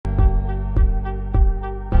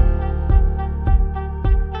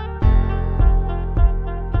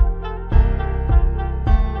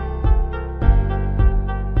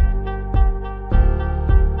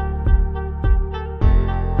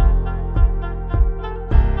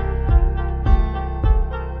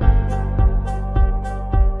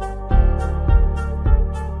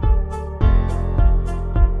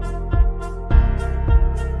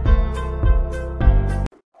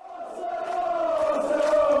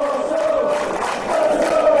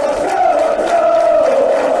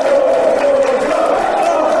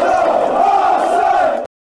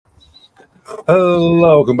Hello,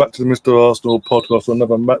 welcome back to the Mr. Arsenal podcast for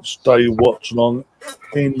another match day watch along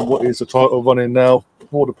in what is the title running now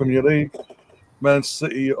for the Premier League. Man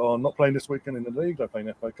City are not playing this weekend in the league. They're playing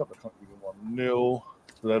the FA Cup. They're currently 1-0.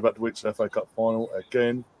 So they're about to reach the FA Cup final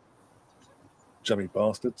again. Jammy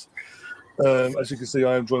bastards. As you can see,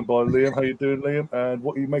 I am joined by Liam. How you doing, Liam? And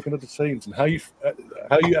what are you making of the teams? And how you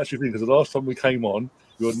actually think? Because the last time we came on,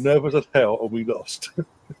 you were nervous as hell and we lost.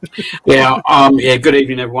 Yeah. Good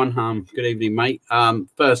evening, everyone. Good evening, mate.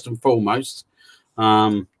 First and foremost, just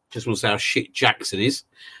want to say how shit Jackson is.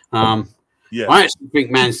 Yeah, I actually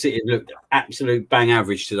think Man City looked absolute bang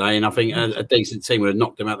average today, and I think a decent team would have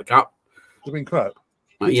knocked them out of the cup. It's been crap.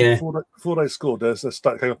 Yeah. Before they scored, there's a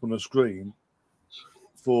stat came up on the screen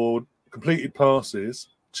for completed passes.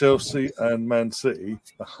 Chelsea and Man City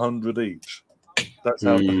 100 each. That's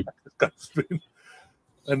how that's been.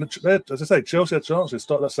 And as I say, Chelsea had chances to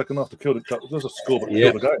start that second half to kill the cup. There's a score, but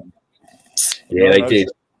kill the game. Yeah, they did.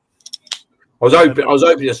 I was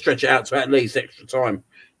hoping to stretch it out to at least extra time.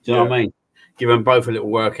 Do you know what I mean? Give them both a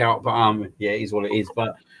little workout, but yeah, it is what it is.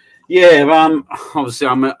 But yeah, obviously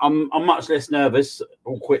I'm much less nervous.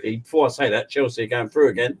 All quickly before I say that, Chelsea are going through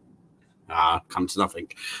again. Come to nothing.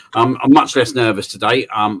 I'm much less nervous today.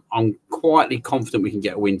 I'm quietly confident we can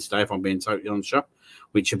get a win today, if I'm being totally honest,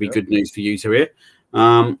 which should be good news for you to hear.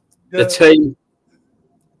 The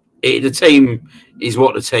team is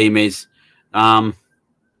what the team is.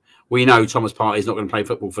 We know Thomas Partey is not going to play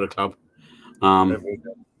football for the club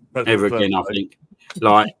ever again. I think,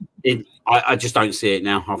 I just don't see it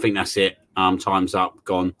now. I think that's it. Time's up,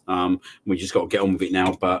 gone. We just got to get on with it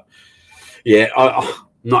now. But yeah, I'm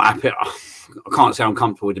not happy. I can't say I'm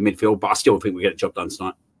comfortable with the midfield, but I still think we get the job done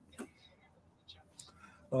tonight.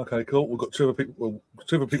 Okay, cool. We've got two other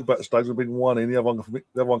people backstage. We've been one in. The other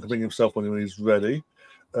one can bring himself on when he's ready.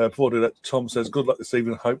 Before I do that, Tom says, "Good luck this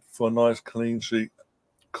evening. Hope for a nice clean sheet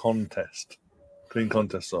contest. Clean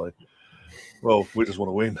contest, sorry. Well, we just want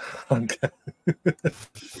to win. Don't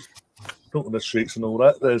want the streets and all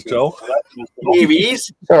that. There's Joel. Here he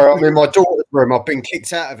is. Sorry, I'm in my daughter's room. I've been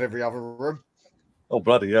kicked out of every other room. Oh,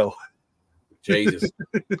 bloody hell. Jesus.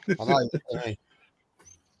 I know.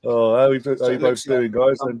 Oh, how are you both doing,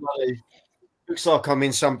 guys? Looks like I'm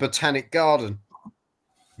in some botanic garden.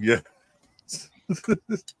 Yeah.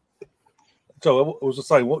 So, I was just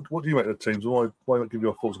saying, what do you make of the teams? Why not give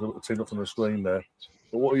your thoughts on the team up on the screen there?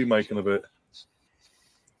 But what are you making of it?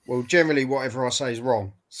 Well, generally, whatever I say is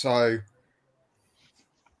wrong. So,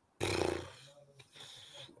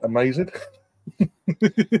 amazing.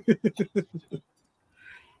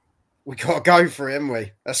 We got to go for it, haven't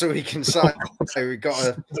we? That's all we can say. So we got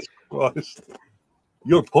to. Christ.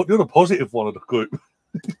 You're the positive one of the group.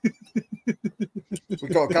 We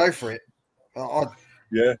got to go for it.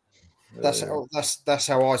 Yeah. That's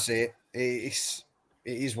how I see it. It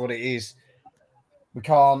is what it is. We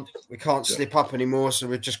can't slip up anymore. So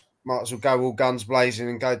we just might as well go all guns blazing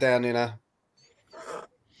and go down in a,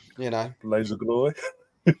 blaze of glory.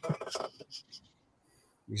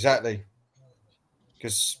 Exactly.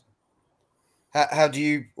 Because how do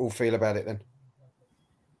you all feel about it then?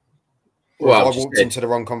 Well, I walked into the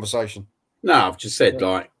wrong conversation. No, I've just said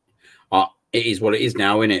it is what it is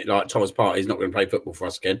now, isn't it? Like Thomas Partey is not going to play football for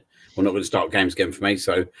us again. We're not going to start games again for me.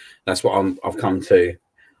 So that's what I've come to.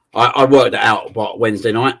 I worked it out about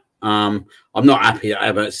Wednesday night. I'm not happy that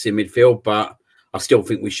Everton's in midfield, but I still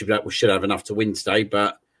think we should have enough to win today.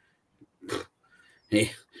 But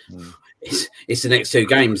it's the next two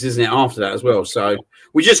games, isn't it? After that as well. So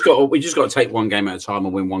we just got to take one game at a time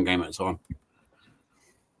and win one game at a time.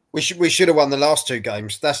 We should have won the last two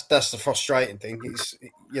games. That's the frustrating thing. It's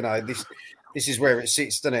this is where it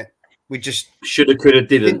sits, doesn't it? We just should have, could have,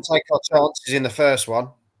 didn't take our chances in the first one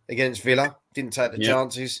against Villa. Didn't take the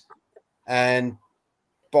chances, and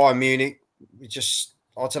Bayern Munich, we just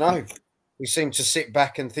I don't know. We seem to sit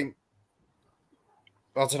back and think.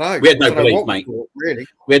 I don't know. We had no belief, mate. Really,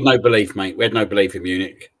 we had no belief, mate. We had no belief in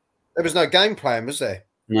Munich. There was no game plan, was there?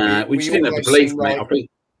 Nah, we just didn't have the belief, mate. I think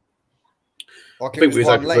we was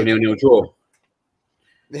hoping for a 0-0 draw.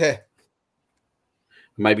 Yeah.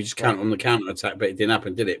 Maybe just count on the counter attack, but it didn't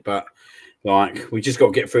happen, did it? But we just got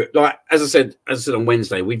to get through it. Like as I said on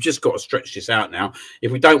Wednesday, we've just got to stretch this out now.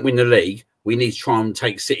 If we don't win the league, we need to try and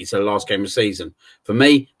take City to the last game of the season. For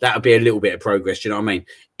me, that would be a little bit of progress. Do you know what I mean?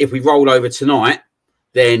 If we roll over tonight,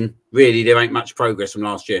 then really there ain't much progress from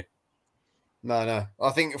last year. No. I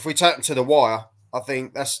think if we take them to the wire, I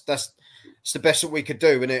think that's the best that we could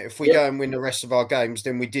do. And if we go and win the rest of our games,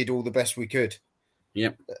 then we did all the best we could.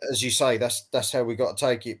 Yep. As you say, that's how we got to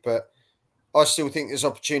take it. But I still think there's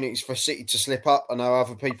opportunities for City to slip up. I know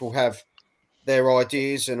other people have their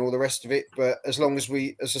ideas and all the rest of it. But as long as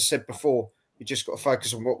we, as I said before, we just got to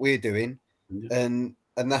focus on what we're doing, and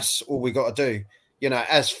that's all we got to do. You know,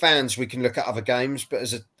 as fans, we can look at other games, but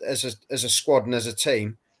as a squad and as a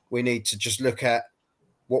team, we need to just look at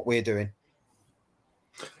what we're doing.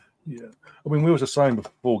 Yeah, I mean, we were just saying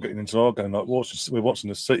before getting into our game, like we're watching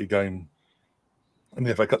the City game in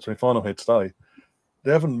the FA Cup semi-final here today.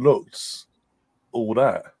 They haven't looked all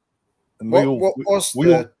that. And what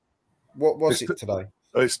was it today?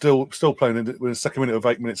 It's still playing in the second minute of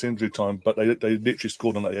 8 minutes injury time, but they literally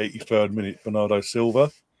scored on the 83rd minute, Bernardo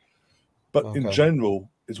Silva. But in general,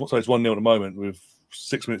 it's 1-0 at the moment with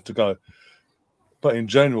 6 minutes to go. But in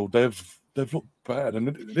general, they've looked bad, and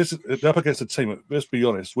they're up against a team. Let's be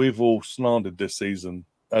honest, we've all slandered this season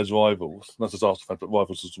as rivals, not just Arsenal fans, but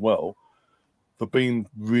rivals as well, for being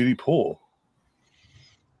really poor.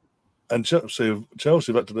 And Chelsea have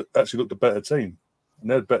actually looked a better team, and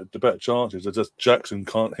they had the better chances. It's just Jackson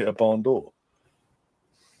can't hit a barn door.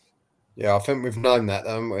 Yeah, I think we've known that,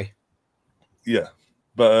 haven't we? Yeah,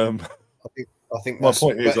 but I think my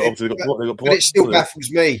point is that obviously but it still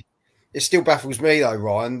baffles me. It still baffles me though,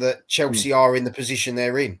 Ryan, that Chelsea are in the position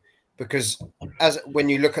they're in, because when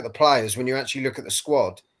you look at the players, when you actually look at the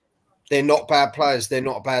squad, they're not bad players. They're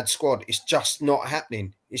not a bad squad. It's just not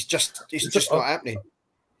happening. It's just not happening.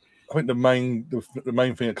 I think the main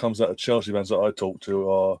thing that comes out of Chelsea fans that I talk to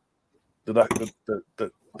are the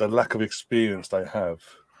lack of experience they have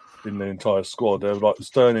in the entire squad. They're like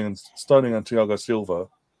Sterling and Thiago Silva,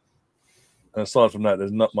 and aside from that,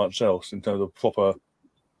 there's not much else in terms of proper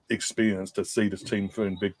experience to see this team through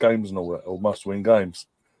in big games and all that, or must-win games.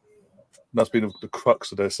 And that's been the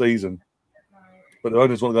crux of their season. But the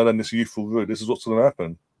owners want to go down this youthful route. This is what's going to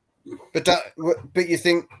happen. But you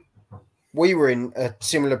think we were in a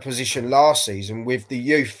similar position last season with the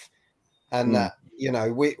youth, and that, you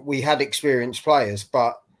know, we had experienced players,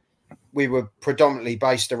 but we were predominantly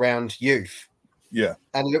based around youth. Yeah.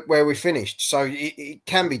 And look where we finished. So it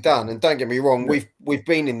can be done. And don't get me wrong, we've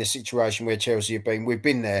been in the situation where Chelsea have been. We've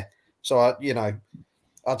been there. So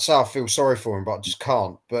I'd say I feel sorry for him, but I just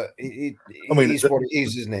can't. But it is what it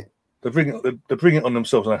is, isn't it? They bring it on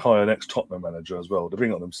themselves, and they hire an ex-Tottenham manager as well. They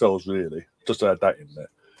bring it on themselves, really, just to add that in there.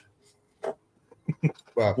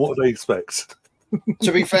 Well, what do they expect?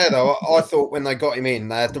 To be fair, though, I thought when they got him in,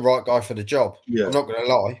 they had the right guy for the job. Yeah. I'm not going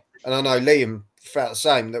to lie. And I know Liam felt the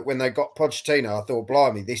same, that when they got Pochettino, I thought,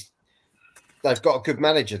 blimey, they've got a good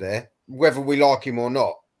manager there. Whether we like him or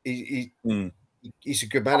not, he's a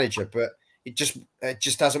good manager, but it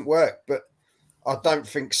just hasn't worked. But I don't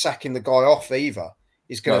think sacking the guy off either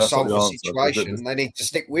is going to solve the situation. They need to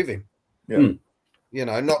stick with him. Yeah. You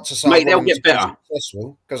know, not to say, mate, they'll get better,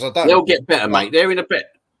 because I don't. They'll get better, mate. They're in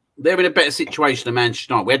a better situation than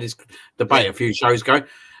Manchester United. We had this debate a few shows ago.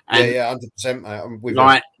 And 100%, mate. I'm with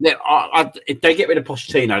you. If they get rid of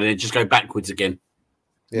Pochettino, they just go backwards again.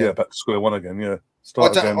 Yeah, back to square one again. Yeah, I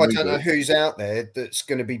don't know who's out there that's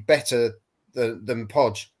going to be better than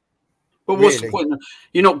Podge. But what's the point?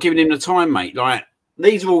 You're not giving him the time, mate. Like,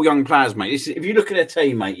 these are all young players, mate. If you look at their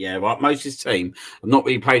team, mate, most of his team have not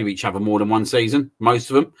really played with each other more than one season. Most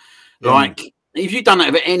of them, if you've done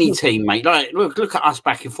that with any team, mate, like look at us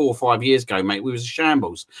back in 4 or 5 years ago, mate. We was a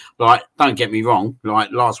shambles. Like, don't get me wrong. Like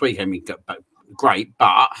last weekend, we got great,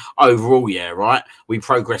 but overall, we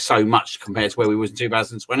progressed so much compared to where we was in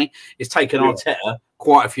 2020. It's taken Arteta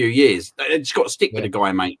quite a few years. They just got to stick with the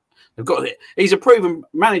guy, mate. He's a proven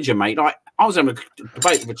manager, mate. Like, I was having a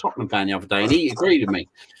debate with a Tottenham fan the other day, and he agreed with me.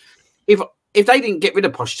 If they didn't get rid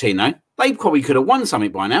of Pochettino, they probably could have won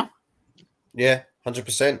something by now. Yeah,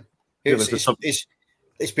 100%.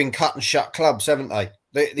 It's been cut and shut clubs, haven't they?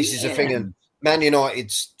 This is a thing, and Man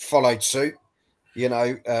United's followed suit. You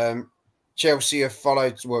know, Chelsea have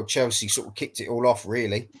followed. Well, Chelsea sort of kicked it all off,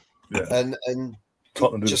 really. Yeah. And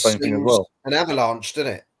Tottenham did the same thing as well. An avalanche,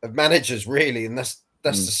 didn't it, of managers, really, and that's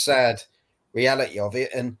the sad reality of it.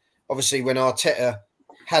 And obviously, when Arteta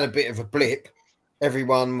had a bit of a blip,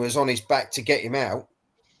 everyone was on his back to get him out,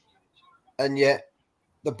 and yet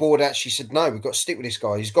the board actually said, no, we've got to stick with this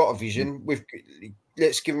guy. He's got a vision.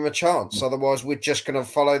 Let's give him a chance. Otherwise, we're just going to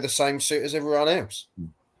follow the same suit as everyone else.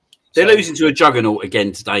 They're losing to a juggernaut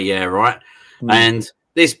again today, right? And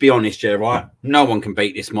let's be honest, right? No one can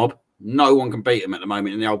beat this mob. No one can beat them at the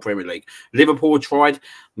moment in the old Premier League. Liverpool tried.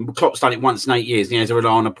 Klopp's done it once in 8 years, and he has to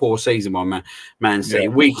rely on a poor season by Man City.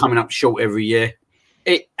 We coming up short every year.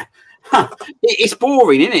 It's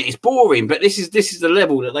boring, isn't it? It's boring, but this is the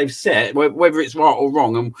level that they've set. Whether it's right or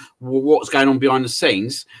wrong, and what's going on behind the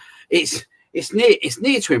scenes, it's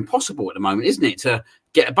near to impossible at the moment, isn't it? To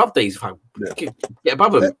get above these, get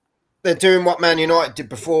above them. They're doing what Man United did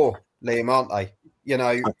before. Liam, aren't they? You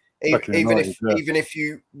know, even if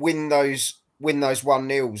you win those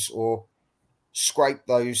 1-0s or scrape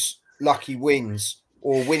those lucky wins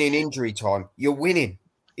or win in injury time, you're winning.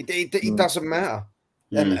 It doesn't matter.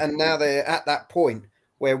 And now they're at that point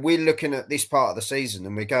where we're looking at this part of the season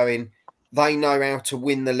and we're going, they know how to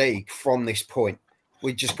win the league from this point.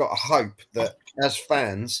 We just got to hope that as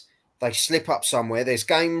fans, they slip up somewhere. There's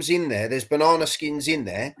games in there. There's banana skins in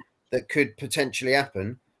there that could potentially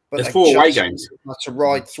happen. But there's 4 away games. Have to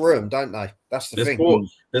ride through them, don't they? That's the thing.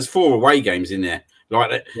 There's 4 away games in there.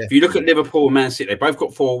 Like if you look at Liverpool and Man City, they both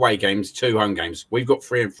got 4 away games, 2 home games. We've got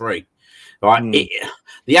 3 and 3. Like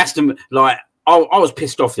the Aston, like I was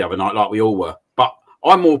pissed off the other night, like we all were. But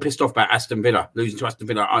I'm more pissed off about Aston Villa losing to Aston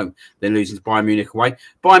Villa at home than losing to Bayern Munich away.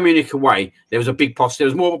 Bayern Munich away, there was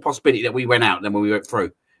more of a possibility that we went out than when we went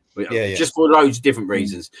through. Just for loads of different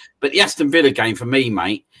reasons. But the Aston Villa game for me,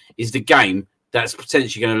 mate, is the game that's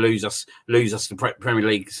potentially going to lose us the Premier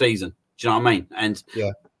League season. Do you know what I mean? And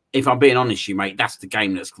if I'm being honest, you mate, that's the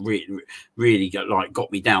game that's really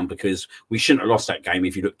got me down, because we shouldn't have lost that game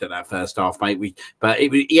if you looked at that first half, mate. But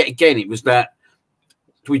it was it was that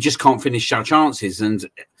we just can't finish our chances, and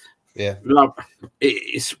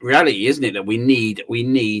it's reality, isn't it, that we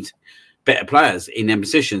need better players in them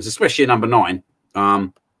positions, especially number 9.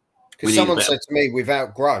 Because someone said to me, we've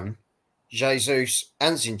outgrown Jesus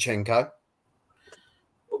and Zinchenko.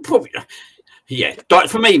 Probably, yeah.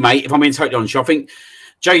 For me, mate, if I'm being totally honest, I think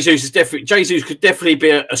Jesus could definitely be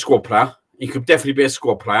a squad player. He could definitely be a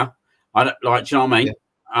squad player. I don't like. Do you know what I mean?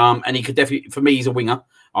 Yeah. And he could definitely. For me, he's a winger.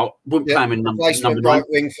 I wouldn't play him in number 9. Right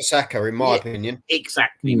wing for Saka, in my opinion.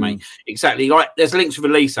 Exactly, mate. Exactly. Like there's links with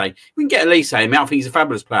Elise. We can get Elise. I think he's a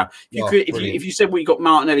fabulous player. If you said we got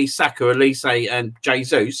Martinelli, Saka, Elise, and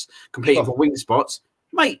Jesus competing for wing spots,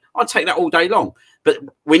 mate, I'd take that all day long. But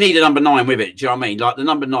we need a number 9 with it. Do you know what I mean? Like the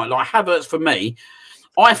number 9, like Havertz for me.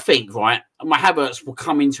 I think, my Havertz will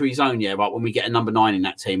come into his own, when we get a number 9 in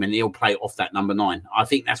that team, and he'll play off that number 9. I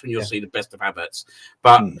think that's when you'll see the best of Havertz.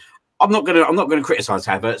 But I'm not gonna criticise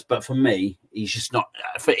Havertz, but for me, he's just not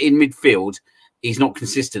in midfield. He's not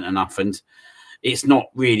consistent enough, and it's not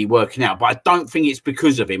really working out. But I don't think it's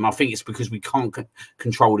because of him. I think it's because we can't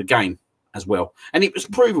control the game as well. And it was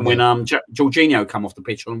proven when Jorginho come off the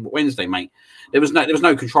pitch on Wednesday, mate. There was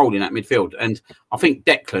no control in that midfield, and I think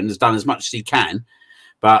Declan has done as much as he can.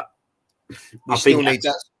 But I think he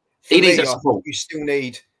needs that support. You still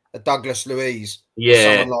need a Douglas Luiz,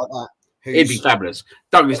 someone like that. He'd be fabulous.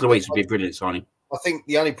 Douglas Luiz would be a brilliant signing. I think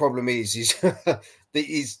the only problem is that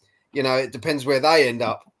it depends where they end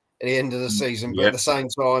up at the end of the season. But at the same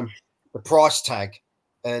time, the price tag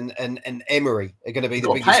and Emery are going to be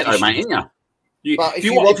the biggest issue. Mate, ain't you? But if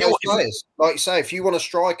you want those players, like you say, if you want a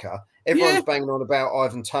striker, everyone's banging on about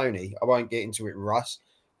Ivan Toney. I won't get into it, Russ.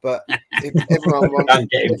 But if everyone wants,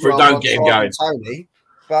 don't get him going, Toney.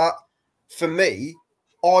 But for me,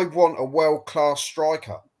 I want a world-class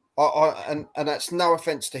striker. And that's no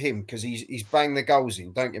offense to him, because he's banged the goals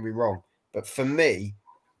in. Don't get me wrong. But for me,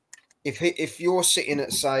 if you're sitting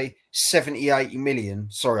at say 70, 80 million,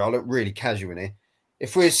 sorry, I look really casual in here.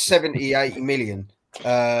 If we're 70, 80 million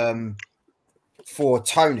for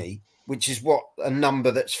Toney, which is what a number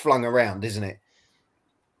that's flung around, isn't it?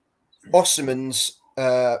 Osimhen's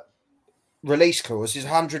release clause is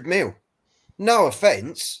 100 mil. No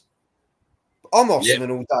offense, I'm Osimhen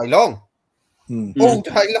all day long. All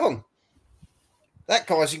day long. That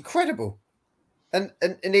guy's incredible. And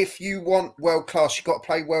if you want world class, you've got to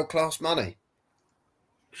play world class money.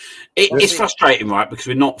 It's frustrating, right? Because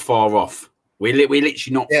we're not far off. We're literally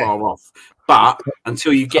not far off. But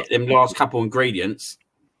until you get them last couple ingredients.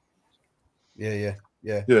 Yeah.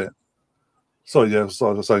 So I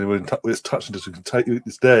was saying, it's touching, just we can take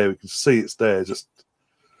it's there. We can see it's there. It's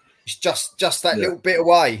just that little bit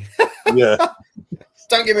away.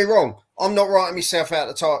 Don't get me wrong. I'm not writing myself out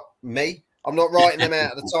of the title. I'm not writing them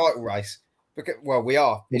out of the title race. Because, well, we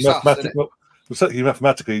are. It's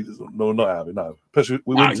mathematically, no, not out of it. No, especially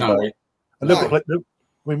we win today. And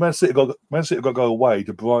Man City got to go away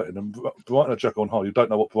to Brighton, and Brighton are Jack on hole. You don't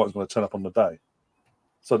know what Brighton's going to turn up on the day.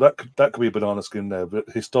 So that could be a banana skin there. But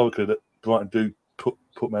historically, that Brighton do put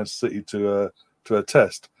Man City to a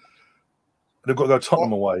test. They've got to go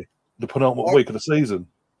Tottenham away, the penultimate week of the season.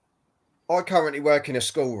 I currently work in a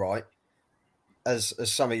school, right? As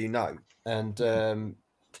some of you know, and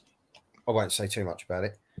I won't say too much about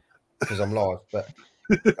it because I'm live. But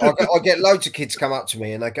I get loads of kids come up to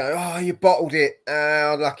me and they go, "Oh, you bottled it!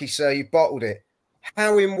 Oh, lucky sir, you bottled it."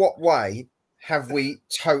 How, in what way have we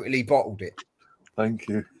totally bottled it? Thank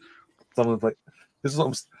you. Someone's like, "This is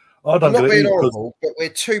what I'm not being horrible, but we're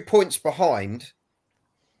 2 points behind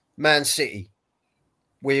Man City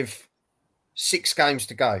with 6 games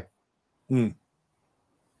to go.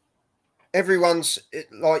 Everyone's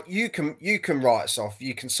like, you can write us off.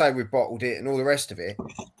 You can say we bottled it and all the rest of it.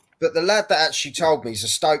 But the lad that actually told me is a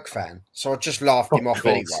Stoke fan, so I just laughed him off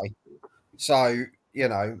anyway. So, you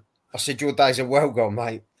know, I said, your days are well gone,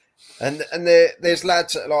 mate. And there's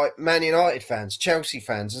lads that are like Man United fans, Chelsea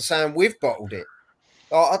fans, and saying we've bottled it.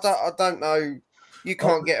 I don't know. You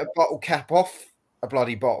can't get a bottle cap off a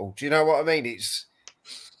bloody bottle. Do you know what I mean?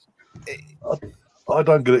 I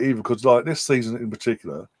don't get it either, because like this season in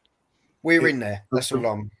particular, we're in there. That's all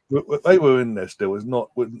I'm. They were in there still. It's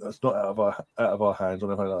not out of our hands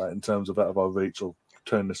or anything like that in terms of out of our reach or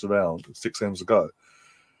turn this around 6 games to go.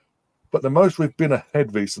 But the most we've been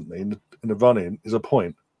ahead recently in the run-in is a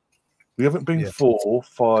point. We haven't been 4,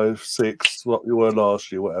 5, 6, what we were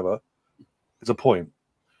last year, whatever. It's a point.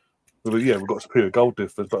 We've got a superior goal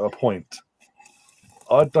difference, but a point.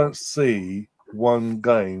 I don't see one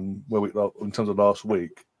game where we, in terms of last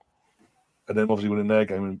week, and then obviously winning their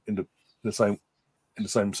game in the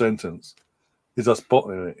same sentence, is us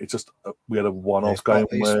bottling it. It's just we had a one-off game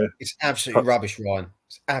where it's absolutely rubbish, Ryan.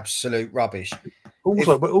 It's absolute rubbish.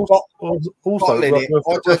 Also, I don't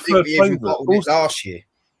think we even bottled it last year.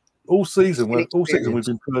 All season we've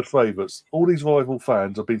been third favourites. All these rival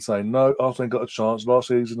fans have been saying, no, Arsenal ain't got a chance. Last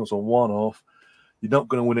season was a one-off. You're not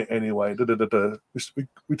going to win it anyway.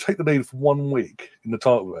 We take the lead for 1 week in the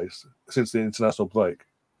title race since the international break.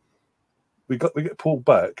 We get pulled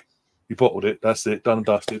back. You bottled it. That's it. Done and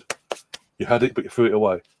dusted. You had it, but you threw it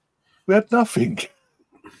away. We had nothing.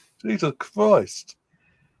 Jesus Christ.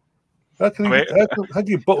 How can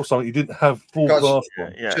you bottle something you didn't have full grasp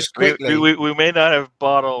on? Yeah. Just quickly. We may not have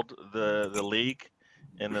bottled the league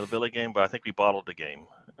in the Villa game, but I think we bottled the game.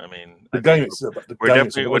 I mean, we're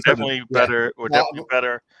definitely better. We're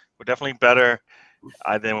definitely better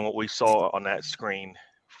than what we saw on that screen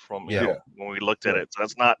from when we looked at it. So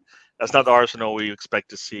that's not the Arsenal we expect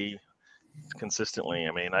to see consistently.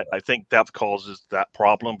 I mean, I think that causes that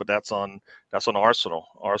problem, but that's on Arsenal.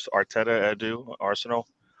 Arteta, Arsenal.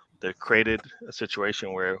 They created a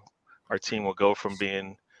situation where our team will go from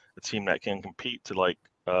being a team that can compete to like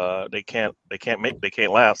they can't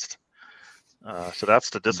last. So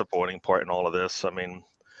that's the disappointing part in all of this. I mean,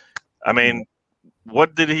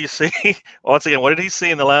 what did he see? Once again, what did he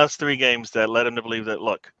see in the last 3 games that led him to believe that,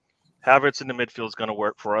 look, Havertz in the midfield is going to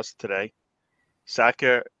work for us today.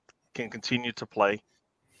 Saka can continue to play,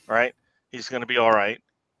 right? He's going to be all right,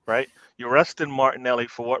 right? You rested Martinelli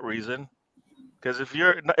for what reason? Because if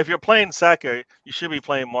you're playing Saka, you should be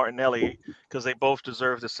playing Martinelli because they both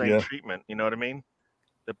deserve the same treatment. You know what I mean?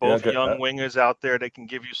 They're both young wingers out there that can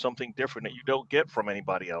give you something different that you don't get from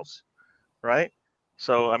anybody else, right?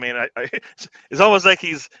 So I mean, it's almost like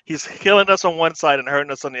he's killing us on one side and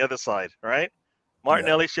hurting us on the other side, right?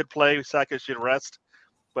 Martinelli should play, Saka should rest.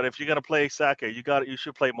 But if you're gonna play Saka, you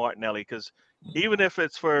should play Martinelli, because even if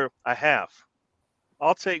it's for a half,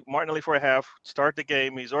 I'll take Martinelli for a half. Start the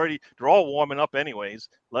game. They're all warming up anyways.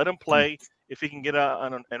 Let him play. If he can get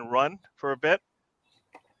out and run for a bit.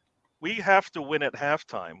 We have to win at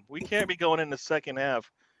halftime. We can't be going in the second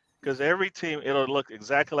half, because every team, it'll look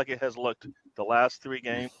exactly like it has looked the last 3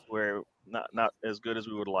 games, where not as good as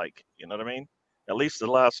we would like. You know what I mean? At least the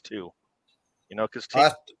last 2. You know, because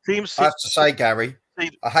teams. I have to say, Gary,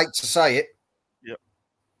 I hate to say it,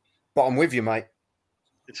 but I'm with you, mate.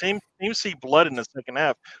 The teams see blood in the second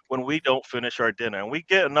half when we don't finish our dinner, and we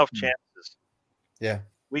get enough chances. Yeah,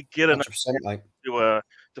 we get enough to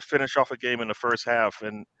finish off a game in the first half,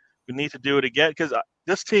 and we need to do it again, because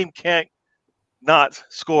this team can't not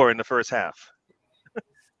score in the first half.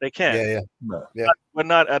 They can't. We're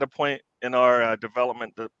not at a point in our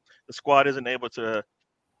development that the squad isn't able to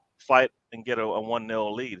fight and get a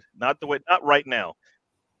 1-0 lead. Not right now.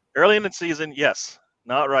 Early in the season, yes.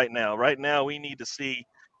 Not right now. Right now, we need to see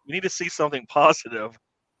something positive.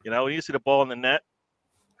 You know, we need to see the ball in the net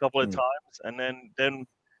a couple of times, and then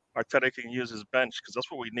Arteta can use his bench, because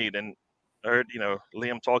that's what we need. And I heard,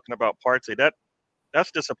 Liam talking about Partey.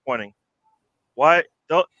 That's disappointing. Why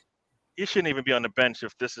he shouldn't even be on the bench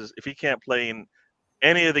if he can't play in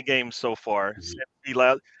any of the games so far.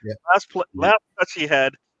 Last touch he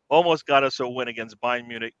had almost got us a win against Bayern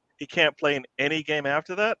Munich. He can't play in any game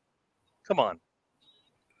after that. Come on.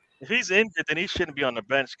 If he's injured, then he shouldn't be on the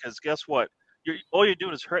bench, because guess what? All you're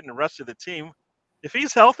doing is hurting the rest of the team. If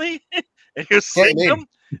he's healthy and you're sitting him,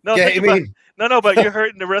 but you're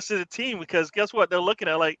hurting the rest of the team, because guess what? They're looking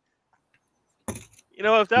at like,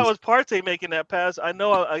 if that was Partey making that pass, I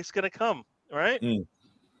know it's going to come, right?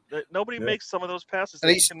 Nobody makes some of those passes.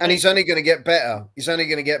 And he's only going to get better. He's only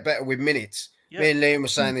going to get better with minutes. Me and Liam were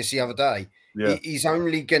saying this the other day. Yeah. He's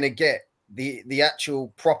only going to get the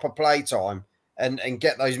actual proper play time and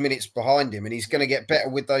get those minutes behind him, and he's going to get better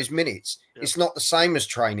with those minutes. Yeah. It's not the same as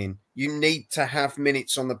training. You need to have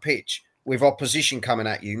minutes on the pitch with opposition coming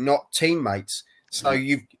at you, not teammates. So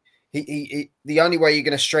the only way you're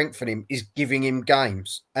going to strengthen him is giving him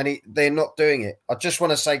games, and they're not doing it. I just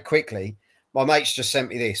want to say quickly, my mates just sent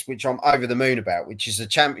me this, which I'm over the moon about, which is the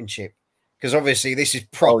championship, because obviously this is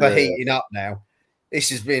proper heating up now. This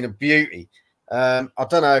has been a beauty. I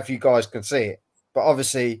don't know if you guys can see it, but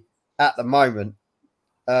obviously at the moment,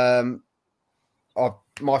 my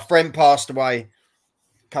friend passed away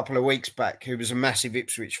a couple of weeks back, who was a massive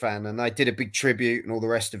Ipswich fan, and they did a big tribute and all the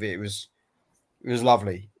rest of it. It was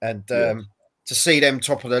lovely. And to see them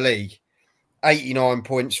top of the league, 89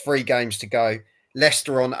 points, 3 games to go,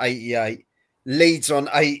 Leicester on 88, Leeds on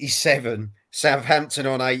 87, Southampton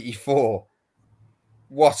on 84.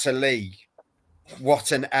 What a league.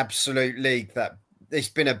 What an absolute league. That it's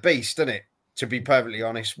been a beast, isn't it? To be perfectly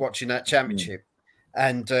honest, watching that championship.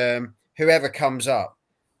 And whoever comes up,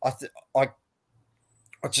 I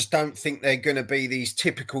just don't think they're going to be these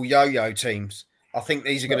typical yo-yo teams. I think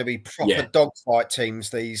these are going to be proper dogfight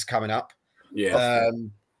teams, these coming up. Yeah.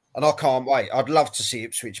 And I can't wait. I'd love to see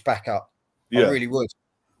Ipswich back up. I really would.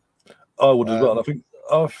 I would as well.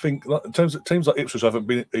 I think in terms of teams like Ipswich haven't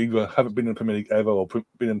been in the Premier League ever, or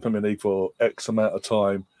been in the Premier League for X amount of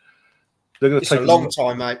time. They're going to take a long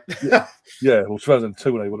time, mate. Yeah, well,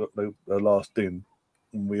 2002 when they were last in,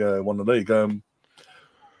 and we won the league.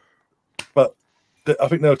 But I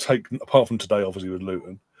think they'll take, apart from today, obviously with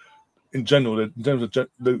Luton, in general, in terms of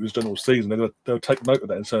Luton's general season, they'll take note of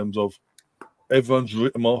that in terms of everyone's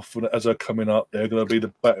written them off as they're coming up. They're going to be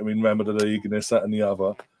the battering ram of the league, and this, that, and the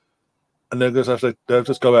other. And they'll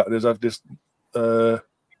just go out and have this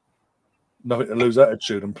nothing to lose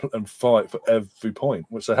attitude and fight for every point,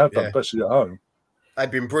 which they have done, especially at home. They've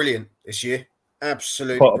been brilliant this year.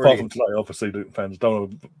 Absolutely brilliant. Apart from today, obviously, Luton fans don't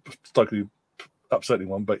want to totally upset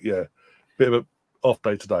anyone, but yeah, bit of an off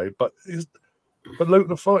day today. But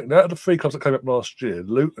Luton are fighting. Out of the 3 clubs that came up last year,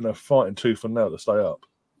 Luton are fighting tooth and nail to stay up.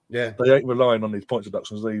 Yeah. They ain't relying on these points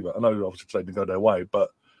deductions either. I know obviously they didn't go their way,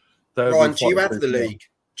 but Ryan, do you have the league?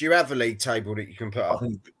 Do you have a league table that you can put up?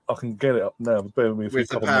 I can get it up now. But bear with me with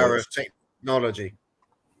the power of technology.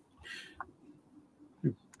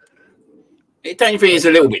 Don't you think it's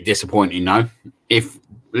a little bit disappointing, though, if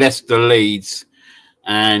Leicester, Leeds,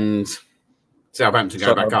 and Southampton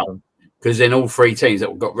go back up? Because then all 3 teams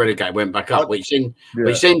that got relegated went back up, which then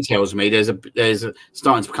tells me there's a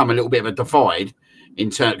starting to become a little bit of a divide in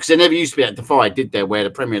terms, because there never used to be that divide, did there? Where the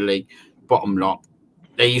Premier League bottom lot,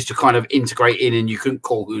 they used to kind of integrate in, and you couldn't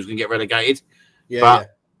call who was going to get relegated.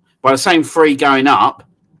 But by the same 3 going up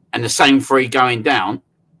and the same 3 going down,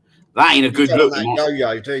 that ain't a good look.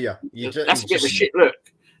 Yo-yo, do you? That's a bit of a shit look.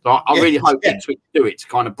 Like, I really hope Ipswich do it to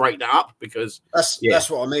kind of break that up, because that's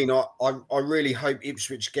what I mean. I really hope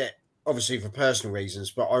Ipswich get, obviously for personal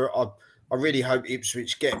reasons, but I really hope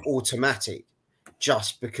Ipswich get automatic,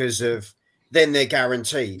 just because of then they're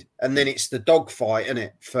guaranteed, and then it's the dogfight, isn't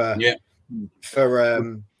it? For the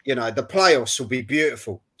playoffs will be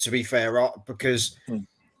beautiful, to be fair, right? Because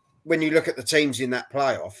when you look at the teams in that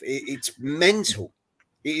playoff, it's mental.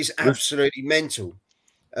 It is absolutely mental.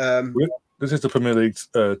 This is the Premier League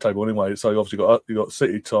table anyway. So obviously you got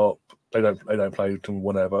City top. They don't play to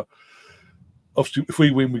whenever. Obviously, if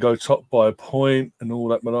we win, we go top by a point and all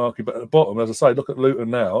that malarkey. But at the bottom, as I say, look at Luton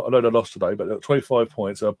now. I know they lost today, but they're 25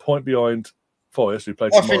 points. They're a point behind Forest, who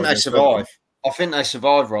played. I think they survive. I think they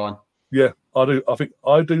survive, Ryan. Yeah, I do. I think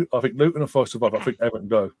Luton and Forest survive. I think Everton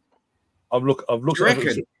go. I've looked at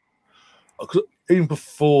Everton. Even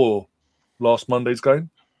before last Monday's game,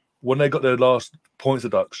 when they got their last points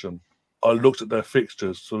deduction, I looked at their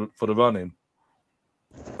fixtures for the run-in.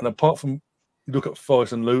 And apart from, you look at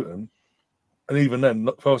Forest and Luton, and even then,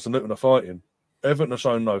 Forest and Luton are fighting. Everton are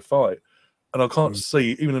showing no fight. And I can't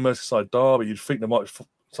see, even in Merseyside derby, you'd think they might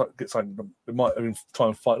get something, they might even try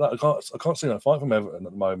and fight that. I can't see no fight from Everton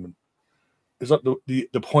at the moment. It's like the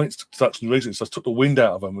points deduction recently just took the wind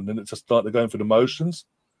out of them, and then it's just like they're going through the motions.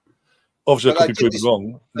 Obviously, I could be proven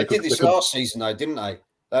wrong. They did this last season, though, didn't they?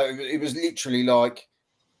 It was literally like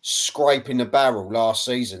scraping the barrel last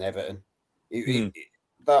season, Everton.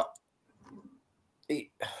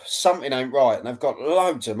 Something ain't right, and they've got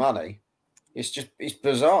loads of money. It's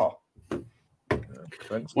bizarre.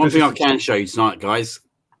 One thing I can show you tonight, guys.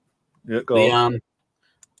 Yeah, go on.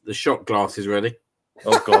 The shot glass is ready.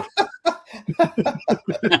 Oh God.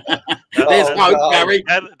 There's smoke, Gary.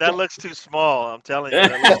 That looks too small. I'm telling you.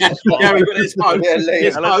 That looks too small. Gary, there's smoke.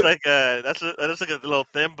 That looks like a little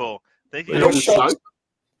thimble. Thank you. And also,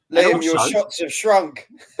 Liam, your shots have shrunk.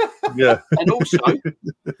 Yeah. And also,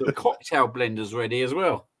 the cocktail blender's ready as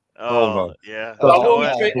well. Oh, no. Yeah. I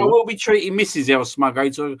will be treating Mrs. El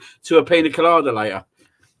Smuggo to a pina colada later.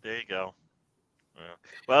 There you go. Yeah.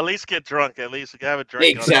 Well, at least get drunk. At least have a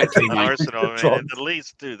drink exactly, on Arsenal. Man. At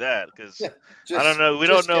least do that, because I don't know. We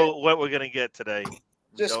don't know what we're going to get today.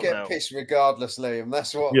 Just get pissed regardless, Liam.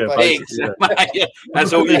 That's what. Yeah,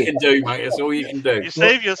 that's all you can do, mate. That's all you can do. You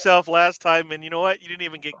saved yourself last time, and you know what? You didn't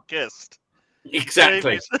even get kissed.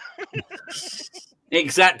 Exactly.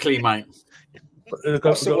 Exactly, mate.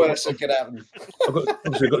 What's the worst that could happen? I've got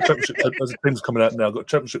championship. As the team's coming out now, I've got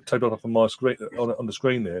championship taped up on my screen on the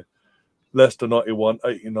screen there. Leicester 91,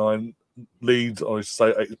 89, Leeds I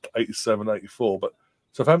say 87, 84. But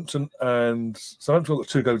Southampton got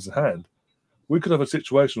 2 games in hand. We could have a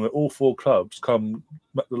situation where all 4 clubs come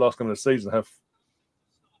the last game of the season have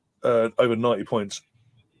over 90 points.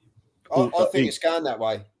 I think it's going that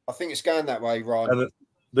way. I think it's going that way, Ryan. And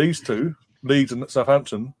these 2, Leeds and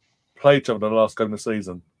Southampton, play each other in the last game of the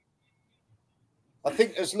season. I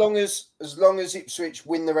think as long as Ipswich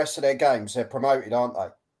win the rest of their games, they're promoted, aren't they?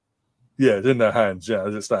 Yeah, it's in their hands. Yeah,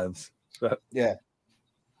 as it stands. Yeah.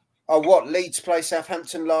 Oh, what? Leeds play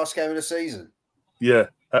Southampton last game of the season? Yeah,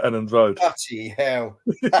 at Elland Road. Bloody hell.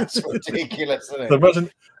 That's ridiculous, isn't it? So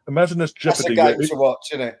imagine this jeopardy. That's a game to watch,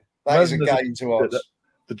 isn't it? That is a game to watch.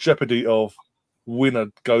 The jeopardy of winner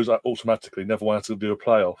goes up automatically. Never one has to do a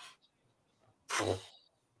playoff.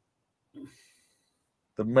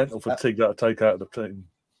 The mental fatigue that'll take out of the team.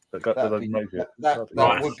 That doesn't make it. That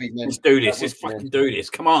would be mental. Let's do this. Let's fucking do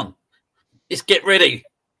this. Come on. Let's get ready.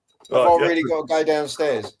 Have I really got to go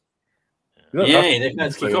downstairs? Yeah,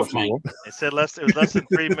 let's kick off, mate. It said it was less than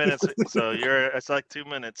 3 minutes, so it's like 2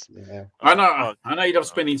 minutes. Yeah. I know you love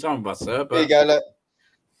spending time with us, sir. But... There you go, look.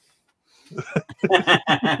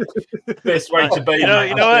 Best way to be. You know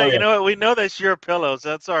what? We know that's your pillows.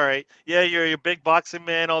 That's all right. Yeah, you're your big boxing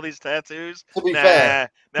man. All these tattoos. To be fair,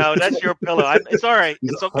 no, that's your pillow. It's all right.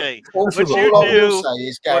 It's okay. Also, all I will say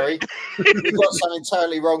is, Gary, you've got something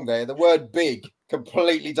totally wrong there. The word "big"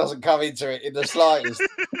 completely doesn't come into it in the slightest.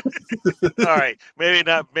 All right, maybe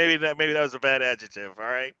not. Maybe that was a bad adjective. All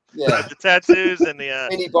right. Yeah. The tattoos and the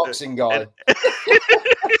any boxing guy.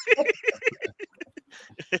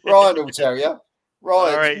 Ryan will tell you.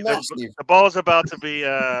 Ryan, all right. The ball's about to be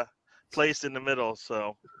placed in the middle.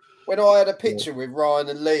 So when I had a picture with Ryan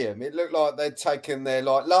and Liam, it looked like they'd taken their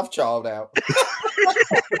love child out.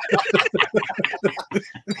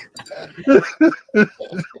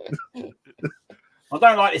 I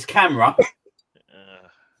don't like this camera.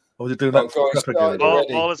 I was doing that.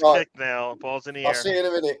 Ball is kicked now. Ball's in the air. I'll see you in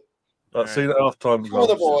a minute. I'll see you at half time. Come on,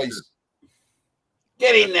 the boys.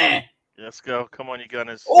 Get in there. Let's go. Come on, you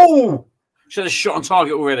Gunners. Oh! Should have shot on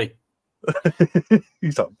target already.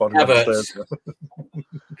 He's up upstairs.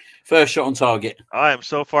 First shot on target. I am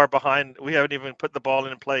so far behind. We haven't even put the ball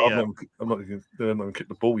in play yet. I'm not going to kick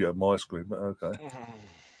the ball yet on my screen, but okay.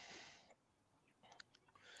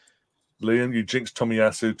 Liam, you jinxed Tommy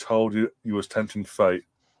Yasu, told you was tempting fate.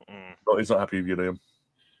 But he's not happy with you, Liam.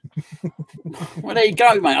 Well, there you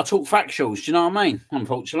go, mate. I talk factuals. Do you know what I mean?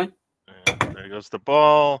 Unfortunately. There goes the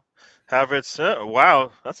ball. Havertz.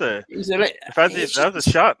 Wow, that's a. That was a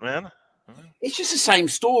shot, man. It's just the same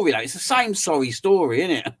story, though. It's the same sorry story,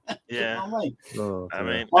 isn't it? Yeah. I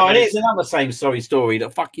mean, it is another same sorry story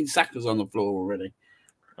that fucking Saka's on the floor already.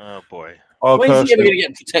 Oh boy. When's he ever going to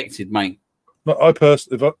get protected, mate? No, I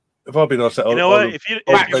personally, if I've been upset, you know what? If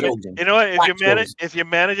your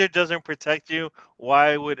manager doesn't protect you,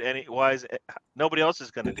 why is nobody else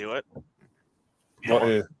is going to do it? Not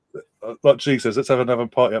here. Like G says, let's have another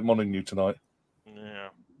party at Molineux tonight. Yeah.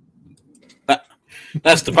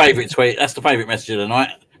 That's the favourite tweet. That's the favourite message of the night.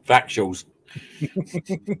 Factuals.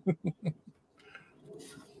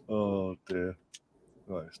 Oh dear.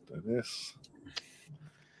 Right, let's do this.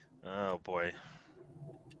 Oh boy.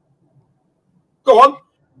 Go on.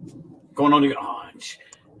 Go on. You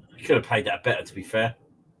could have played that better, to be fair.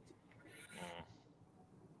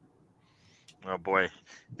 Oh boy.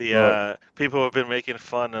 The people have been making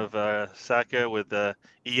fun of Saka with the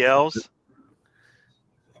ELs.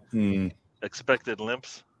 Expected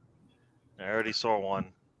limps. I already saw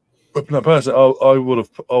one. But no, personally, I would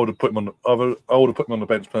have put him on. I would have put him on the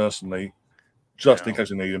bench personally, just in case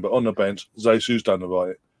you need him. But on the bench, Jesus done the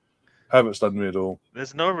right. Havertz done the middle.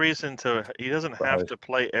 There's no reason to. He doesn't have to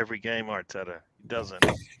play every game, Arteta. He doesn't.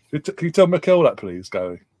 Can you tell Mikel that, please,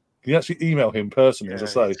 Gary? Can you actually email him personally, as I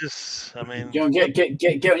say? I mean, go on,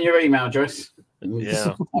 get on your email address.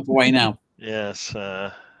 Yeah. Up away now. Yes.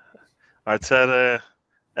 Arteta,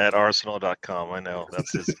 at arsenal.com. I know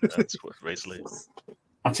that's his. That's what basically.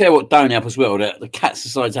 I'll tell you what, don't help as well. The Cats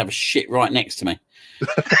decides to have a shit right next to me.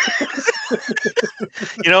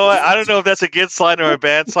 You know what? I don't know if that's a good sign or a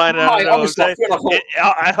bad sign. I don't know. Honestly,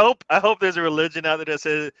 I hope there's a religion out there that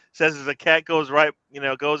says if a cat goes right,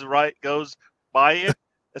 goes by you,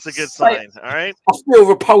 that's a good sign. All right. I feel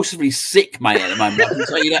repulsively sick, mate, at the moment. I can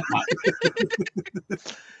tell you that much.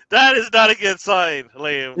 That is not a good sign,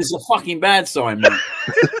 Liam. It's a fucking bad sign, mate.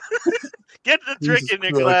 Get the drink in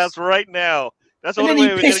your glass right now. That's the and only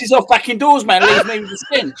then way he pisses off back indoors, man. Leaves me with the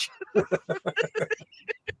stench.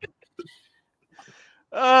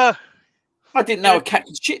 I didn't know a cat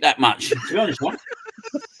could shit that much, to be honest, man.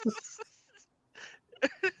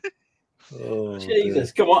 Oh,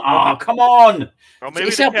 Jesus, come on. Oh, come on. Or maybe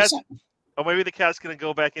the cat's going to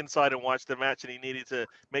go back inside and watch the match, and he needed to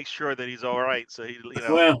make sure that he's all right. So he,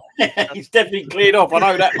 Well, he's definitely cleared off. I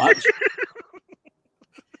know that much.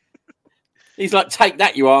 He's like, take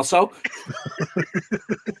that, you arsehole.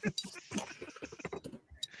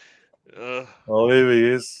 Oh, here he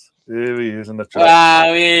is. Here he is in the chat.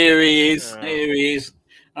 Oh, here he is. Here he is.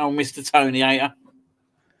 Oh, Mr. Tony Hater.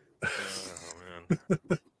 Oh,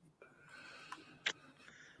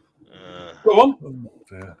 man. Go on. Oh,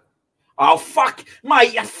 dear. Oh, fuck.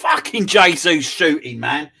 Mate, you're fucking Jesus shooting,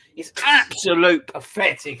 man. It's absolute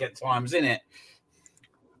pathetic at times, isn't it?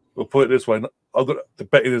 We'll put it this way. I've got the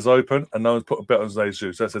betting is open, and no one's put a bet on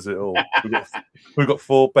Jesus. That says it all. We've got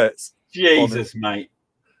 4 bets. Jesus, mate.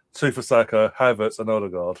 2 for Saka, Havertz, and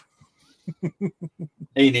Odegaard.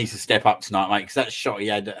 He needs to step up tonight, mate, because that shot he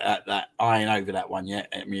had at that, I ain't over that one yet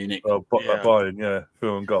at Munich. Oh, Bayern, yeah.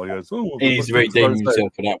 Phil and goal. He goes, he needs to redeem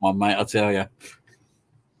himself for that one, mate, I'll tell you.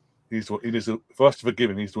 He needs to, for us to forgive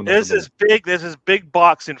him, he's doing that. There's this big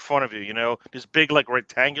box in front of you, this big, like,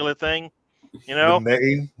 rectangular thing.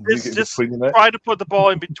 Netting, just try to put the ball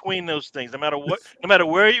in between those things. No matter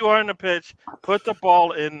where you are in the pitch, put the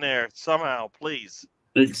ball in there somehow, please.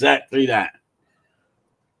 Exactly that.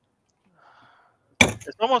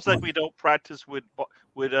 It's almost like we don't practice with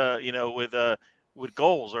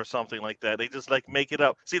goals or something like that. They just like make it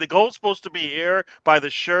up. See, the goal's supposed to be here by the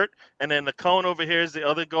shirt, and then the cone over here is the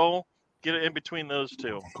other goal. Get it in between those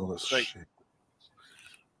two. Oh, God, that's shit.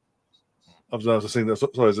 I've just seen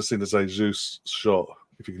the Jesus shot,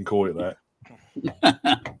 if you can call it that.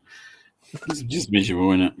 It's just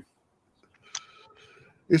miserable, isn't it?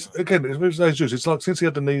 It's with Jesus. It's like since he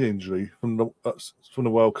had the knee injury from the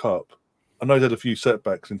World Cup. I know he's had a few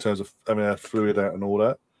setbacks in terms of having our fluid out and all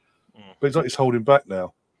that, but it's like he's holding back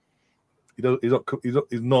now.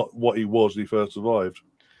 He's not what he was when he first arrived.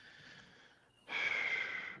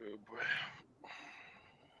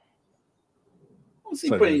 What's he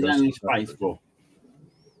putting his hand in his face for?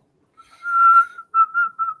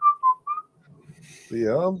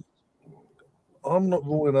 Yeah, I'm not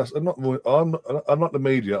ruling us. I'm not the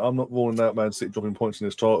media. I'm not ruling out Man City dropping points in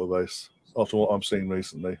this title race after what I'm seeing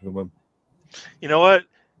recently. You know what?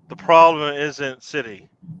 The problem isn't City,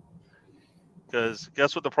 because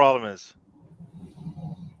guess what the problem is?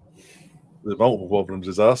 There's multiple problems.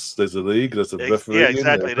 There's us. There's the league. There's the referee. Yeah,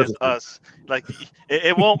 exactly. There's us. Like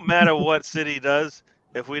it won't matter what City does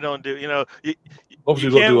if we don't do. You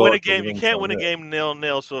can't win a game. You can't win a game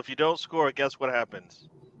 0-0. So if you don't score, guess what happens?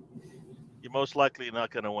 You're most likely not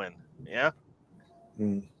going to win. Yeah.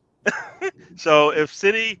 So if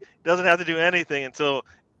City doesn't have to do anything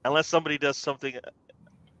unless somebody does something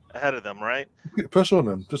ahead of them, right? Get pressure on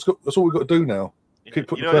them. That's all we've got to do now. Keep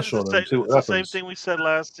putting pressure on them. See what happens. The same thing we said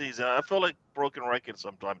last season. I feel like broken record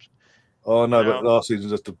sometimes. Oh no, but last season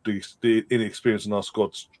just the inexperience in our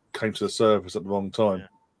squads came to the surface at the wrong time.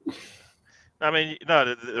 Yeah.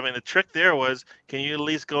 The trick there was, can you at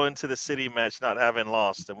least go into the City match not having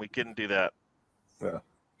lost, and we couldn't do that. Yeah.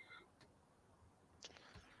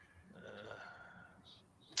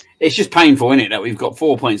 It's just painful, isn't it, that we've got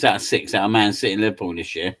 4 points out of 6 out of Man City and Liverpool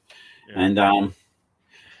this year, and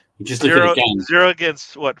just look at the game. 0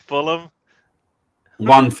 against what, Fulham?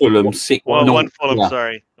 1 Fulham, 6. One Fulham. Yeah.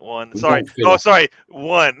 Sorry, 1. Sorry. Oh, sorry,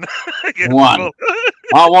 1. 1.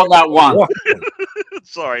 I want that 1.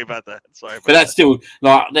 Sorry about that. But that's still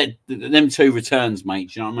like them 2 returns,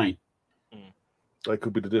 mate. Do you know what I mean? That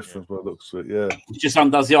could be the difference by the looks of it. Yeah, it just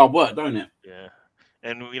undoes the hard work, don't it? Yeah,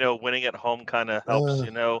 and winning at home kind of helps.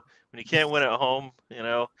 When you can't win at home,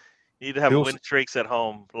 you need to have win streaks at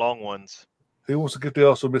home, long ones. Who wants to give the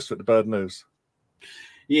Arsenal misfit the bad news?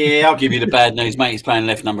 Yeah, I'll give you the bad news, mate. He's playing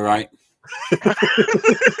left number 8.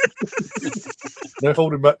 No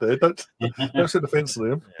holding back there. Don't sit the fence to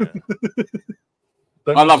him.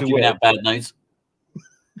 I love giving out bad news.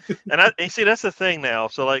 And you see, that's the thing now.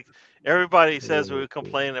 So like everybody says we're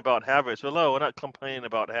complaining about Havertz. Well, no, we're not complaining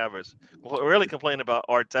about Havertz. We're really complaining about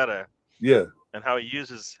Arteta. Yeah. And how he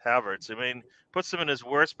uses Havertz. I mean, puts him in his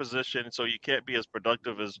worst position, so you can't be as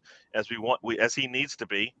productive as as he needs to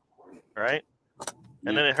be, right?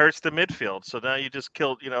 And then it hurts the midfield. So now you just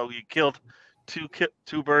killed, you killed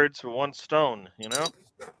two birds with one stone,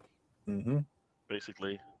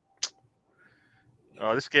 basically.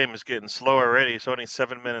 Oh, this game is getting slow already. It's only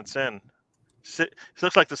 7 minutes in. It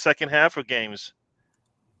looks like the second half of games.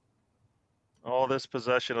 All this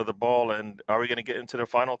possession of the ball, and are we going to get into the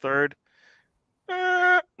final third?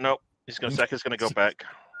 Nope. Saka's going to go back.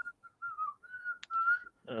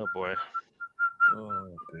 Oh boy.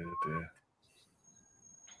 Oh dear.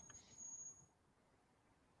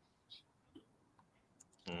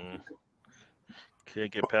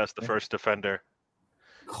 Can't get past the first defender.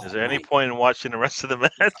 Is there any point in watching the rest of the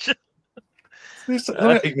match? It's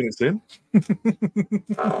 8 minutes in.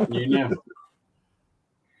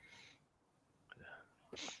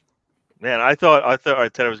 Man, I thought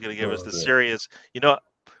Arteta was going to give us the serious.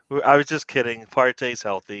 I was just kidding. Partey's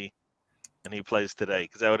healthy, and he plays today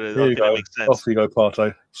because that would make sense. Off you go,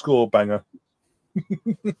 Partey. Score banger.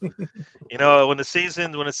 When the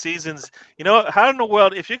season's, how in the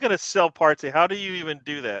world, if you're going to sell Partey, how do you even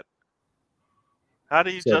do that? How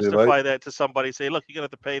do you justify that to somebody? Say, look, you're going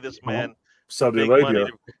to have to pay this man Saudi Arabia.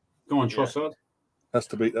 Go on, Trossard. Has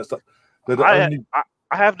to be.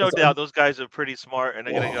 I have no doubt those guys are pretty smart, and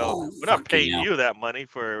they're going to go, we're not paying you that money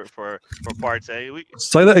for Partey.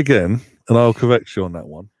 Say that again, and I'll correct you on that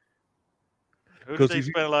one. Who did they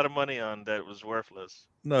spend a lot of money on that was worthless?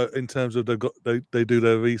 No, in terms of they do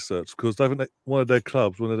their research, because one of their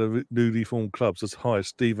clubs, one of their newly formed clubs, has hired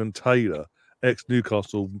Stephen Taylor,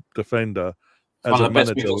 ex-Newcastle defender, as a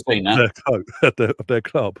manager of their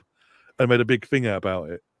club, and made a big thing out about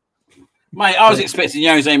it. Mate, I was expecting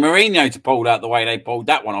Jose Mourinho to pull out the way they pulled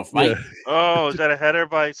that one off, mate. Yeah. Oh, is that a header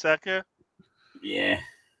by Saka? Yeah.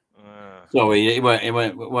 Sorry, it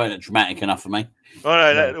weren't dramatic enough for me. All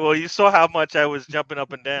right. Well, you saw how much I was jumping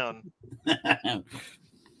up and down. I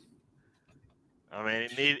mean,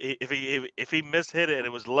 if he mishit it and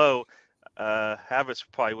it was low, Havertz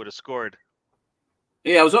probably would have scored.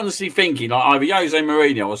 Yeah, I was honestly thinking like either Jose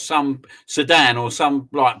Mourinho or some Sedan or some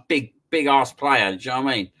like big ass player. Do you know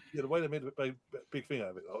what I mean? Yeah, the way they made a big thing out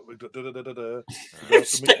of it.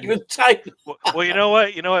 Well, you know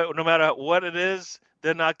what? No matter what it is,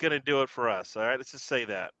 they're not going to do it for us. All right, let's just say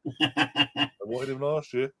that. I wanted him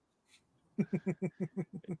last year.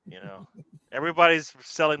 Everybody's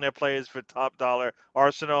selling their players for top dollar.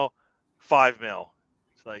 Arsenal, $5 million.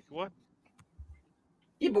 It's like what?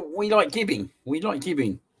 Yeah, but we like giving. We're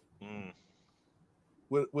the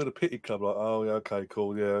pity club. Like, oh yeah, okay,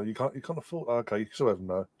 cool. Yeah, you can't afford. Okay, you still have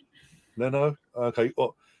no. No. Okay,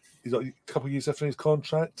 he's got a couple of years left in his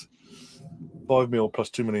contract. $5 million plus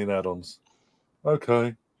 $2 million add-ons.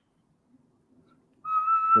 Okay.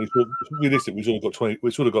 Realistic, we should have got 20.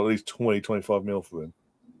 We should have got at least 25 million for him.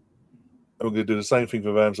 And we're going to do the same thing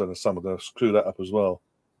for Ramsey in the summer. We're going to screw that up as well,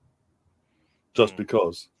 just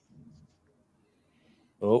because.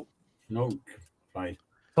 Oh no, right.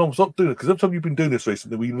 Tom, stop doing it because every time you've been doing this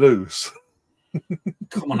recently, we lose.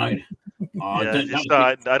 Come on, I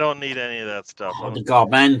don't need any of that stuff. Oh, the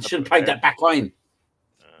God, man, should have paid that back in.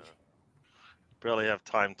 Barely have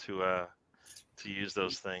time to use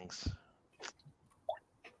those things.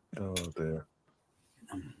 Oh dear.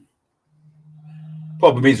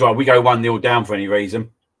 Problem is, we go 1-0 down for any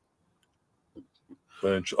reason.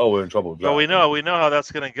 We're in trouble. Well, we know how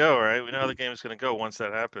that's going to go, right? We know how the game is going to go once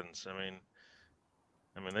that happens. I mean,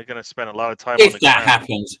 they're going to spend a lot of time. If that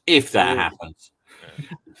happens. Yeah.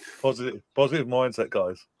 Positive mindset,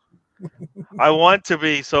 guys. I want to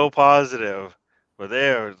be so positive, but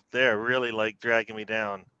they're really like dragging me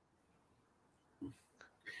down.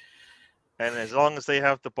 And as long as they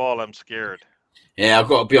have the ball, I'm scared. Yeah, I've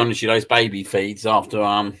got to be honest with you, those baby feeds after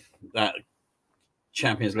that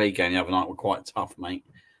Champions League game the other night were quite tough, mate.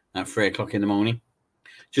 At 3 o'clock in the morning.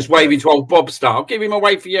 Just waving to old Bob Star. I'll give him a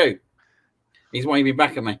wave for you. He's waving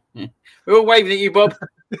back at me. Yeah. We're all waving at you, Bob.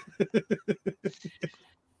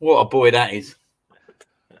 What a boy that is.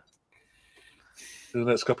 In the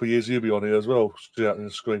next couple of years, you'll be on here as well, shouting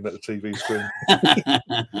and screaming at the TV screen.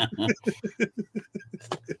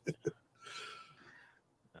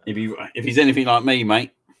 If he's anything like me,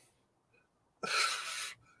 mate.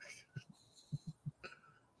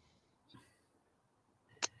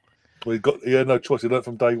 He had no choice. He learned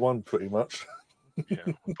from day one, pretty much.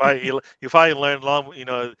 Yeah. You probably learn long,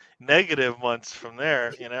 negative months from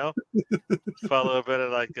there. Follow a bit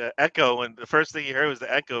of like echo, and the first thing he heard was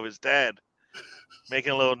the echo of his dad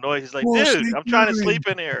making a little noise. He's like, "Dude, I'm trying to sleep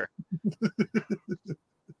in here."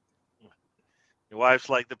 Your wife's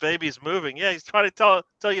like, "The baby's moving." Yeah, he's trying to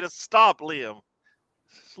tell you to stop, Liam.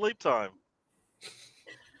 Sleep time.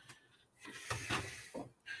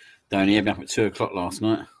 Donnie had me up at 2 o'clock last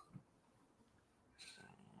night.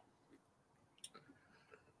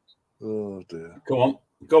 Oh dear. Go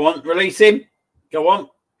on, release him. Go on.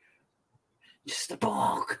 Just a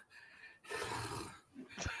bark.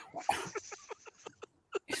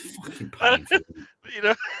 It's fucking painful.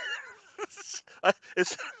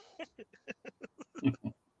 It's.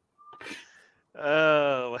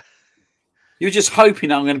 Oh. You're just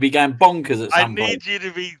hoping I'm going to be going bonkers at some point. I need you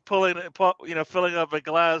to be filling up a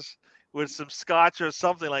glass with some scotch or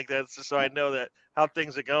something like that, so I know how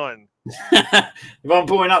things are going. If I'm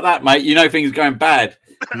pouring up that, mate, things are going bad.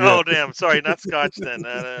 Oh damn! Sorry, not scotch then.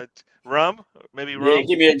 Rum, maybe rum.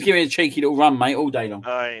 Yeah, give me a cheeky little rum, mate, all day long.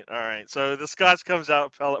 All right. So the scotch comes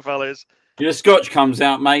out, fellas. If the scotch comes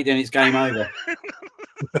out, mate, then it's game over.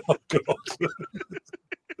 Oh God.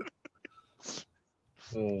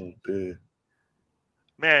 Oh dear.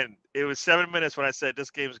 Man, it was 7 minutes when I said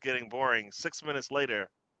this game's getting boring. 6 minutes later.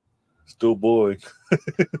 Still boring.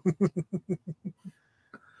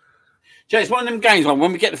 It's one of them games. Like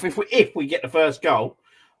when we get if we get the first goal,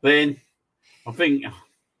 then I think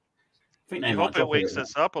they hope it wakes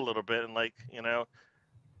us up a little bit and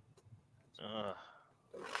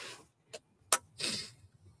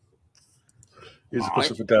Here's a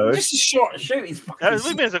question for Gary. This is short shooting.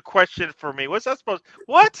 There's a question for me. What's that supposed?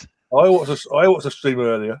 What? I watched a stream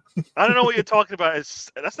earlier. I don't know what you're talking about. I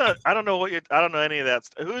don't know I don't know any of that.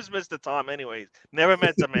 Who's Mr. Tom, anyways? Never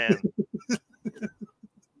met the man.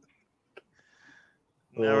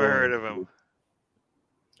 Never heard of him.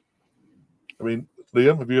 I mean,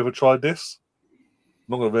 Liam, have you ever tried this?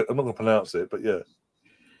 I'm not gonna pronounce it, but yeah.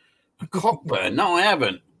 A cockburn? No, I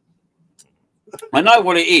haven't. I know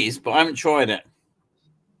what it is, but I haven't tried it.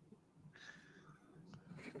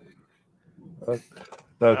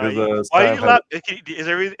 No, because why you left? Is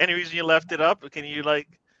there any reason you left it up? Can you did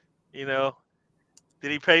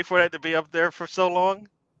he pay for that to be up there for so long?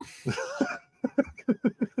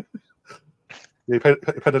 He paid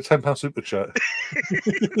a £10 super chat.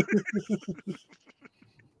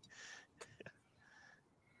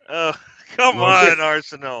 Oh, come on,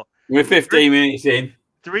 Arsenal. We're 15 minutes in.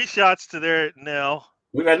 3 shots to their nil.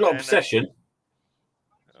 We've had a lot of possession.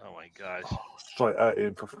 Oh my gosh! Straight at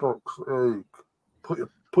him for fuck's sake.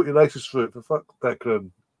 Put your laces through it for fuck's sake.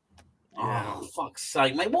 Oh, fuck's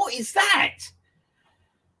sake, mate! What is that?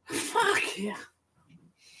 Fuck yeah!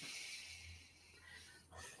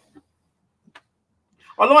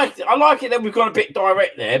 I like it that we've gone a bit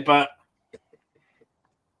direct there, but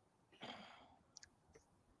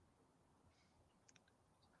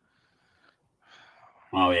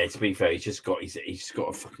oh yeah, to be fair, he's just got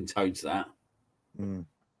a fucking toe to that. Mm.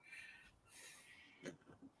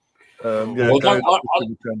 I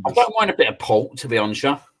don't mind a bit of port, to be honest.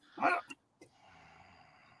 Oh,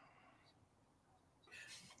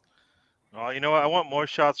 you know what? I want more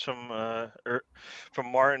shots from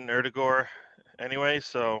Martin Erdegaard anyway.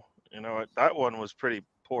 So that one was pretty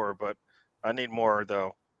poor, but I need more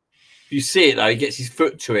though. You see it though; he gets his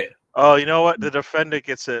foot to it. Oh, you know what? The defender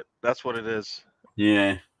gets it. That's what it is.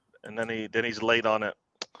 Yeah. And then he's late on it.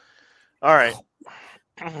 All right.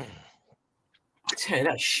 I tell you,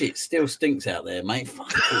 that shit still stinks out there, mate.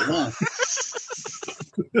 Fuck it, man.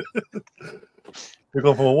 We've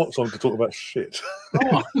gone from a what song to talk about shit.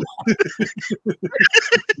 Oh.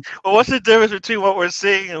 Well, what's the difference between what we're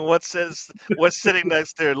seeing and what's sitting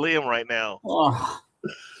next to Liam right now? Oh.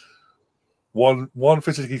 One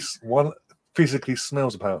physically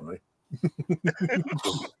smells apparently.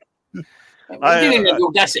 I didn't have the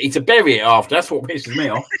audacity to bury it after. That's what pisses me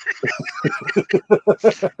off.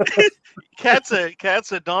 Cats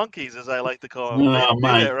are donkeys, as I like to call them. Oh,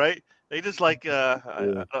 they do that, right? They just like do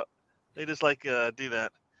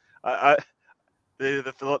that.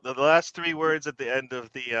 The last 3 words at the end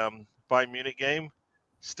of the Bayern Munich game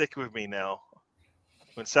stick with me now.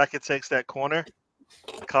 When Saka takes that corner,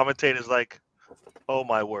 the commentator's like, "Oh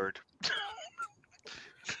my word!"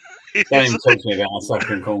 Don't even talk to me about my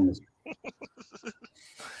second corners.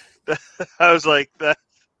 I was like, "That."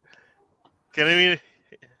 Can I mean?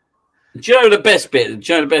 Do you know the best bit? Do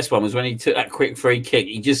you know the best one was when he took that quick free kick?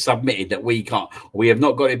 He just submitted that we have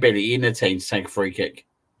not got the ability in the team to take a free kick.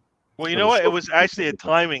 Well, you know what? It was actually a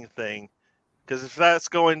timing thing, because if that's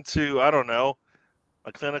going to, I don't know,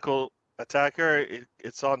 a clinical attacker,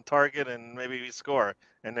 it's on target, and maybe we score,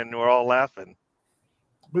 and then we're all laughing.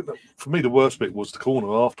 But for me, the worst bit was the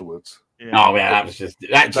corner afterwards. Yeah. Oh yeah,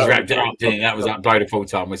 that just wrapped it up. That was like blow the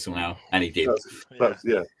full-time whistle now, and he did.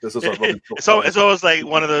 It's almost like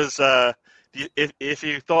one of those. If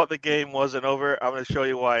you thought the game wasn't over, I'm going to show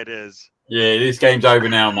you why it is. Yeah, this game's over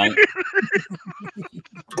now, mate.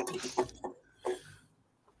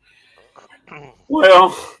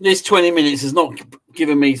 Well, this 20 minutes has not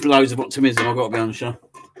given me loads of optimism. I've got to be honest.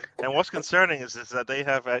 And what's concerning is that they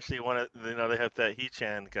have actually they have that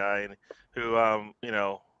Hee-Chan guy who,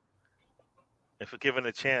 if we're given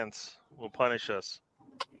a chance, will punish us.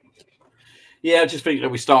 Yeah, I just think that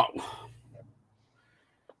we start.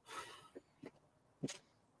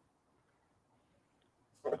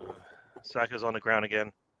 Saka's on the ground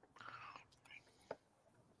again.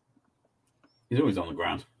 He's always on the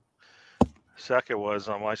ground. Saka was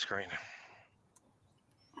on my screen.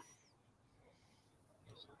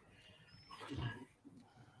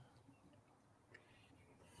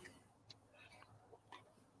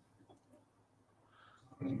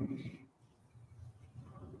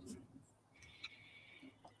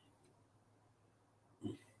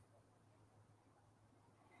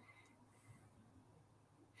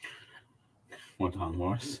 Well done,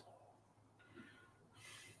 Morris.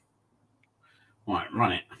 Right,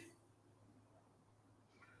 run it.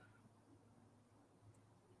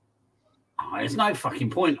 Oh, there's no fucking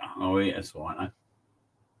point. Oh, yeah, that's all right, though.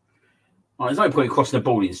 Oh, there's no point crossing the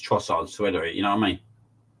ball into Trossard to header it, you know what I mean?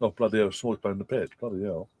 Oh, bloody hell, someone's playing the pitch. Bloody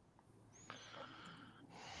hell.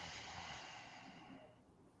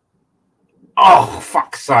 Oh,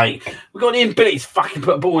 fuck's sake. We've got the inability to fucking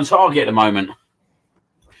put a ball on target at the moment.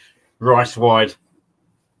 Rice wide.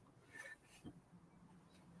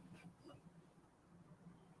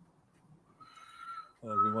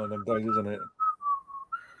 That'll be one of them days, isn't it?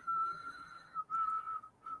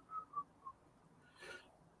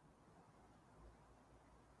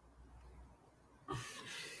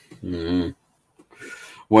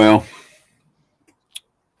 Well,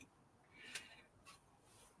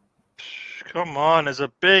 come on!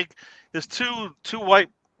 There's two white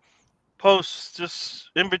posts just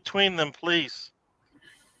in between them, please.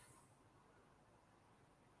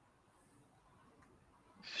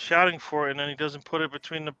 Shouting for it, and then he doesn't put it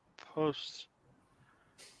between the posts.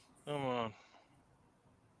 Come on.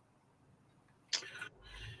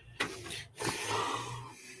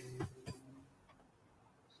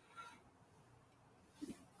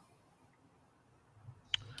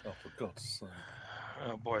 Oh, for God's sake.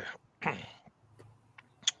 Oh, boy.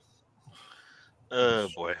 Oh,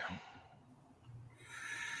 boy.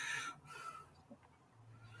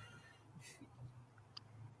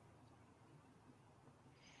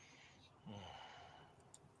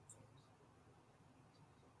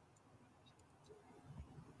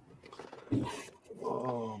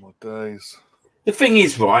 Oh, my days. The thing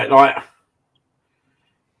is, right, like,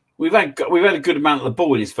 we've had a good amount of the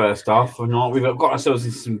ball in this first half, and we've got ourselves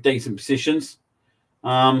in some decent positions.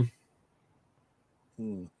 You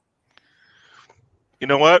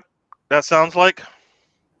know what that sounds like?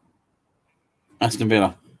 Aston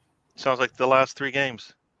Villa. Sounds like the last 3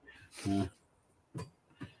 games. Yeah.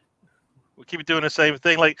 We keep doing the same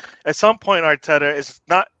thing. Like, at some point, Arteta, it's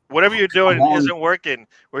not whatever you're doing isn't working.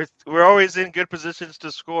 We're always in good positions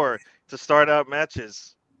to score to start out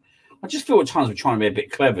matches. I just feel at times we're trying to be a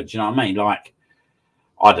bit clever. Do you know what I mean? Like,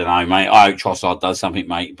 I don't know, mate. I hope Trossard does something,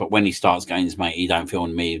 mate. But when he starts games, mate, he don't feel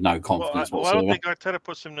in me no confidence whatsoever. I don't think Arteta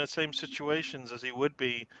puts him in the same situations as he would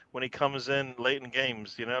be when he comes in late in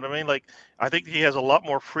games. You know what I mean? Like, I think he has a lot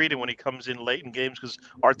more freedom when he comes in late in games because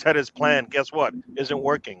Arteta's plan, guess what, isn't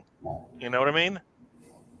working. You know what I mean?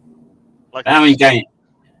 Like, how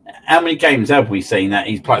many games have we seen that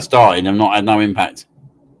he's started and not had no impact?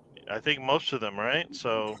 I think most of them, right?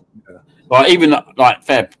 So, like, even like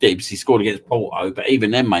fair dibs, he scored against Porto, but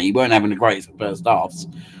even then, mate, he weren't having the greatest first halves.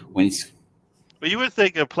 When he's, but you would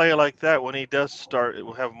think a player like that, when he does start, it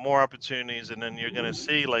will have more opportunities, and then you're going to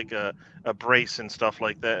see like a brace and stuff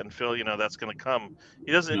like that, and feel that's going to come.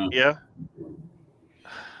 He doesn't, yeah.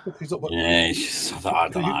 It's just, I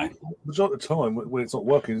don't know. Majority of the time, when it's not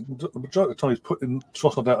working, the majority of the time he's putting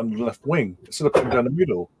Trossard out on the left wing instead of putting him down the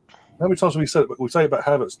middle. How many times have we said it? We say about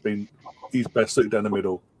Havertz being he's best suited down the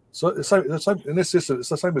middle. So it's the same in this system. It's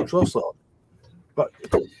the same with Trossard. But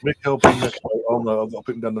Mikel being next, oh no, I've got to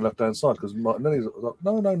put him down the left hand side because Martinelli's like,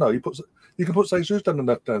 no. You can put Jesus down the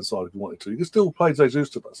left hand side if you wanted to. You can still play Jesus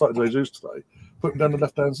today. Put him down the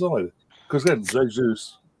left hand side because then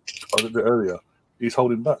Jesus, I did it earlier. He's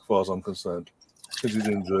holding back, as far as I'm concerned, because he's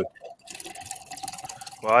injured.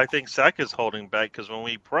 Well, I think Saka's holding back because when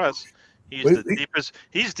we press, He's the deepest.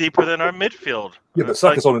 He's deeper than our midfield. Yeah, but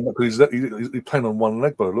Saka's on it because he's playing on one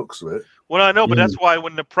leg by the looks of it. Well, I know, but that's why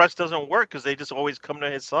when the press doesn't work, because they just always come to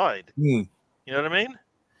his side. Mm. You know what I mean?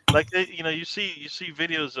 Like you see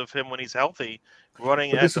videos of him when he's healthy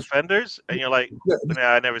running at defenders, and you're like,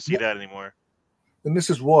 I never see that anymore. And this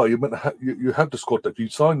is why you have the squad depth. You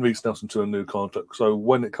sign Reece Nelson to a new contract, so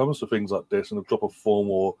when it comes to things like this and a drop of form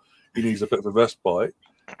or he needs a bit of a respite,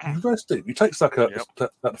 you rest him. You take Saka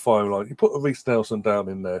at the firing line. You put a Reece Nelson down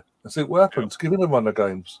in there and see what happens. Give him a run of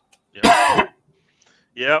games.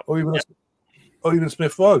 Yeah. Or even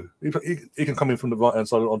Smith Rowe. He can come in from the right hand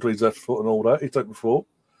side onto his left foot and all that. He's taken before.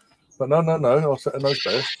 But no. I'll set a nose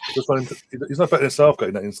best. He's no better than Southgate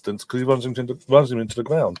in that instance because he runs him into the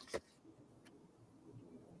ground.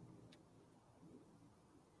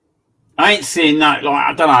 I ain't seeing that. Like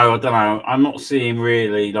I don't know. I'm not seeing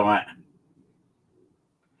really like.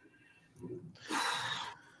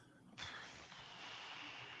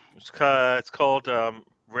 It's called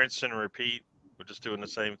rinse and repeat. We're just doing the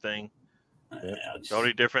same thing. The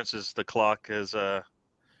only difference is the clock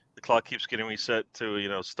keeps getting reset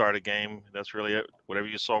to start a game. That's really it. Whatever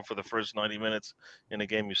you saw for the first 90 minutes in a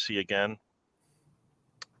game, you see again.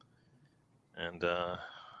 And well,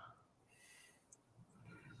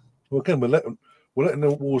 again, we're letting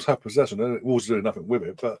the Wolves have possession. The Wolves are doing nothing with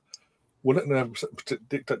it, but we're letting them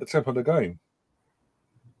dictate the tempo of the game.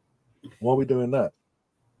 Why are we doing that?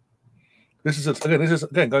 This is going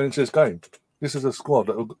into this game. This is a squad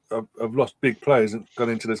that have lost big players and gone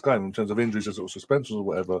into this game in terms of injuries or suspensions or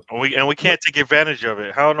whatever. And we can't take advantage of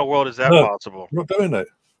it. How in the world is that possible? We're not doing it.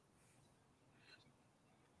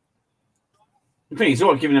 The thing is,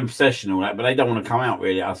 sort of giving them possession and all that, but they don't want to come out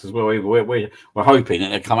really us as well. We're hoping that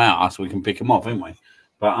they come out us, we can pick them off, aren't we?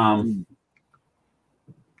 But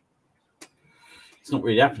it's not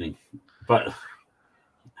really happening. But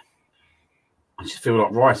I just feel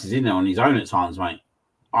like Rice is in there on his own at times, mate.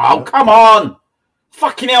 Oh, come on!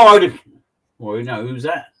 Fucking hell, well, who's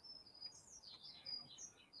that?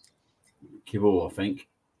 Kibble, I think.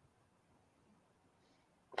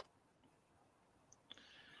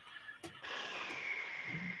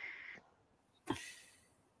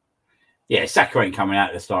 Yeah, Saka ain't coming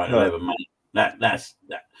out at the starting 11, mate. That's.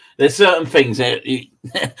 There's certain things that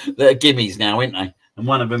are gimmies now, isn't they? And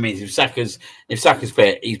one of them is if Saka's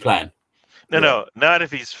fit, he's playing. No, not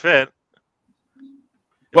if he's fit.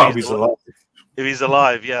 If he's alive. If he's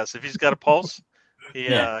alive, yes. If he's got a pulse,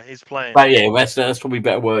 he's playing. But yeah, that's probably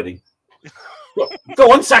better wording.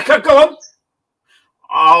 Go on, Saka, go on.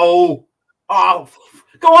 Oh,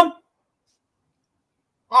 go on.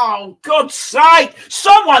 Oh, God's sake!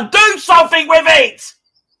 Someone do something with it!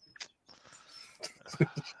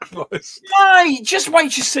 Mate, just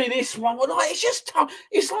wait to see this one. It's just,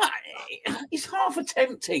 it's half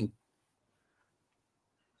attempting.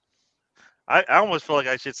 I almost feel like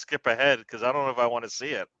I should skip ahead because I don't know if I want to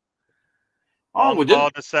see it. Oh, we did.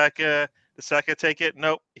 The Saka take it.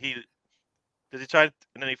 Nope. Does he try? And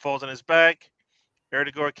then he falls on his back.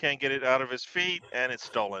 Erdegaard can't get it out of his feet, and it's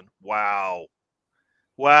stolen. Wow.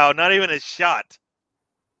 Not even a shot.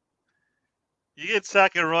 You get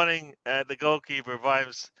Saka running at the goalkeeper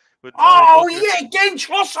vibes. Again,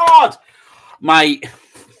 Trossard, mate.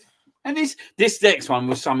 And this next one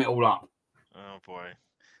will sum it all up. Oh boy.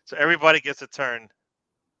 So everybody gets a turn.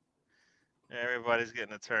 Everybody's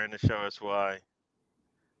getting a turn to show us why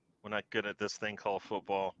we're not good at this thing called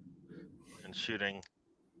football and shooting.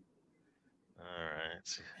 All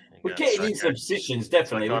right. We're getting into positions,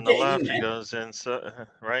 definitely. On the left, he goes in,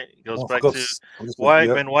 right? He goes back to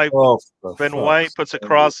White. Ben White. Ben White puts a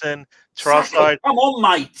cross in. Trossard. Come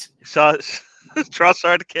on, mate.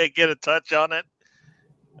 Trossard can't get a touch on it.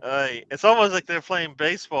 It's almost like they're playing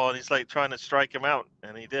baseball, and he's like trying to strike him out,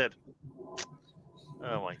 and he did.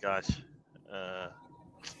 Oh my gosh.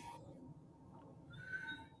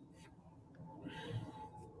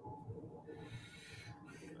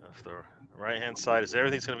 The right-hand side is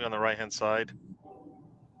everything's going to be on the right-hand side.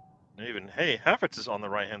 Even Havertz is on the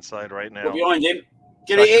right-hand side right now. Go behind him.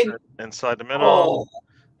 Get it in. Inside the middle.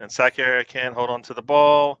 And Saka can't hold on to the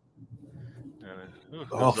ball.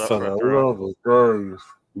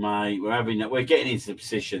 Mate, we're getting into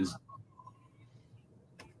positions.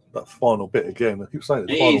 That final bit again. I keep saying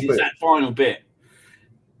it's that final bit.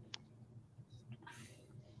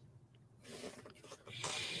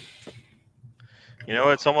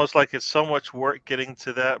 It's almost like it's so much work getting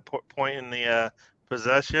to that point in the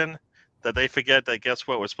possession that they forget that guess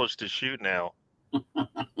what, we're supposed to shoot now. You know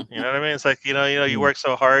what I mean? It's like you work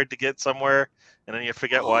so hard to get somewhere, and then you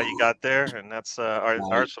forget why you got there, and that's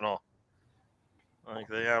Arsenal. Like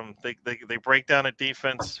they break down a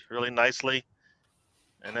defense really nicely,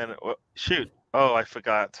 and then shoot. Oh, I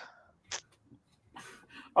forgot.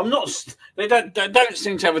 I'm not. They don't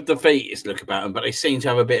seem to have a defeatist look about them, but they seem to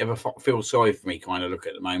have a bit of a feel sorry for me kind of look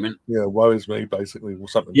at the moment. Yeah, worries me basically. Or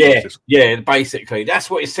something. Yeah, basically that's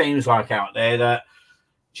what it seems like out there. That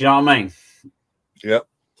do you know what I mean? Yeah.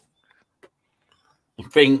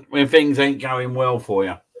 When things ain't going well for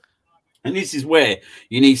you, and this is where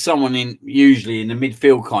you need someone usually in the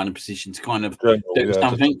midfield kind of position to kind of do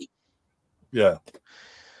something. Yeah.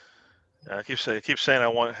 I keep saying I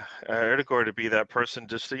want Erdegaard to be that person.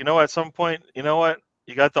 Just at some point, you got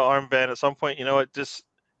the armband. At some point, just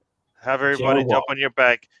have everybody jump on your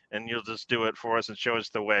back, and you'll just do it for us and show us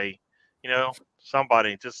the way.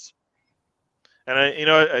 Somebody just. And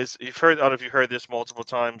as you've heard, I don't know if you heard this multiple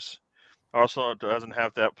times. Arsenal doesn't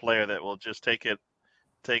have that player that will just take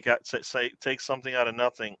something out of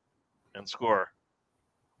nothing and score.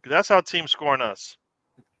 That's how teams score on us.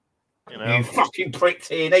 You fucking prick,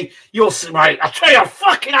 Tierney. You're mate. I tell you, I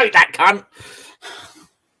fucking hate that cunt.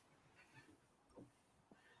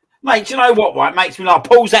 Mate, do you know what, right? Makes me laugh.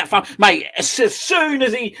 Pulls that fun. Mate, as soon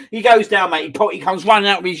as he goes down, mate, he comes running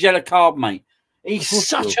out with his yellow card, mate. He's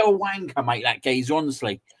such a wanker, mate, that geezer,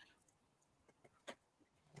 honestly.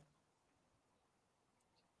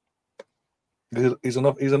 He's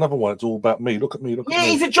another one. It's all about me. Look at me. Yeah,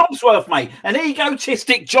 he's a Jobsworth, mate. An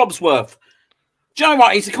egotistic Jobsworth. Do you know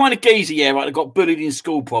what? He's the kind of geezer, right, that got bullied in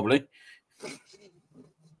school, probably.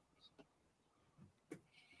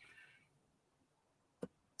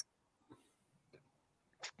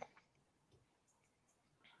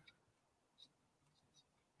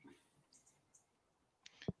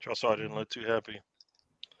 Trossard didn't look too happy.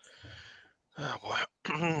 Oh, boy.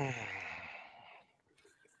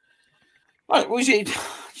 Right, was it?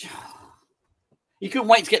 He couldn't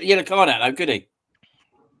wait to get the yellow card out, though, could he?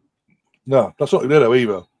 No, that's not yellow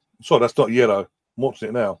either. Sorry, that's not yellow. I'm watching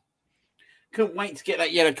it now. Couldn't wait to get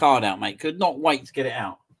that yellow card out, mate. Could not wait to get it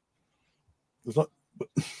out. It's not.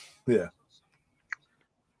 Yeah.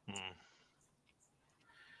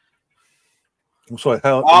 I'm sorry.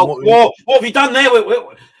 How? What have you done there?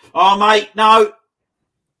 Oh, mate, no.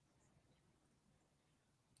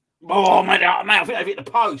 Oh, mate, I think I've hit the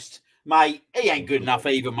post. Mate, he ain't good enough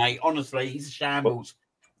either, mate. Honestly, he's a shambles.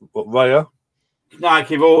 What Raya? No,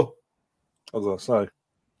 Kivor. I was going to say.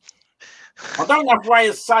 I don't know if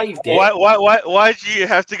Raya saved it. Why'd you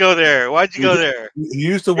have to go there? Why'd you go there? You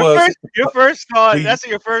used the word. Your first thought. That's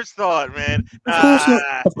your first thought, man. Of course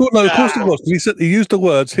not. Of course it was. He said he used the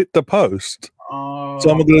words "hit the post." So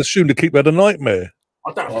I'm going to assume the keeper had a nightmare.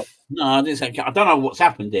 I didn't say. I don't know what's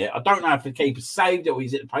happened here. I don't know if the keeper saved it or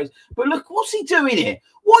he's at the post. But look, what's he doing here?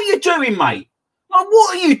 What are you doing, mate? Like,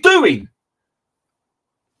 what are you doing?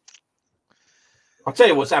 I'll tell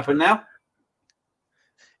you what's happened now.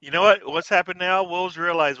 You know what? What's happened now? Wolves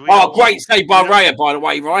realize great save by Raya, by the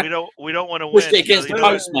way, right? We don't want to win. It against the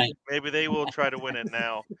post, mate. Maybe they will try to win it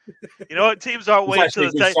now. You know what? Teams aren't waiting until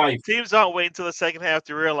the second half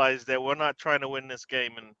to realize that we're not trying to win this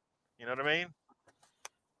game, and you know what I mean?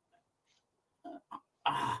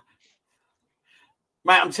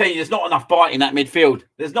 Mate, I'm telling you, there's not enough bite in that midfield.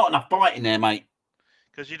 There's not enough bite in there, mate.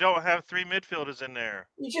 Because you don't have three midfielders in there.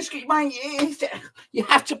 Mate, you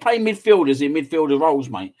have to play midfielders in midfielder roles,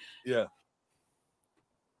 mate. Yeah.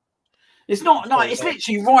 It's not. No, it's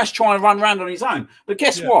literally Rice trying to run around on his own. But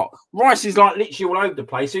guess what? Rice is like literally all over the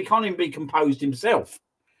place, so he can't even be composed himself.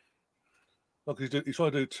 Look, he's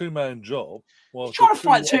trying to do a two-man job. He's trying to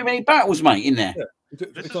fight too many battles, mate, in there. Yeah.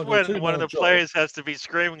 This is when one of the players has to be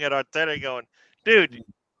screaming at Arteta going, dude,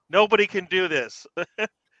 nobody can do this.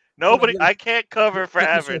 Nobody, I can't cover for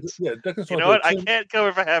Havertz. You know what? I can't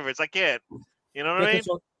cover for Havertz. I can't. You know what I mean?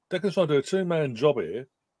 Declan's trying to do a two-man job here,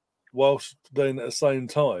 whilst then at the same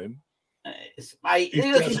time, mate,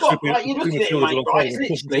 you look at it, mate, right?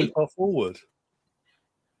 It's literally forward.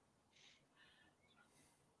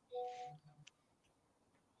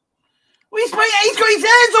 Well, he's got his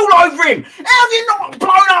hands all over him. How have you not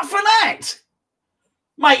blown up for that?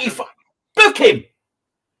 Mate, book him.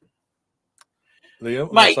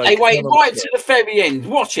 Liam, mate, they wait right to the very end.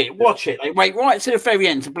 Watch it. They wait right to the very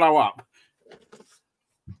end to blow up.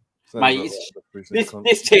 Mate,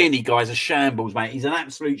 this Tierney guy's a shambles, mate. He's an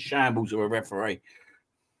absolute shambles of a referee.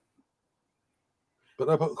 But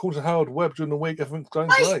according to Howard Webb during the week, everything's going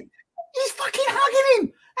great. He's fucking hugging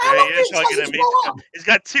him. How he is hugging him. He's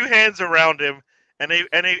got two hands around him, and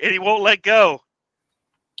he won't let go.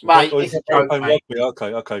 Mate, rugby.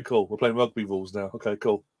 Okay, cool. We're playing rugby rules now. Okay,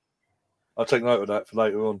 cool. I'll take note of that for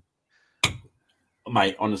later on.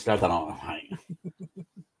 Mate, honestly, I don't know, mate.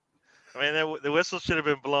 I mean, the whistle should have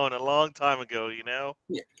been blown a long time ago, you know?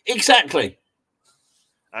 Yeah, exactly.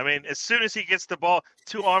 I mean, as soon as he gets the ball,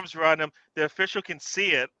 2 arms around him, the official can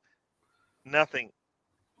see it. Nothing.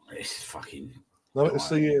 It's fucking... No, let's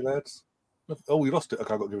see it, lads. Oh, we lost it.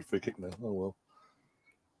 Okay, I've got to give it a free kick now. Oh, well.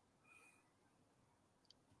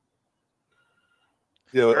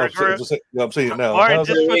 Yeah, I'm seeing it now. Martin,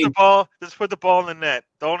 just put the ball in the net.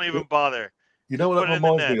 Don't even bother. You know what that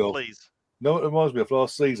reminds me of? Please. You know what it reminds me of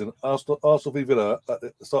last season? Arsenal v Villa at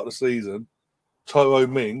the start of the season.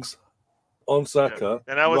 Tyrone Mings on Saka.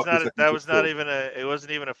 Yeah. And that was not even it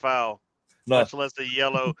wasn't even a foul. No. Much less a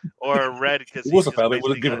yellow or a red. Because it was a foul. They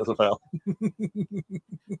wouldn't give it as a foul.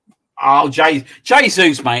 Oh,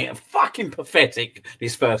 Jesus, mate. Fucking pathetic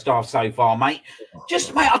this first half so far, mate.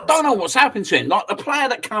 Just, mate, I don't know what's happened to him. Like the player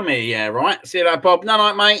that come here, yeah, right? See that, Bob? No,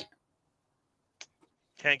 no, mate.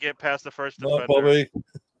 Can't get past the first defender. Bobby.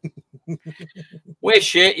 We're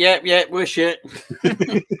shit. Yeah, we're shit.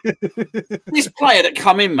 This player that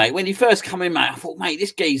come in, mate, when he first come in, mate, I thought, mate,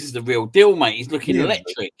 this geezer's the real deal, mate. He's looking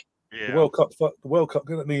electric. Yeah. The World Cup,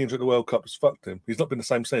 getting knee injury at the World Cup has fucked him. He's not been the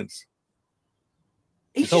same since.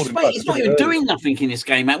 He's not even doing nothing in this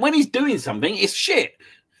game, man. When he's doing something, it's shit.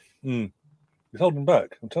 He's holding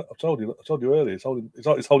back. I told you earlier. He's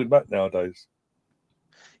holding back nowadays.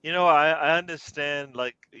 You know, I understand.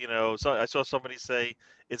 Like, you know, so I saw somebody say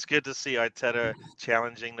it's good to see Arteta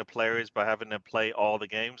challenging the players by having them play all the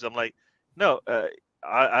games. I'm like, no.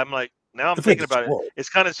 I'm like, now I'm thinking about it. It's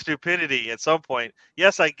kind of stupidity at some point.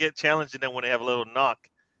 Yes, I get challenging them when they have a little knock.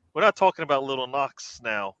 We're not talking about little knocks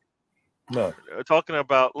now. No, we're talking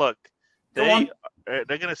about they're going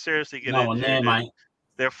to seriously get injured. Mate.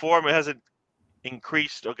 Their form hasn't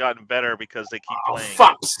increased or gotten better because they keep playing.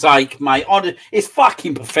 Fuck's sake, mate! It's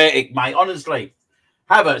fucking pathetic, mate. Honestly,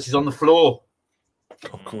 Havertz is on the floor.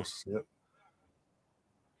 Of course, yeah.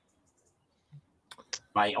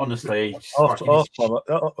 Mate, honestly, at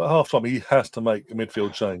half time, he has to make a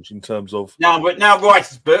midfield change in terms of. Now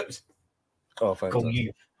Rice is booked. Oh,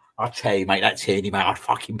 fantastic. I tell you, mate, that Tierney, mate, I'd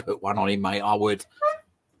fucking put one on him, mate. I would.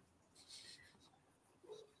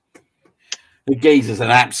 The geezer's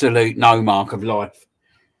an absolute no mark of life.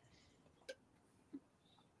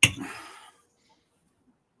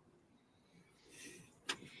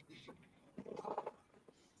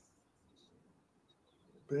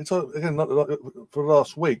 But it's again like for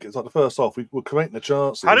last week. It's like the first half we were creating the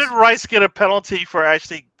chances. How did Rice get a penalty for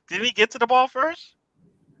actually? Didn't he get to the ball first?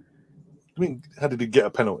 I mean, how did he get a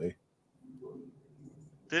penalty?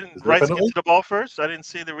 Didn't Rice get to the ball first? I didn't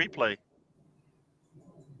see the replay.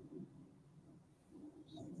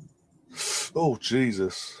 Oh,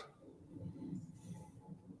 Jesus.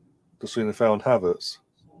 Just seen the found Havertz.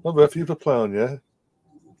 Not bad for you to play on, yeah?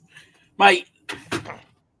 Mate.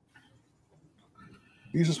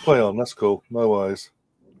 You just play on, that's cool. No worries.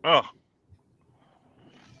 Oh.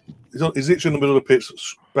 He's literally in the middle of the pitch,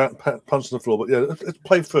 punching the floor. But yeah, let's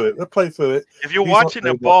play through it. Let's play through it. If you're watching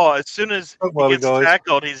the ball, as soon as he gets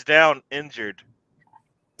tackled, he's down, injured.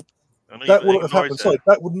 That wouldn't have happened. Sorry,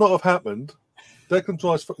 that would not have happened. Declan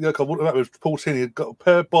Rice, wouldn't have happened if Paul Tierney had got a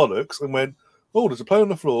pair of bollocks and went, oh, there's a player on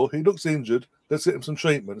the floor. He looks injured. Let's get him some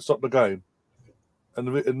treatment and stop the game.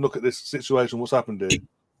 And look at this situation. What's happened here?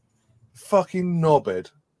 Fucking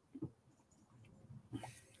knobhead.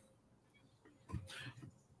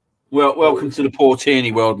 Well, welcome to the Paul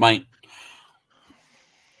Tierney world, mate.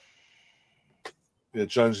 Yeah,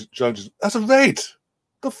 Jones. That's a red.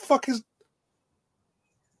 The fuck is?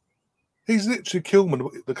 He's literally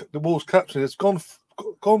Kilman, the Wolves captain. Has gone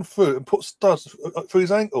through and put studs through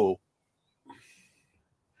his ankle.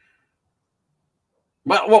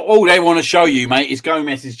 Well, what all they want to show you, mate, is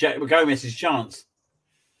Gomez's chance.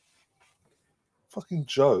 Fucking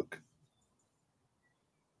joke.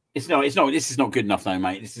 It's not. This is not good enough, though,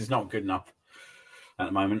 mate. This is not good enough at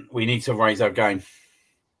the moment. We need to raise our game.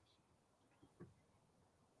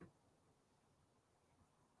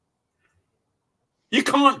 You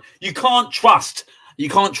can't trust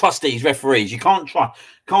these referees. You can't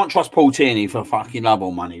trust Paul Tierney for fucking love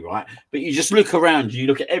or money, right? But you just look around. You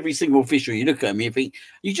look at every single official. You look at them. You think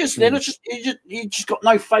you just got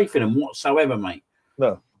no faith in them whatsoever, mate.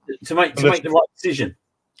 No. To make the right decision.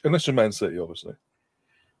 Unless you're Man City, obviously.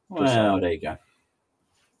 Well, there you go.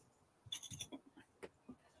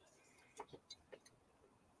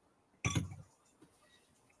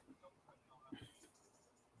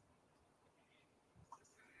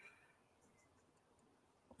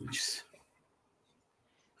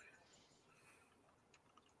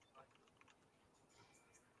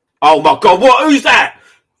 Oh my God! Who's that?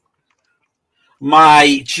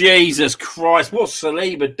 Mate, Jesus Christ! What's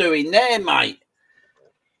Saliba doing there, mate?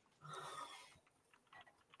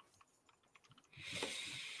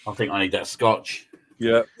 I think I need that scotch.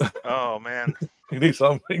 Yeah. Oh man. You need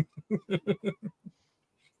something.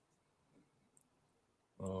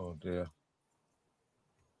 Oh dear.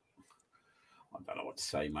 I don't know what to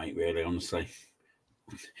say, mate. Really, honestly,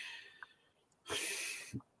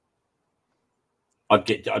 I'd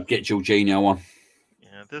get Jorginho on.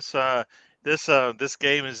 Yeah, this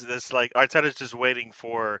game is this like Arteta's just waiting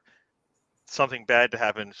for something bad to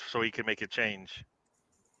happen so he can make a change.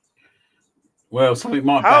 Well, something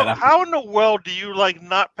might How in the world do you like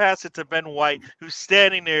not pass it to Ben White, who's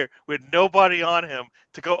standing there with nobody on him,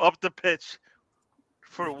 to go up the pitch?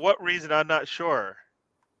 For what reason? I'm not sure.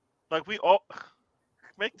 Like we all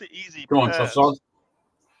make the easy Go on, pass. Trossard.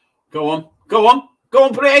 Go on,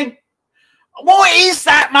 put it in. What is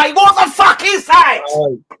that, mate? What the fuck is that?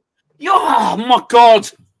 Oh my god!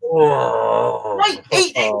 Mate,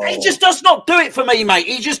 he just does not do it for me, mate.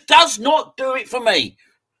 He just does not do it for me.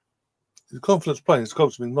 His confidence playing, his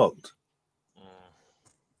confidence being knocked.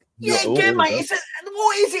 Yeah, again, mate.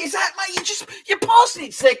 What is it? Is that, mate? You're passing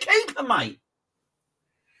it to their keeper, mate.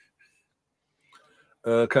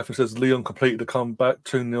 Catherine says Leon completed the comeback,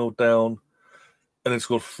 2-0 down, and then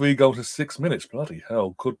scored 3 goals in 6 minutes. Bloody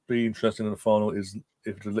hell. Could be interesting in the final.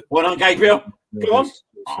 Well done, Gabriel. Go on.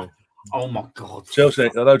 Oh my god. Chelsea,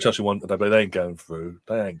 I know Chelsea won today, but they ain't going through.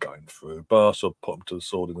 They ain't going through. Barca put them to the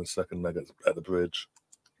sword in the second leg at the bridge.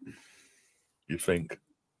 You think?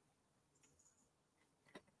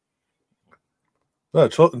 No,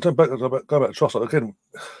 go back to Trossard again.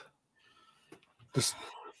 It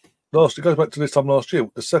goes back to this time last year.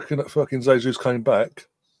 The second that fucking Jesus came back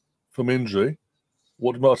from injury,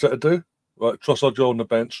 what did Arteta do? Right, Trossard, you're on the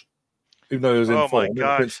bench, even though he was in form. Oh my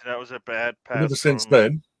gosh, that was a bad pass. Ever since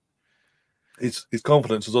then, his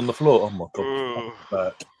confidence is on the floor. Oh my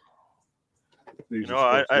god! You know,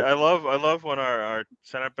 I love when our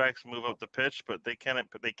center backs move up the pitch, but they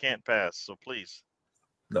can't pass. So please,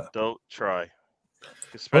 don't try.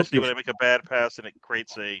 Especially when they make a bad pass and it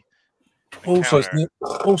creates a also it's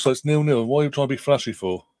 0-0. Why are you trying to be flashy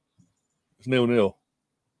for? It's 0-0.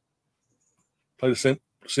 Play the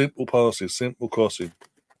simple passes, simple crossing.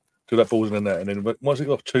 Do that balls in the net, and then once it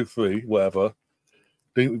got 2-3, whatever.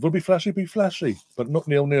 If you want to be flashy, but not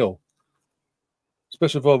 0-0.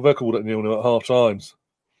 Especially if I've record at 0-0 at half times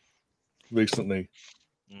recently.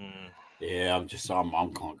 Yeah, I'm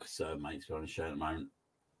quite concerned, mate, to be honest, at the moment.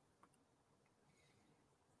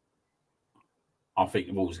 I think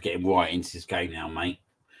the Wolves are getting right into this game now, mate.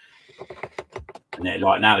 And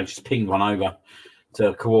now they've just pinged one over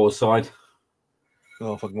to Kawar's side.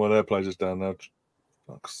 Oh, fucking one of their players is down now.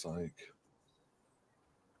 Fuck's sake.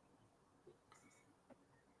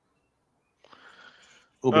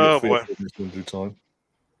 Oh boy. In time.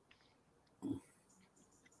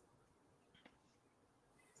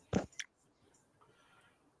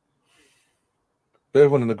 But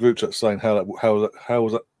everyone in the group chat saying how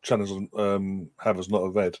was that challenge on Havertz not a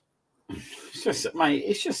red? It's just, mate.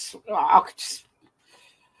 It's just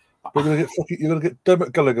You're gonna get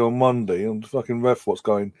Dermot Gallagher on Monday and fucking ref what's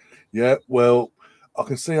going. Yeah, well, I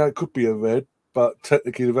can see how it could be a red, but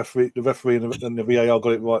technically the referee and the VAR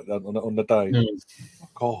got it right on the day.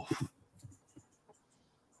 Fuck off.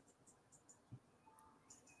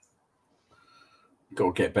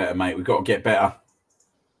 Got to get better, mate. We've got to get better.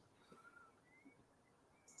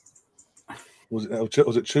 Was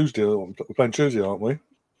it Tuesday? We're playing Tuesday, aren't we?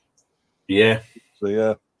 Yeah. So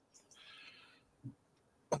yeah.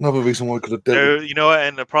 Another reason why we could have dealt. You know what?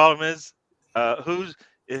 And the problem is,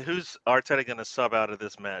 who's Arteta going to sub out of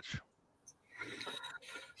this match?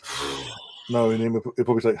 No, he'll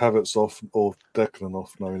probably take Havertz off or Declan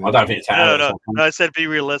off. I don't think it's Havertz. No, I said be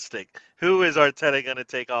realistic. Who is Arteta going to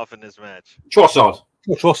take off in this match? Trossard.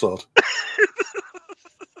 Oh, Trossard.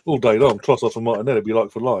 All day long. Trossard for Martinelli would be like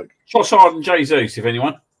for like. Trossard and Jesus, if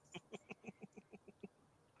anyone.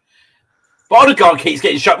 But Odegaard keeps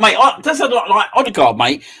getting shot, mate. That's like Odegaard,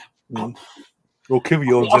 mate. Or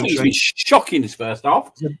Kivior. I think he's been shocking this first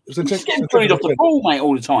half. He's getting bullied off the ball, mate,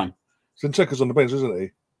 all the time. Zinchenko's on the bench, isn't he?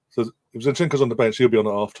 So if Zinchenko's on the bench, he'll be on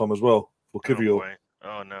at half time as well. Or Kivior.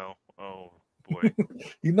 Oh no. Oh boy.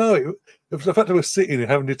 You know, if the fact that we're sitting and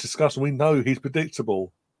having this discussion, we know he's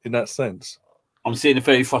predictable in that sense. I'm seeing a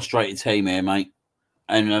very frustrated team here, mate.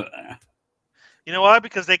 And you know why?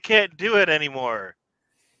 Because they can't do it anymore.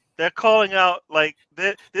 They're calling out like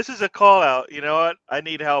this is a call out. You know what? I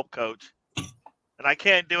need help, coach, and I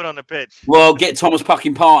can't do it on the pitch. Well, get Thomas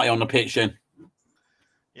fucking Partey on the pitch then.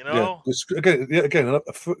 You know, again,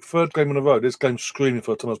 a third game in a row. This game's screaming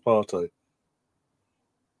for Thomas Partey.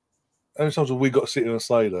 How many times have we got to sit here and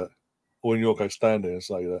say that, or in your case, stand there and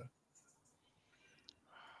say that?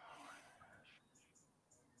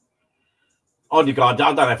 I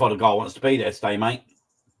don't know if Odegaard wants to be there today, mate.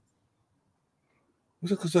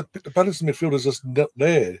 Because the balance in midfield is just not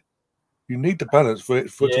there. You need the balance for it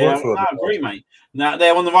to work for I agree, mate. Now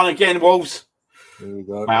they're on the run again, Wolves. There we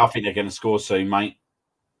go. Mate, I think they're going to score soon, mate.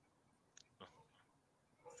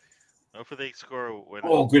 Hopefully they score with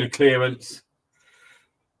good clearance.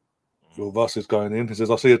 Well, Voss is going in. He says,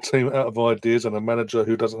 I see a team out of ideas and a manager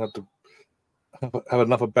who doesn't have to have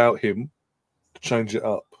enough about him to change it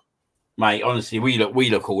up. Mate, honestly, we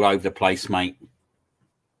look all over the place, mate.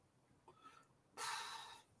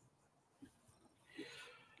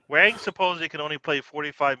 Wang supposedly can only play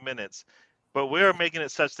 45 minutes, but we're making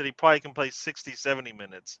it such that he probably can play 60, 70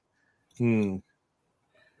 minutes.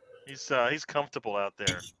 He's comfortable out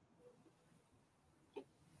there.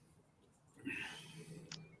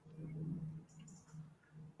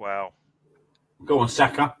 Wow. Go on,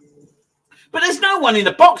 Saka. But there's no one in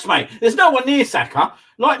the box, mate. There's no one near Saka.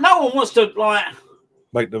 Like, no one wants to, like...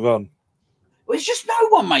 Make the run. Well, it's just no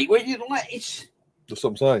one, mate. Where you like, it's... That's what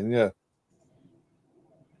I'm saying, yeah.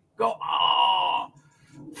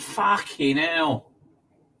 Fucking hell.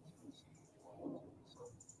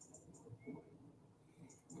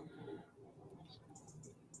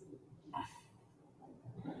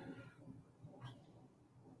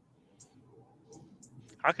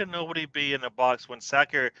 How can nobody be in the box when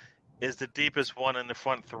Saka is the deepest one in the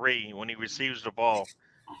front three when he receives the ball?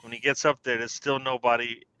 When he gets up there, there's still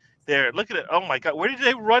nobody there. Look at it. Oh, my God. Where did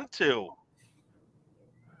they run to?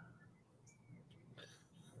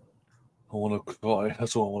 I want to cry.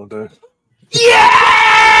 That's what I want to do. Yes!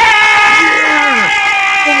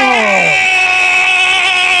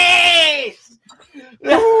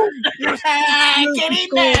 Get in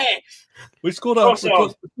there! We scored in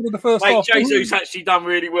the first half. Jesus actually done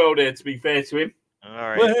really well there, to be fair to him. All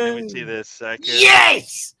right, let me see this.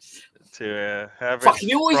 Yes! To have Fucking,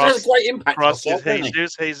 he always has a great impact.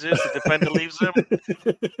 Jesus, the defender leaves him.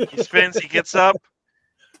 He spins, he gets up.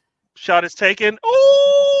 Shot is taken.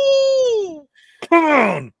 Ooh! Come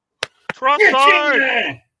on!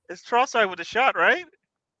 Trossard! It's Trossard with the shot, right?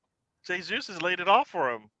 Jesus has laid it off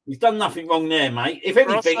for him. He's done nothing wrong there, mate. If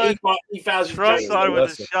anything, he fouls his Trossard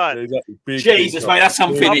with a shot. Exactly. Jesus, mate, that's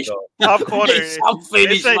unfinished. Top corner. It's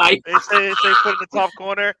unfinished, mate. They say put in the top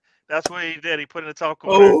corner. That's what he did. He put in the top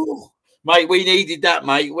corner. Oh, mate, we needed that,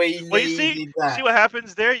 mate. We needed that. See what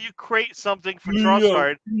happens there? You create something for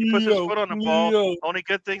Trossard. He puts his foot on the ball. Only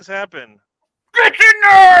good things happen. Get in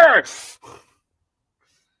there!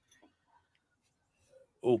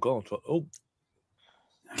 Oh, go on. Oh.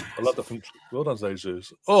 I love the well done,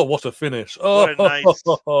 Jesus. Oh, what a finish! Oh,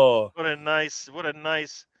 what a nice.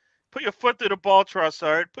 Put your foot through the ball,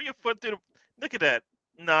 Trossard. Put your foot through the. Look at that.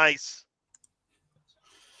 Nice.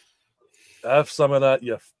 Have some of that,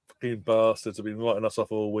 you fucking bastards have been writing us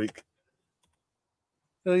off all week.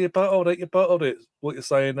 Yeah, you bottled it. What you're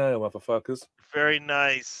saying now, motherfuckers? Very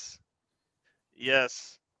nice.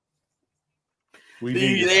 Yes.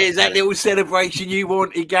 There's that little celebration you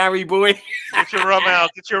wanted, Gary boy. Get your rum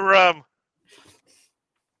out. Get your rum.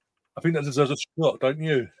 I think that deserves a shot, don't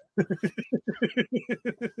you?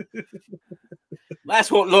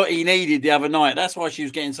 That's what Lottie needed the other night. That's why she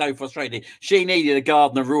was getting so frustrated. She needed a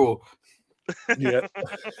Gardner Raw. Yeah.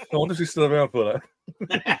 I wonder if she's still around for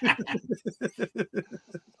that.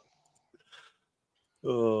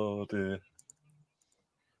 Oh, dear.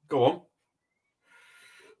 Go on.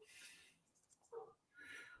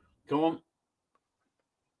 Go on.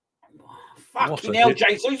 Fucking hell,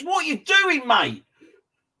 Jesus. What are you doing, mate?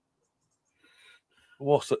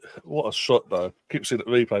 What a shot, though. Keep seeing the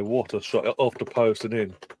replay. What a shot. Off the post and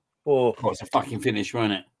in. Oh, it's a fucking finish,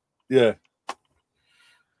 wasn't it? Yeah.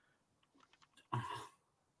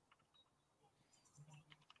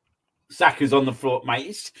 Saka's on the floor,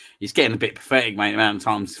 mate. He's getting a bit pathetic, mate. The amount of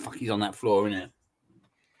times he's on that floor, isn't it?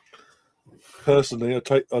 Personally,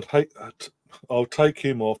 I'll take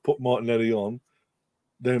him off, put Martinelli on,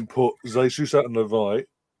 then put Jesus out on the right,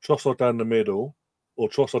 Trossard down the middle, or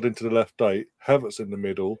Trossard into the left eight, Havertz in the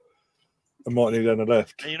middle, and Martinelli down the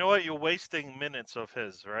left. And you know what? You're wasting minutes of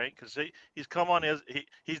his, right? Because he's come on,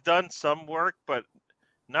 he's done some work, but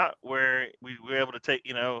not where we were able to take,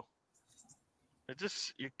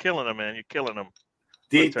 you're killing him, man. You're killing him.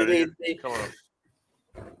 Killing him.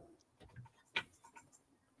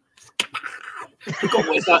 I forgot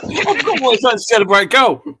what it's like to celebrate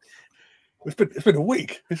goal. It's been a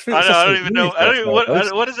week. I don't even know.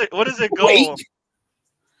 What is it? What is it? Goal?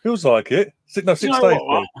 Feels like it. 6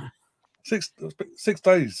 days. 6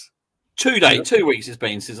 days. 2 days. 2 weeks it's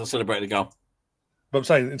been since I celebrated a goal. But I'm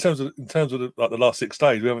saying in terms of the last 6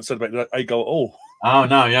 days, we haven't celebrated a goal at all. Oh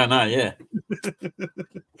no, yeah.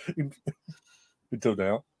 until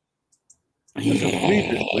now.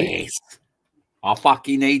 Yes. I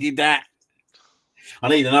fucking needed that. I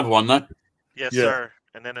need another one though. Yes, sir.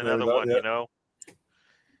 And then another one. Yeah. You know.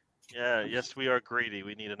 Yeah. Yes, we are greedy.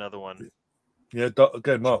 We need another one. Yeah.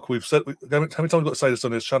 Again, Mark, we've said how many times we've got to say this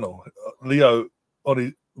on this channel? Leo,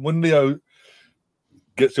 when Leo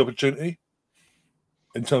gets the opportunity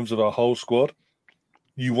in terms of our whole squad,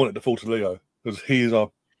 you want it to fall to Leo because he is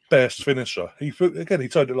our best finisher. He showed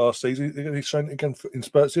it last season. He's shown it again in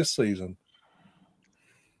spurts this season.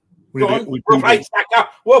 Well played, Saka.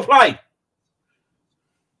 Well played.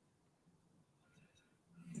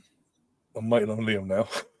 I'm waiting on Liam now.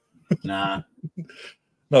 Nah.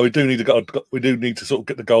 No, we do need to sort of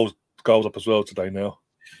get the goals up as well today now.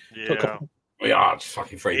 Yeah. We are just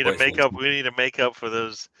fucking free. We need to make up for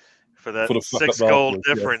those. For that 6-goal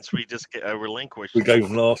difference, we just get relinquished. We gave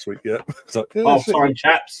them last week, yeah. Half time,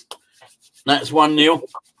 chaps. That's 1-0.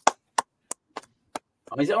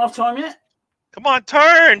 Is it half time yet? Come on,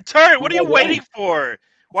 turn! What are you waiting for?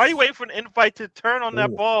 Why are you waiting for an invite to turn on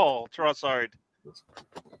that ball, Trossard?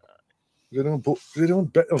 They don't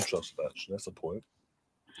bet on Trossard, actually. That's the point.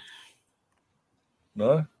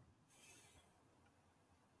 No?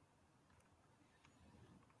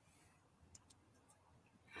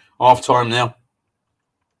 Half time now.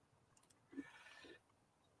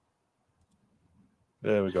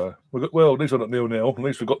 There we go. Well, at least we're not 0-0. At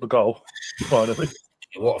least we got the goal. Finally.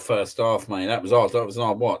 What a first half, mate. That was hard. That was an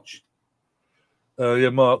hard watch. Yeah,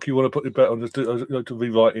 Mark, you want to put your bet on just to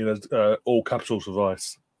rewrite in as all capitals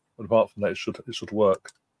advice. But apart from that, it should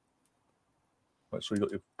work. Make sure you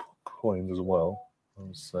got your coins as well.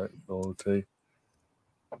 1 sec, loyalty.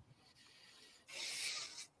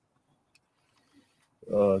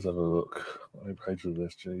 Let's have a look. How many pages of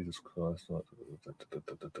this? Jesus Christ.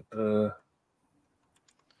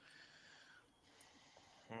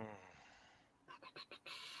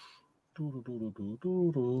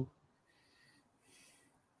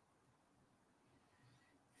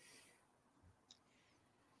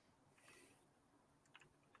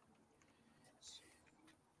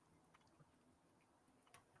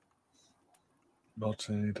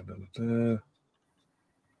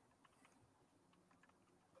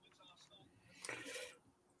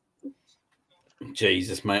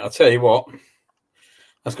 Jesus, mate. I'll tell you what.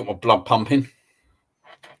 That's got my blood pumping.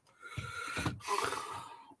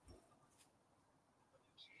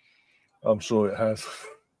 I'm sure it has.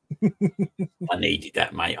 I needed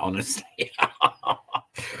that, mate, honestly.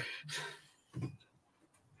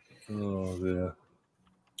 Oh, dear.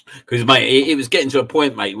 Because, mate, it was getting to a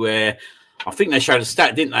point, mate, where I think they showed a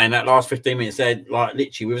stat, didn't they, in that last 15 minutes? They had, like,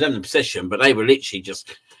 literally, we was having the possession, but they were literally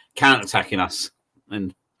just counter-attacking us.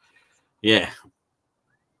 And, yeah.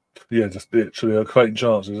 Yeah, just literally creating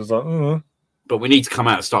chances. It's like, But we need to come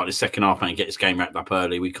out and start the second half, mate, and get this game wrapped up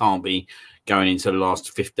early. We can't be going into the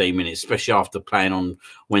last 15 minutes, especially after playing on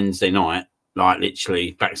Wednesday night, like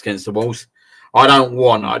literally backs against the walls. I don't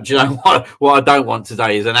want, do you know what I don't want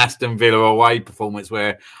today is an Aston Villa away performance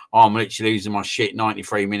where I'm literally losing my shit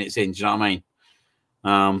 93 minutes in. Do you know what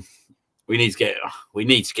I mean? We need to get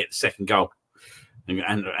the second goal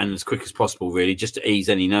and as quick as possible, really, just to ease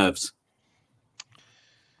any nerves.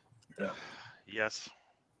 Yeah. Yes.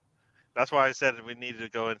 That's why I said we needed to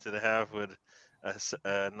go into the half with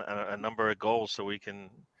a number of goals so we can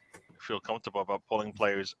feel comfortable about pulling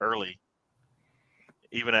players early,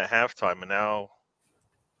 even at halftime. And now,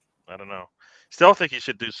 I don't know. Still think you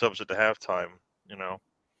should do subs at the halftime. You know,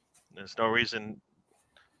 there's no reason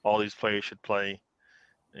all these players should play,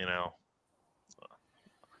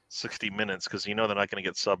 60 minutes because you know they're not going to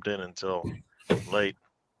get subbed in until late.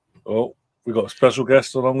 Oh, we got a special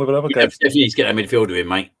guest along with another guest. Definitely need to get a midfielder in,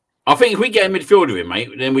 mate. I think if we get a midfielder in, mate,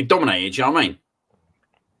 then we dominate it. Do you know what I mean?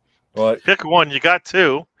 Right. Pick one. You got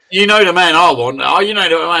two. You know the man I want. Oh, you know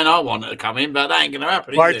the man I want to come in, but that ain't going to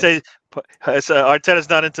happen. Arteta's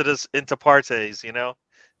not into parties, you know.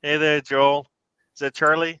 Hey there, Joel. Is that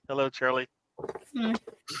Charlie? Hello, Charlie. What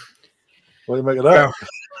do you make of that?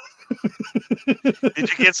 Did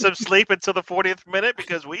you get some sleep until the 40th minute?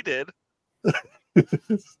 Because we did.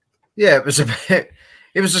 Yeah,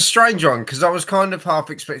 it was a strange one because I was kind of half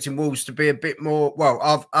expecting Wolves to be a bit more,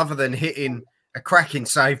 other than hitting a cracking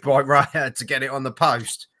save by Raya to get it on the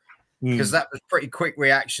post, because that was pretty quick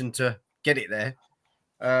reaction to get it there.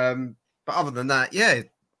 But other than that, yeah,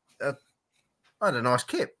 I had a nice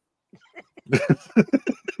kip.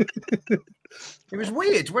 It was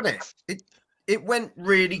weird, wasn't it? It went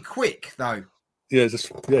really quick though. Yeah,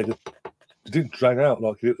 it didn't drag out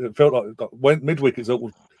like it felt like when midweek it felt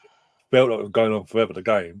like it was going on forever. The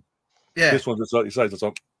game. Yeah. This one just like you say, just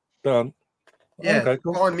like done. Yeah, okay,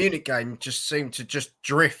 cool. Bayern Munich game just seemed to just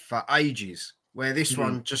drift for ages, where this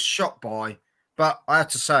one just shot by. But I have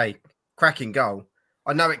to say, cracking goal.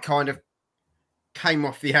 I know it kind of came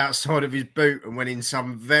off the outside of his boot and went in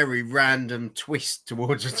some very random twist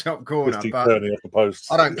towards the top corner, but turning off the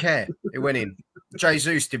post. I don't care. It went in.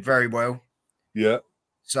 Jesus did very well. Yeah.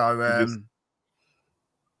 So,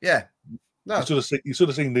 yeah. No. You should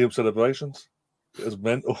have seen Liam's celebrations. It was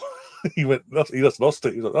mental. He just lost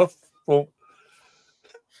it. He was like, oh, well.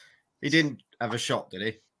 He didn't have a shot, did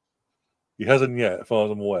he? He hasn't yet, as far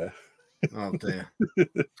as I'm aware. Oh, dear.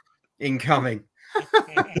 Incoming.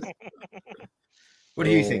 What do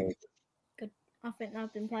you think? Good. I think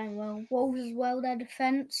they've been playing well. Wolves as well, their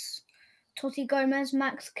defence. Totti Gomez,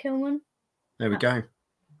 Max Kilman. There we go.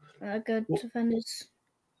 Good defenders.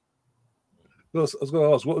 I was going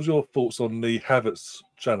to ask, what was your thoughts on the Havertz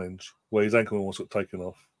challenge where his ankle almost got taken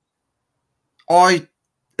off? I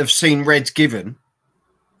have seen reds given,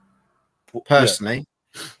 personally,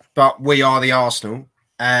 but we are the Arsenal,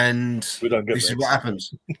 and we don't get this reds. is what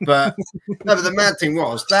happens. But no, but the mad thing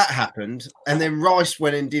was that happened, and then Rice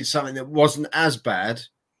went and did something that wasn't as bad.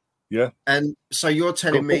 Yeah. And so you're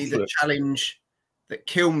telling me the challenge that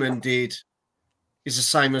Kilman did is the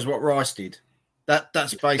same as what Rice did?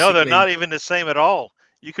 That's basically no, they're not even the same at all.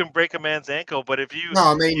 You can break a man's ankle, but if you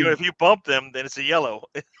if you bump them, then it's a yellow.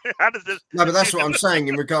 How does this? No, but that's what I'm saying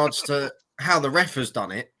in regards to how the ref has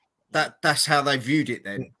done it. That's how they viewed it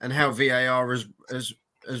then, and how VAR has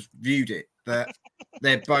viewed it. That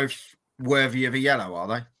they're both worthy of a yellow, are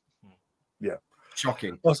they? Yeah.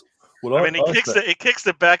 Shocking. Well, I mean, he kicks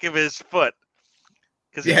the back of his foot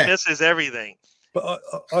because he misses everything. But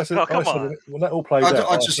I said, come on. When that all played out,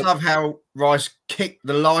 I just love how Rice kicked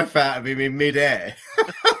the life out of him in midair.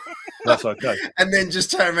 That's okay. And then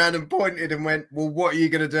just turned around and pointed and went, well, what are you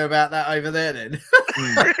going to do about that over there then?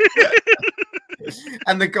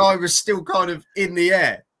 And the guy was still kind of in the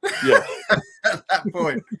air. Yeah. At that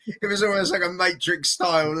point. It was almost like a Matrix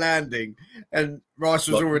style landing. And Rice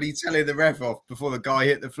was already telling the ref off before the guy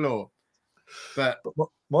hit the floor. But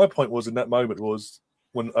my point was in that moment was,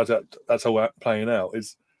 when that's how we're playing out,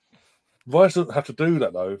 is Rice doesn't have to do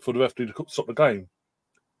that though for the referee to stop the game,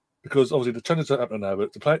 because obviously the challenges that happen now,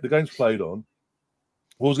 the game's played on.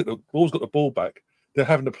 Wolves got the ball back. They're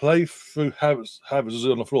having to play through Havertz is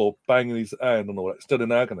on the floor, banging his hand and all that, still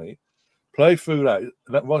in agony. Play through that, and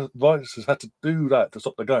that Rice has had to do that to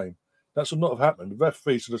stop the game. That should not have happened. The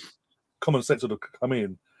referee should have common sense would have come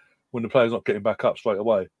in when the player's not getting back up straight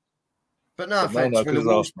away. But no offense, when the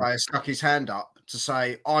Wolves player stuck his hand up to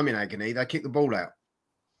say, I'm in agony, they kicked the ball out.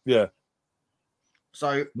 Yeah.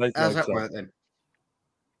 So, how's that work then?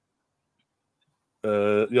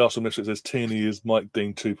 The Arsenal Mystics says Tierney is Mike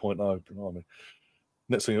Dean 2.0.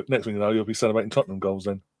 Next thing you know, you'll be celebrating Tottenham goals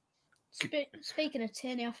then. Speaking of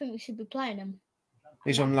Tierney, I think we should be playing him.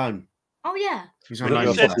 He's on loan. Oh, yeah. He's on When loan.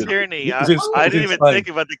 you said Tierney, I didn't even think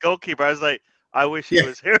about the goalkeeper. I was like, I wish he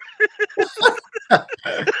was here.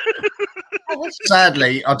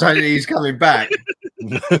 Sadly, I don't think he's coming back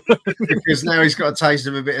because now he's got a taste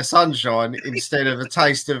of a bit of sunshine instead of a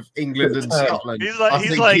taste of England and Scotland. He's like,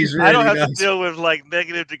 really I don't have to deal with like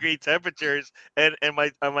 -degree temperatures and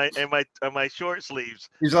my short sleeves.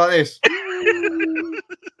 He's like this.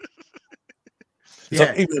 It's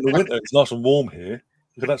like even in the winter, it's nice and warm here.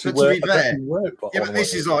 You can actually wear it, but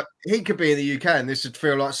this is like he could be in the UK and this would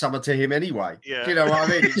feel like summer to him anyway. Yeah. Do you know what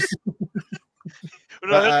I mean?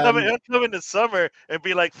 He'll come in the summer and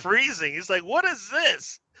be like freezing. He's like, "What is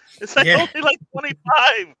this? It's like only like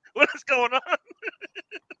 25. What is going on?"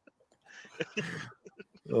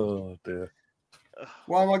 Oh dear!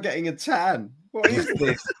 Why am I getting a tan? What is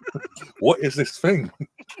this? What is this thing?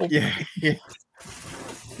 Yeah.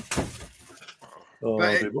 Oh,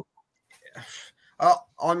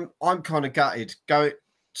 I'm kind of gutted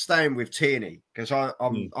staying with Tierney because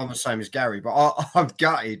I'm the same as Gary, but I'm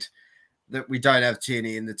gutted that we don't have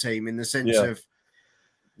Tierney in the team in the sense of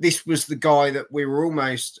this was the guy that we were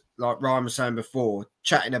almost, like Ryan was saying before,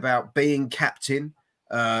 chatting about being captain,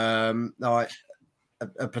 like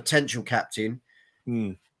a potential captain,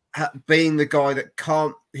 being the guy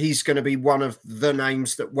that he's going to be one of the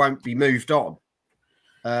names that won't be moved on.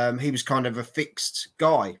 He was kind of a fixed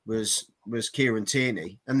guy, was Kieran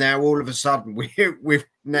Tierney, and now all of a sudden we've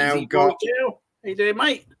now got. How you doing,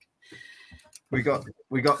 mate? We got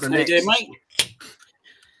the next. How you doing, mate?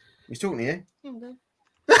 He's talking to you. I'm good.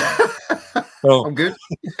 Oh. I'm good.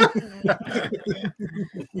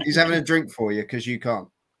 He's having a drink for you because you can't.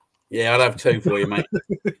 Yeah, I'll have 2 for you, mate.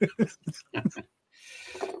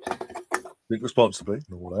 Think responsibly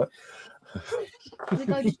and all that. We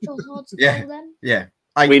go to George Hard's Yeah. then? Yeah.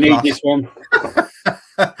 We need this one.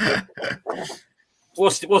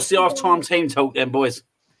 What's the half-time team talk then, boys?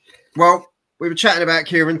 Well, we were chatting about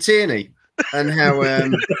Kieran Tierney and how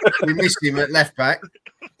we missed him at left back.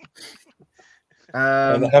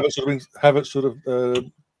 And Havertz should have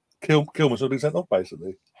Kilman should have been sent off,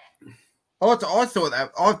 basically. I thought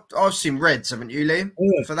that I've seen reds, haven't you, Liam?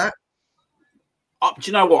 Yeah. For that. Do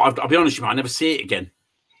you know what? I'll be honest with you, I never see it again.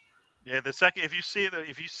 Yeah, the second if you see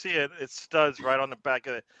it, it studs right on the back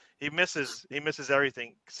of it. He misses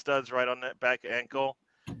everything. Studs right on that back ankle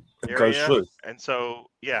area. Goes through. And so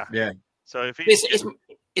yeah. So if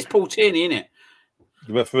it's Paul Tierney, isn't it?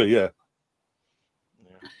 The referee, yeah.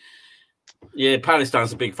 Yeah, Palace done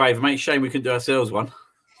us a big favour, mate. Shame we couldn't do ourselves one.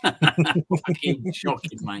 Fucking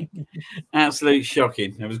shocking, mate. Absolute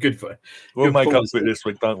shocking. It was good for. We'll make up for it this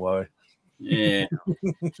week, don't worry. Yeah.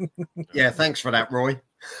 Yeah, thanks for that, Roy.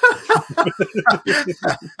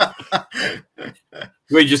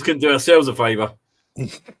 We just couldn't do ourselves a favour.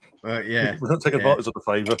 Yeah. We don't take advantage of the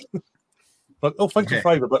favour. Like, oh, thanks for the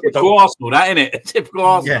favour, but typical Arsenal, that, isn't it? Typical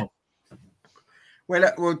Arsenal.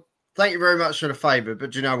 Yeah. Well, thank you very much for the favour,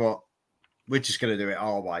 but do you know what? We're just going to do it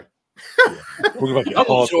our way. I'm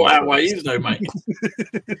not sure our way is, though, mate.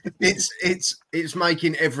 It's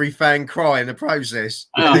making every fan cry in the process,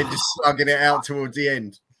 and then just slugging it out towards the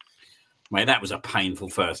end. Mate, that was a painful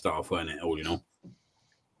first half, wasn't it? All in all,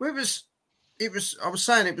 well, it was. I was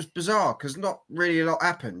saying it was bizarre because not really a lot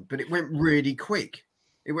happened, but it went really quick.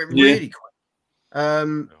 It went really quick.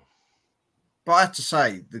 But I have to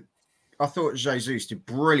say I thought Jesus did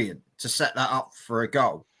brilliant to set that up for a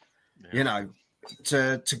goal. Yeah. You know,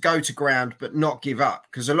 to go to ground but not give up,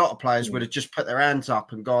 because a lot of players would have just put their hands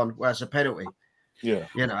up and gone, well, it's a penalty. Yeah.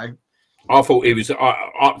 You know. I thought he was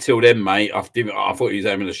up till then, mate. I thought he was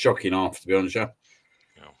having a shocking half, to be honest. Yeah.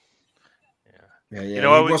 You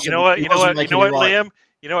know what, Liam?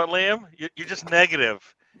 You know what, Liam? You're just negative.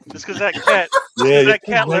 Just because that cat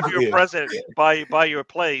left your present by your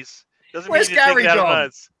place doesn't mean you Gary take that on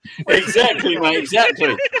us. Exactly, mate.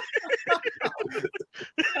 Exactly.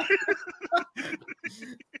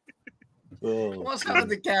 What's happened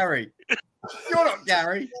to Gary? You're not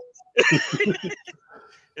Gary.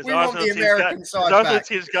 We want the American side back.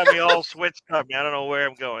 Team's got me all switched up, man. I don't know where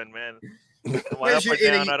I'm going, man. Am I up or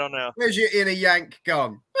down? I don't know. Where's your inner Yank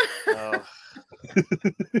gone? How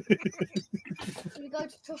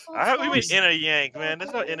do we mean inner Yank, man?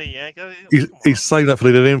 There's no inner Yank. He's saying that for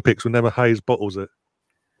the Olympics whenever Hayes bottles it.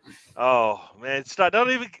 Oh man,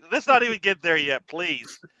 let's not even get there yet,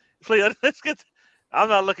 please. Please, let's get. I'm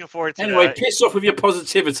not looking forward to. Anyway, piss off with your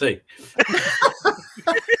positivity.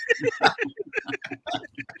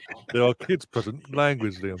 There are kids present.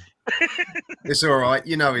 Language, Liam. It's all right.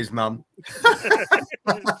 You know his mum.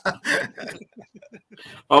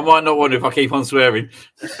 I might not wonder if I keep on swearing.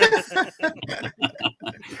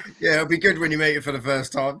 Yeah, it'll be good when you meet it for the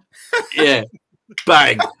first time. Yeah.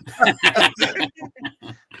 Bang.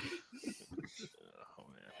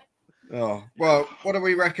 Oh, well, what do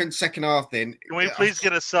we reckon second half then? Can we please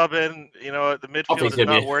get a sub in? You know, the midfield is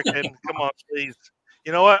not working. Come on, please.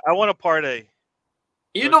 You know what? I want a party.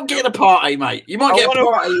 You're not getting a party, mate. You might get a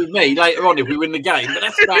party with me later on if we win the game, but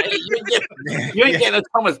that's about it. You ain't getting a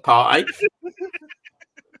Thomas party.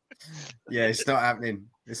 Yeah, it's not happening.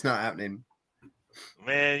 It's not happening.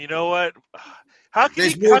 Man, you know what? How can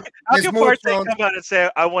Partey come out and say,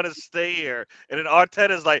 I want to stay here? And then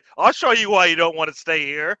Arteta's like, I'll show you why you don't want to stay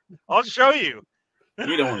here. I'll show you.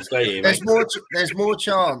 You don't want to stay here, mate. There's more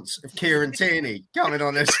chance of Kieran Tierney coming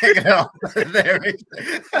on the second half than there is.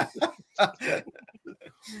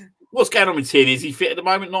 What's going on with Tierney? Is he fit at the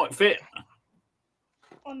moment? Not fit?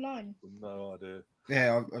 Online. No idea.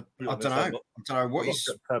 Yeah, I don't know. I don't know what he's.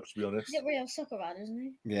 Perhaps, to be honest. He's a real soccer lad, isn't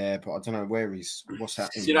he? Yeah, but I don't know where he's. What's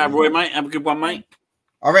happening? See you later, Roy, mate. Have a good one, mate.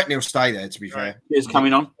 I reckon he'll stay there. To be fair, he's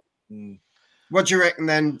coming on. What do you reckon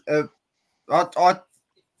then?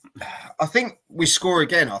 I think we score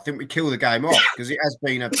again. I think we kill the game off because it has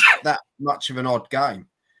been that much of an odd game.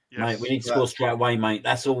 Yes. Mate, we need to score straight away, mate.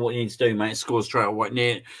 That's all we need to do, mate. Score straight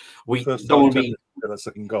away. We don't want to be that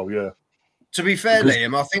second goal, yeah. To be fair,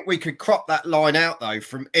 Liam, I think we could crop that line out though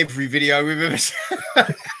from every video we've ever seen.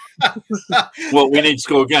 Well, we need to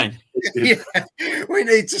score again. Yeah, we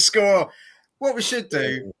need to score. What we should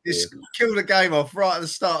do is kill the game off right at the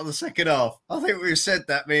start of the second half. I think we've said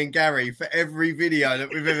that, me and Gary, for every video that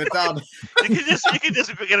we've ever done. You can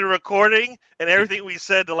just get a recording and everything we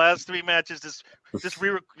said the last three matches. Just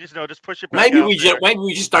push it back. Maybe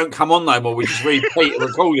we just don't come on no more. We just repeat the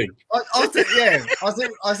recording. I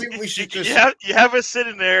think we should just. You have us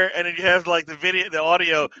sitting there, and then you have like the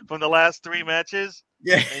audio from the last three matches.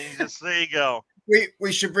 Yeah, and there you go.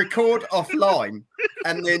 we should record offline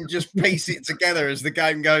and then just piece it together as the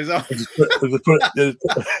game goes on.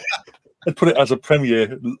 Put it as a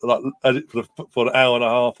premiere, like for an hour and a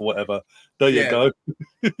half or whatever. There you go.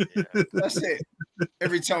 That's it.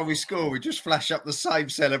 Every time we score, we just flash up the same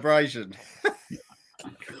celebration.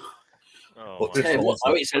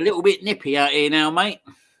 It's a little bit nippy out here now, mate.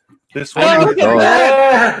 This one.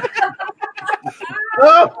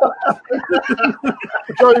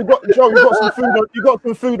 Joe, you got some food. You got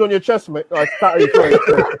some food on your chest, mate.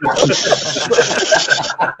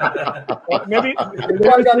 Maybe.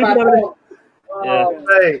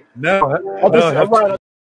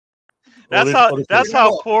 That's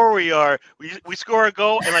how poor we are. We score a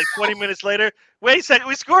goal and like 20 minutes later, wait a second,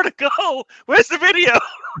 we scored a goal. Where's the video?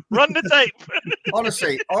 Run the tape.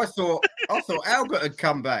 Honestly, I thought Albert had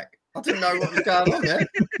come back. I didn't know what was going on there.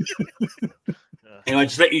 Anyway,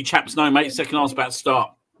 just let you chaps know, mate. Second half's about to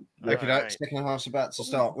start. Okay, right. Second half's about to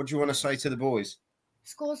start. What do you want to say to the boys?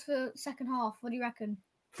 Scores for second half. What do you reckon?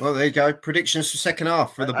 Well, there you go. Predictions for second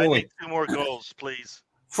half for the boys. I need 2 more goals, please.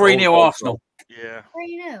 3-0 Arsenal. Yeah.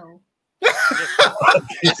 3-0.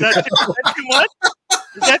 Is that too much?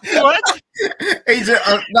 Is that too much? He's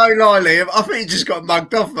no lie, Liam. I think he just got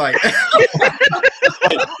mugged off, mate.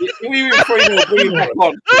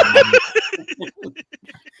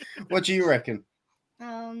 What do you reckon?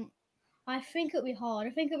 I think it'll be hard.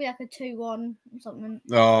 I think it'll be like a 2-1 or something.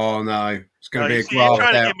 Oh no, it's going to be a graft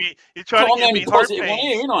out. You're trying to give me heart pain.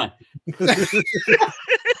 Here, isn't I?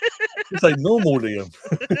 It's like normal, Liam.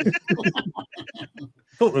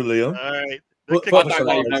 Talk to Liam. All right. I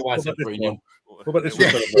don't know why I said 3-0. What about this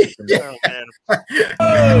one?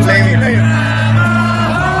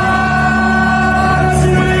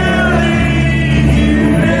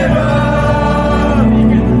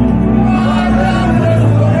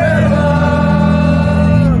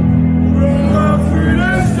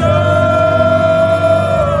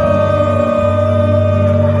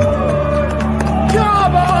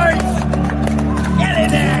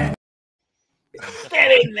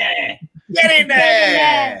 Get in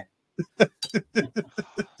there!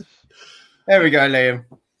 There we go, Liam.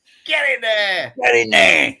 Get in there! Get in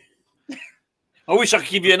there! I wish I could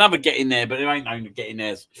give you another get in there, but there ain't no get in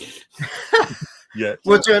theirs. Yeah.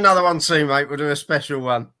 We'll do another one soon, mate. We'll do a special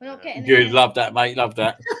one. We're not getting Good, there. love that, mate. Love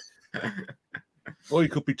that. Or you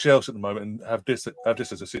could be Chelsea at the moment and have this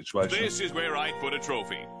as a situation. This is where I'd put a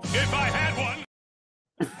trophy. If I had one.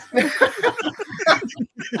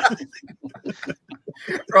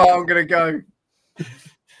 Right, I'm going to go.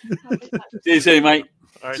 See you soon, mate.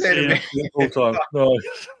 All right, See you, mate. All time. No.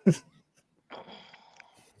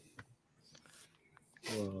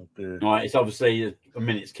 Oh dear. All right, it's obviously a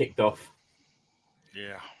minute's kicked off.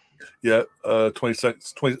 Yeah. Yeah, 28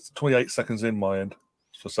 seconds in my end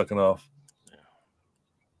for second half.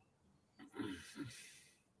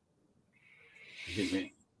 Yeah.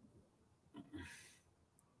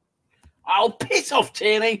 Oh, piss off,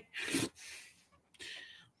 Tierney.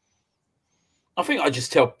 I think I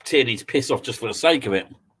just tell Tierney to piss off just for the sake of it.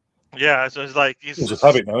 Yeah, so it's like It's just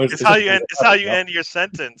habit now. It's how you end your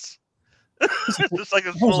sentence. Just like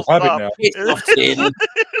a full habit stop. now. Piss off, Tierney.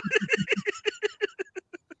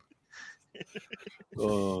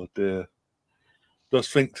 Oh dear.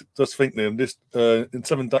 Just think, Liam. This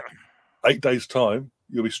in 8 days' time,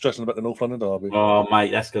 you'll be stressing about the North London derby. Oh,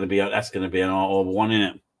 mate, that's gonna be an horrible one,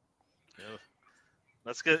 isn't it? Yeah.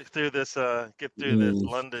 Let's get through this. This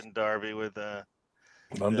London derby with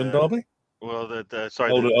London derby. Well,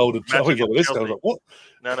 what?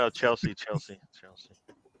 No, Chelsea.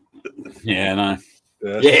 Yeah, no.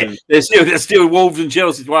 Yeah, there's still Wolves and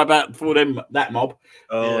Chelsea to worry about for them, that mob.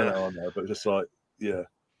 Oh, yeah. I know, but just like, yeah.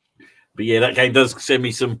 But yeah, that game does send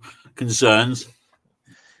me some concerns.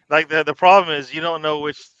 Like the problem is you don't know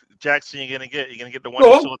which Jackson you're gonna get. You're gonna get the one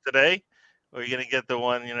you saw today, or you're gonna get the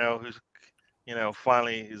one who's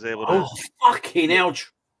finally is able to. Oh fucking hell!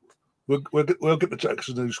 We'll get the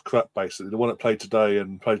Jackson who's crap, basically the one that played today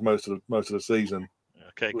and played most of the season.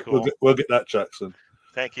 Okay, cool. We'll get that Jackson.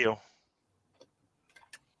 Thank you.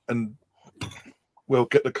 And we'll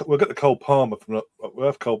get the Cole Palmer from. We'll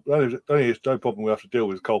have Cole. No problem. We have to deal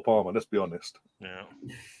with Cole Palmer. Let's be honest. Yeah.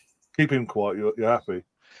 Keep him quiet. You're happy.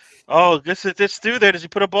 Oh, this dude there. Does he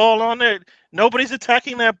put a ball on there? Nobody's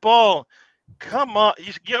attacking that ball. Come on,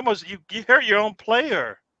 you hurt your own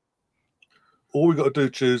player. All we got to do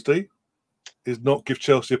Tuesday is not give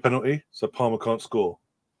Chelsea a penalty, so Palmer can't score,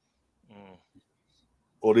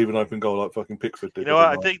 or leave an open goal like fucking Pickford did. You know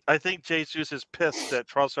what? I think Jesus is pissed that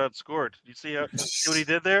Trossard scored. You see what he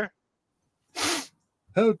did there?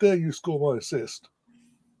 How dare you score my assist?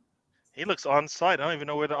 He looks onside. I don't even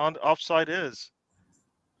know where the offside is.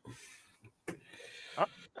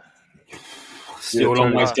 Still a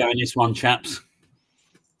long ways to go in this one, chaps.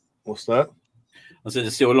 What's that? I said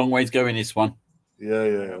there's still a long way to go in this one.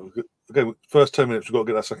 Yeah. Okay, first 10 minutes, we've got to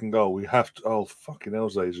get that second goal. We have to. Oh, fucking hell,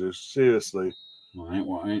 Jesus. Seriously.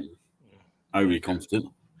 Right. Overly confident.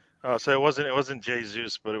 Oh, so it wasn't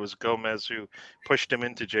Jesus, but it was Gomez who pushed him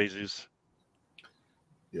into Jesus.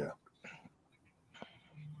 Yeah.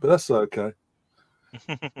 But that's okay.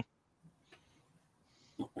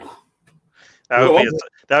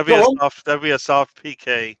 That'd be a soft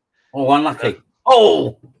PK. Oh, unlucky.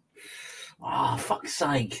 Oh, fuck's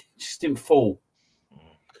sake. Just didn't fall.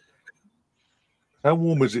 How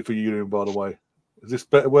warm is it for you, by the way? Is this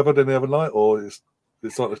better weather than the other night, or it's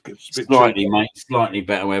like a bit slightly, mate? Slightly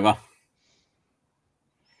better weather.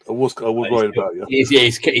 I was worried about you.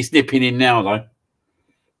 It's nipping in now, though.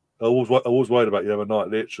 I was worried about you the other night,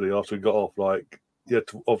 literally, after we got off. Like, you had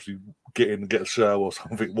to obviously get in and get a shower or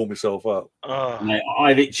something, warm yourself up. Mate,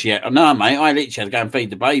 I literally had to go and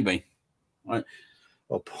feed the baby. Oh,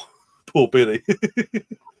 poor Billy.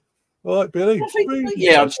 All right, Billy.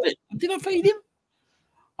 Did I feed him?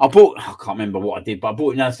 I can't remember what I did, but I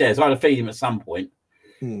brought him downstairs. I had to feed him at some point.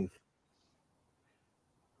 Mate,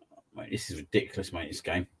 this is ridiculous, mate, this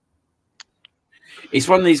game. It's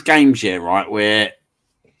one of these games, right, where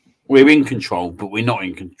we're in control, but we're not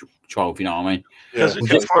in control, if you know what I mean. Because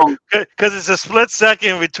it's a split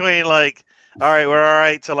second between, like, all right, we're all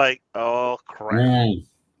right, to, like, oh, crap.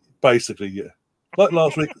 Basically, yeah. Like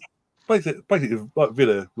last week. Basically, like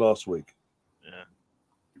Villa last week. Yeah.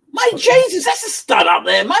 Mate, Jesus, that's a stud up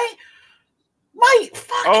there, mate. Mate,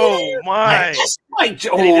 fucking hell. My. He's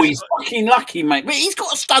fucking lucky, mate. But he's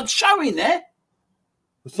got a stud showing there.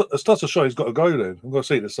 The studs are showing he's got to go then. I'm going to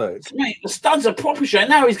see the six. Mate, the studs are proper showing.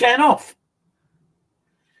 Now he's getting off.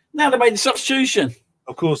 Now they made the substitution.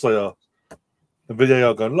 Of course they are. The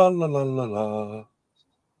VAR going, la, la, la, la, la.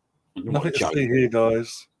 Nothing to see here,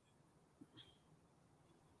 guys.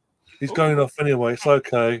 He's going off anyway. It's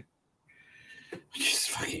okay.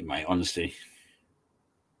 Just fucking, mate, honestly.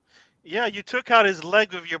 Yeah, you took out his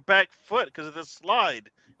leg with your back foot because of the slide.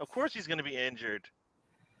 Of course he's going to be injured.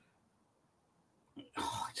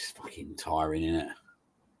 Oh, just fucking tiring, isn't it?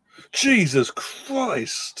 Jesus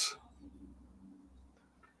Christ.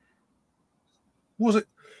 Was it?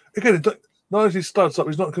 Again, not as he studs up,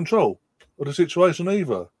 he's not in control of the situation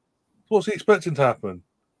either. What's he expecting to happen?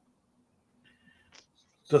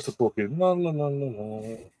 Just a booking. La, la, la, la,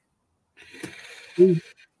 la.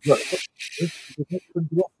 Look,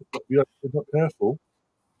 you're not careful.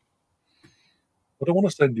 I don't want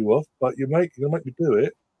to send you off, but you're going to make me do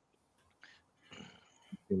it.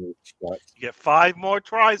 You get 5 more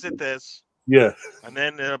tries at this. Yeah. And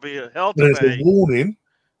then there'll be a hell to There's pay. a warning,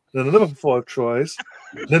 then another 5 tries,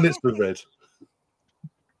 then it's the red.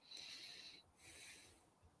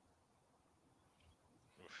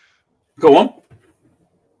 Go on.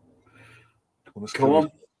 Come on.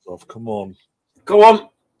 Come on. Go on.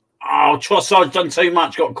 Oh, Trossard's done too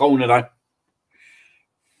much. Got a corner, though.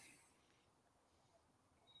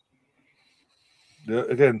 Yeah,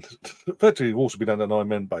 again, effectively, you've also been down to 9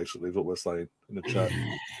 men, basically, is what we're saying in the chat.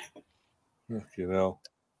 You know.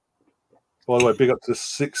 By the way, big up to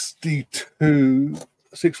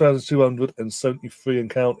 6,273 and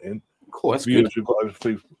counting. Cool, that's viewers good. We've got over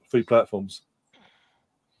three platforms.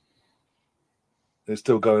 It's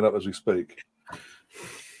still going up as we speak.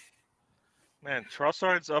 Man,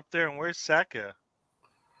 Trossard's up there, and where's Saka?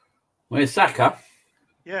 Where's Saka?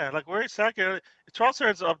 Yeah, like where's Saka?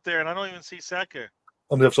 Trossard's up there, and I don't even see Saka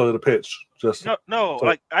on the other side of the pitch. Just no,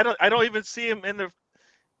 like I don't even see him in the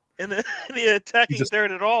attacking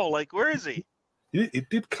third at all. Like, where is he? He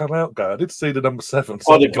did come out, guy. I did see the number 7.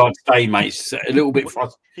 Oh, the God's day, mate. A little bit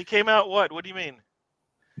frustrated. He came out. What do you mean?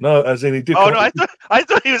 No, as in he did. Oh no, I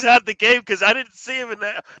thought he was out of the game because I didn't see him in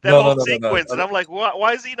that whole sequence, and I'm like,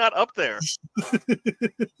 why is he not up there?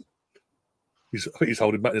 He's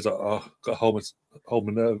holding back. He's like, oh, got to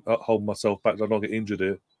hold myself back so I don't get injured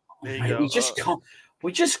here. Mate, we just can't.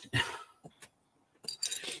 We just.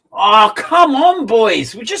 Oh, come on,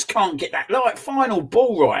 boys! We just can't get that final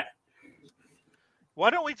ball right. Why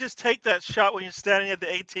don't we just take that shot when you're standing at the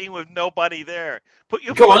 18 with nobody there? Put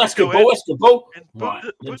your go on, that's good ball. That's good ball. Right.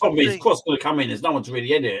 The problem is, cross going to come in. There's no one to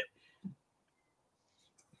really edit it.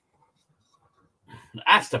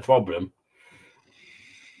 That's the problem.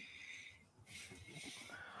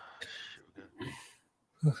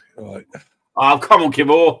 Right. Oh, come on,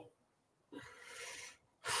 Kibor.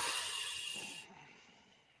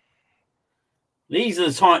 These are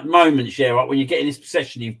the type moments, right, when you're getting this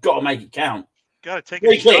possession, you've got to make it count. Got to take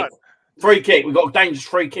a shot. Free kick. We've got a dangerous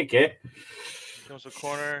free kick here. Comes the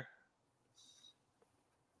corner.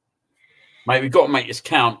 Mate, we've got to make this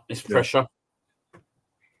count. This pressure.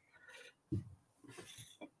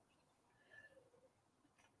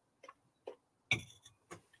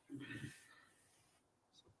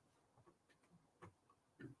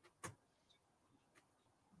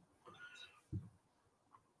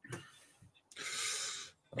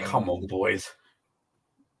 Come on, boys.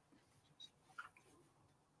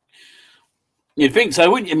 You'd think so,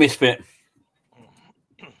 wouldn't you, Misfit?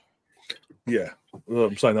 Yeah. Well,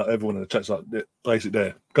 I'm saying that everyone in the chat's like basic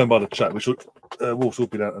there. Going by the chat, we should Wolves will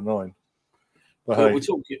be down to 9. But Well, hey,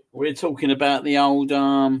 we're talking about the old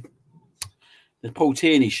the Paul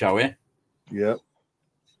Tierney show here. Yeah.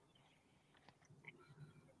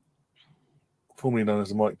 Formerly known as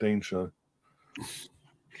the Mike Dean show.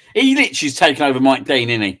 He literally's taken over Mike Dean,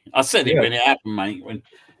 isn't he? I said it when it happened, mate. When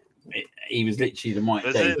he was literally the Mike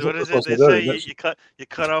Dean. What is it? They say you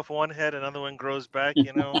cut off one head, another one grows back.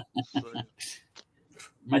 You know.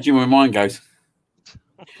 Imagine where mine goes.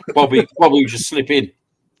 Bobby would just slip in.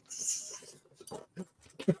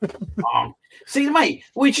 See, mate,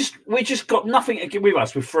 we just got nothing to give with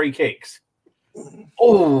us with free kicks.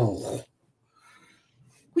 Oh,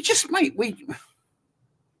 we.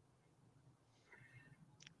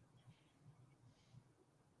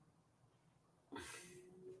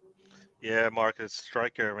 Yeah, Marcus,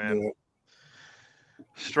 striker, man. Yeah.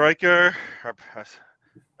 Striker.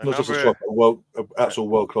 Not just a striker, actual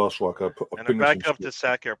world-class striker. And a backup to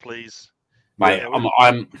Saka, please. Mate,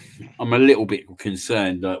 I'm a little bit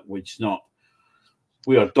concerned that we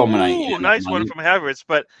are dominating. Ooh, nice one from Havertz,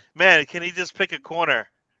 but man, can he just pick a corner?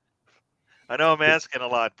 I know I'm asking a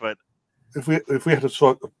lot, but if we had a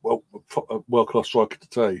world-class striker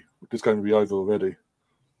today, this game would be over already.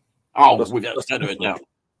 Oh, without a shadow of a doubt.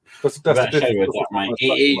 That's the difference, mate.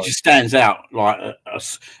 It just stands out like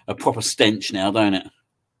a proper stench now, don't it?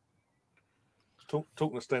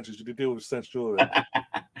 Talking of stenches, did you deal with the stench already?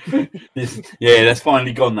 Yeah, that's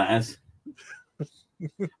finally gone, that has.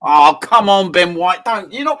 Oh, come on, Ben White.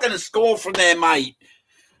 You're not going to score from there, mate.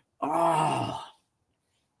 Oh.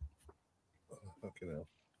 Fucking hell.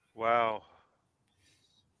 Wow.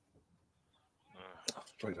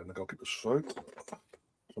 Straight down the goalkeeper's throat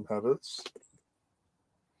from Havertz.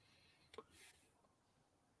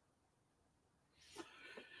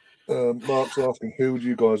 Mark's asking, who do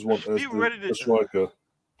you guys want as the striker?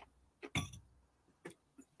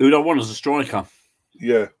 Who do I want as a striker?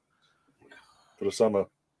 Yeah, for the summer.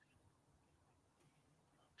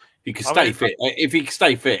 If he can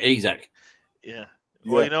stay fit, Isaac. Yeah.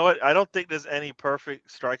 Well, you know what? I don't think there's any perfect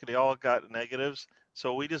striker. They all got negatives,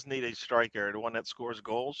 so we just need a striker, the one that scores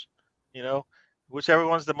goals. You know, whichever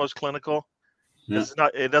one's the most clinical. Yeah.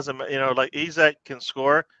 It doesn't. You know, like Isaac can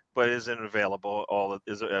score, but isn't available.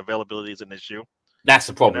 Availability is an issue. That's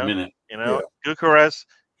the problem, isn't it? You know, yeah. Gyökeres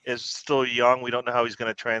is still young. We don't know how he's going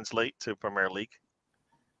to translate to Premier League.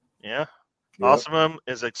 Yeah. Osimhen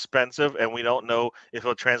is expensive, and we don't know if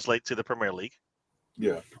he'll translate to the Premier League.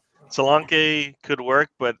 Yeah. Solanke could work,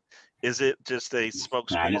 but is it just a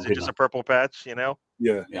smokescreen? Is it just a purple patch? You know?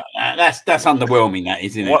 Yeah. That's underwhelming. That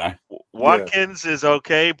isn't it? Watkins is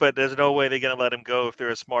okay, but there's no way they're going to let him go if they're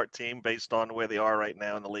a smart team based on where they are right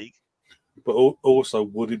now in the league. But also,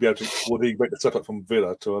 would he make the step up from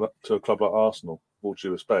Villa to a club like Arsenal? With all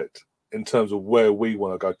due respect, in terms of where we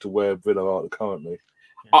want to go to where Villa are currently.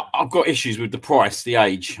 I've got issues with the price, the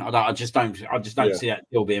age. I just don't see that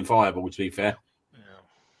deal being viable. To be fair,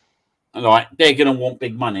 like they're going to want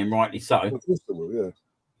big money, and rightly so. Of course they will, yeah.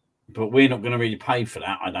 But we're not going to really pay for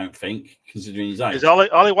that, I don't think, considering his age.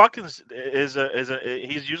 Ollie Watkins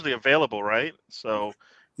he's usually available, right? So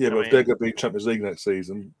yeah, but if they're going to be Champions League next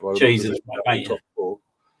season, Jesus, mate.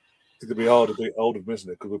 It's going to be hard to beat Oldham, isn't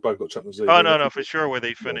it? Because we've both got Champions League. Oh no, for sure. Where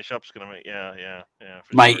they finish up is going to make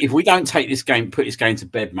mate. Sure. If we don't take this game, put this game to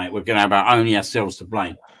bed, mate, we're going to have only ourselves to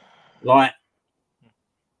blame. Like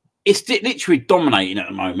it's literally dominating at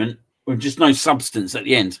the moment with just no substance at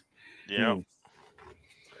the end. Yeah.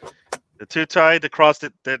 They're too tired to cross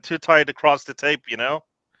the tape, you know?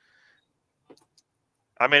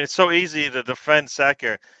 I mean, it's so easy to defend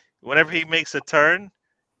Saka. Whenever he makes a turn,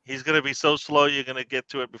 he's going to be so slow you're going to get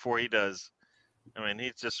to it before he does. I mean,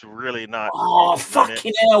 he's just really not. Oh,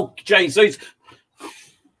 fucking hell, Jesus.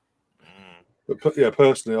 But yeah,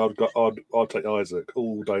 personally, I'd take Isaac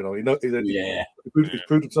all day long. He's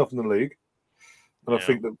proved himself in the league. And I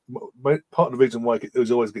think that part of the reason why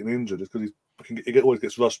he's always getting injured is because he always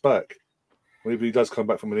gets rushed back. Whenever he does come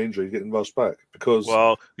back from an injury, he's getting rushed back because.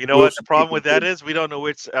 Well, you know what the problem with that is? We don't know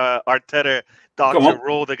which Arteta doctor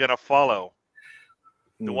rule they're going to follow.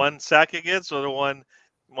 The one Saka gets or the one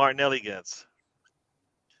Martinelli gets?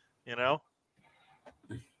 You know?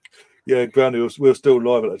 Yeah, Brownie, we were still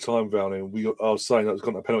live at the time, Brownie, and I was saying that was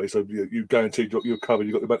got a penalty, so you guaranteed you're covered.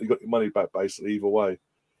 You got your money back basically either way.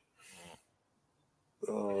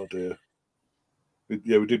 Oh dear.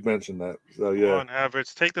 Yeah, we did mention that. So yeah. Come on,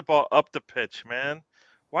 Havertz, take the ball up the pitch, man.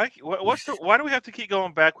 Why do we have to keep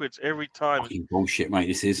going backwards every time? Fucking bullshit, mate.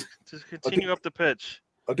 This is. Just continue up the pitch.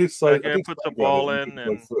 I did say. Put the ball in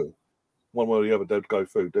and one way or the other, they'd go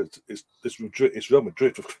through. It's Real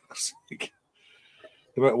Madrid. For fuck's sake.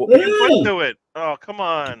 No matter what. You do it. Oh, come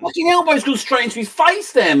on. Fucking elbow's gone straight into his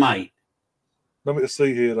face there, mate. Nothing to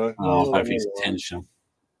see here, though. Oh, I hope it's intentional.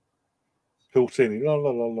 Piltini. La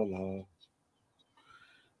la la la la.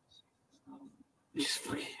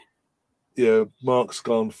 Yeah, Mark's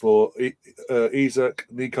gone for Isak,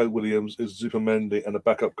 Nico Williams, Zupermendi, and a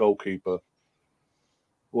backup goalkeeper.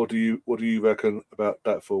 What do you reckon about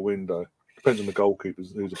that for a window? Depends on the goalkeeper.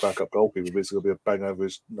 Who's a backup goalkeeper? If it's going to be a bang over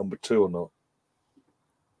his number 2 or not.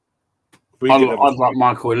 I'd like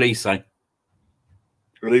Michael Elise.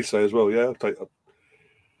 Elise as well, yeah. I'll take that.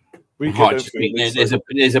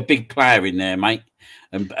 There's a big player in there, mate.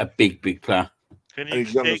 A big player. Can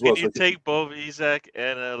you take both Isak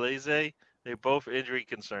and Elise? They're both injury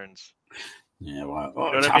concerns. Yeah, well,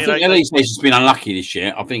 I think Elise's just been unlucky this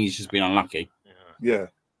year. I think he's just been unlucky. Yeah.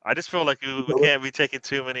 I just feel like we can't be taking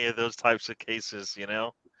too many of those types of cases, you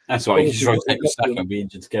know? That's why you just rotate the stack and be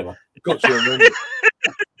injured together. Got to remember.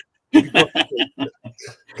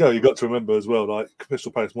 You got to remember as well, like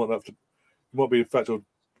Crystal Palace might be a factor of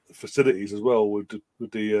facilities as well with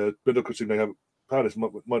the medical team they have. Palace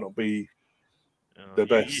might not be their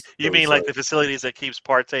best. You mean like the facilities that keeps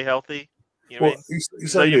Partey healthy? You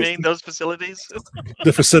mean those facilities?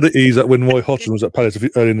 The facilities that when Roy Hodgson was at Palace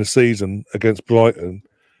early in the season against Brighton,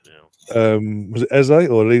 was it Eze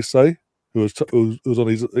or Elise who was on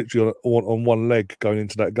his literally on one leg going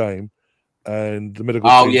into that game, and the medical.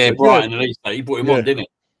 Oh yeah, Brighton Elise, he brought him on, didn't he?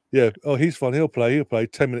 Yeah. Oh, he's fine. He'll play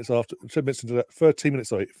 10 minutes into that. 13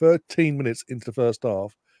 minutes into the first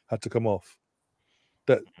half had to come off.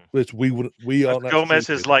 That which we wouldn't. We are. Gomez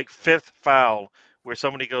is like 5th foul where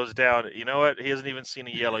somebody goes down. You know what? He hasn't even seen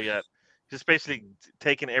a yellow yet. Just basically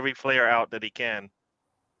taking every player out that he can,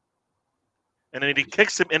 and then he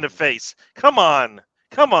kicks him in the face. Come on.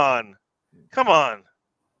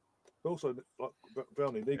 Also,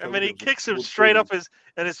 Brownie, he kicks him straight up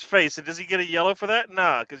in his face. And does he get a yellow for that?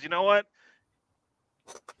 Nah, because you know what?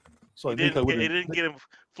 He didn't get him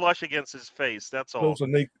flush against his face. That's all. Also,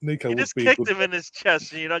 Nico he just kicked him in his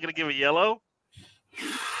chest, and you're not going to give a yellow?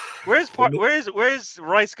 Where's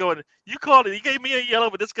Rice going? You called it. You gave me a yellow,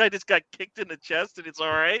 but this guy just got kicked in the chest, and it's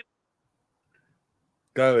all right.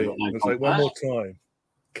 Gary, I'm going to say one more time.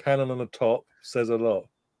 Cannon on the top says a lot.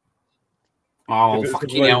 Oh,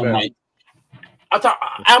 fucking hell, mate.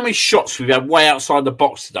 How many shots we've had way outside the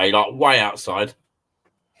box today, like way outside?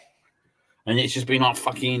 And it's just been like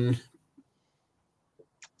fucking...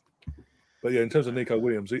 But yeah, in terms of Nico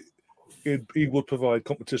Williams, he would provide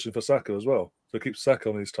competition for Saka as well. So keep Saka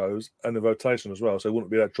on his toes and the rotation as well. So it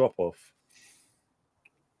wouldn't be that drop-off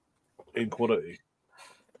in quality.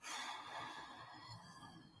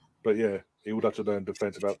 But yeah, he would have to learn his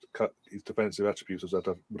defensive attributes would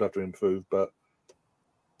have to improve, but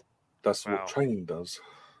that's what training does.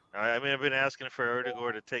 I mean, I've been asking for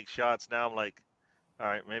Erdegaard to take shots. Now I'm like, all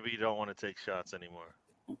right, maybe you don't want to take shots anymore.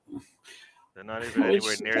 They're not even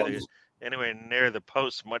anywhere near the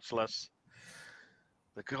post, much less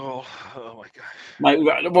the goal. Oh my gosh,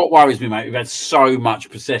 mate! What worries me, mate? We've had so much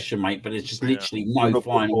possession, mate, but it's just literally no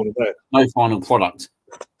final product.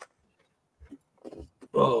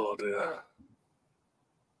 Oh dear.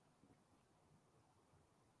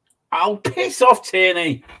 Oh, piss off,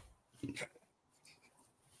 Tierney.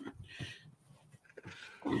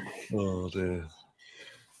 Oh dear.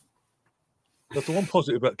 That's the one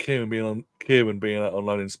positive about Kieran being out on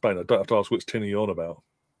loan in Spain. I don't have to ask which Tierney you're on about.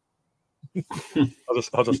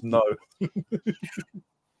 I just know.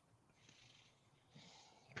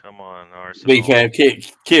 Come on, Arsenal. To be fair,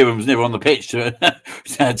 Kieran was never on the pitch to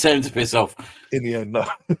tell him to piss off. In the end, no.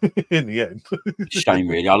 In the end. Shame,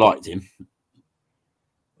 really. I liked him.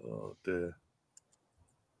 Oh dear.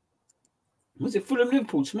 Was it Fulham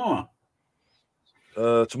Liverpool tomorrow?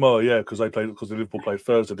 Tomorrow, yeah, because Liverpool played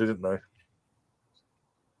Thursday, didn't they?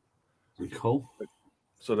 Cool.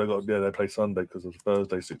 So they play Sunday because of the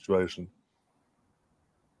Thursday situation.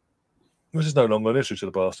 Which is no longer an issue to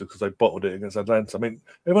the bastards because they bottled it against Atlanta. I mean,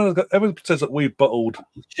 everyone says that we bottled.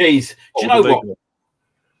 Jeez, do you know what?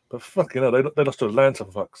 But fucking hell, they lost to Atlanta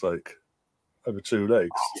for fuck's sake over 2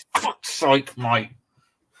 legs. Oh, fuck's sake, mate!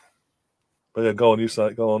 But yeah, go on. You say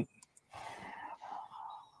it. Go on.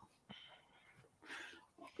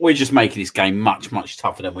 We're just making this game much, much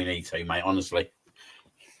tougher than we need to, mate. Honestly,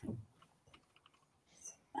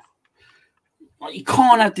 like, you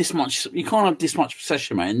can't have this much. You can't have this much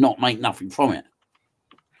possession, mate, and not make nothing from it.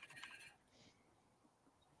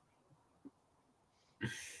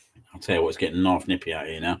 I'll tell you what's getting knife nippy out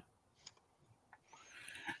here now.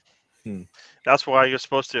 That's why you're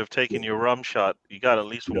supposed to have taken your rum shot. You got at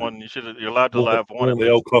least one. You're allowed to have one. Of the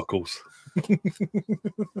old cockles,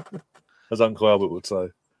 as Uncle Albert would say.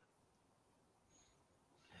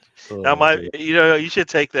 Now, you should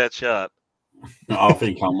take that shot. I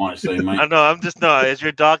think I might soon, mate. I know. I'm just not. As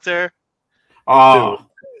your doctor,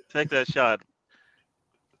 take that shot.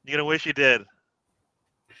 You're gonna wish you did.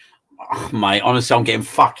 Oh, mate, honestly, I'm getting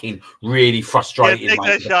fucking really frustrated. Yeah, take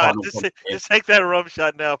that shot. Just take that rum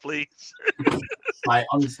shot now, please. Mate,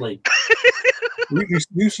 honestly.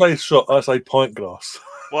 You say shot, I say pint glass.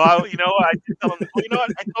 Well, I told him, I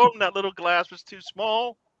told him that little glass was too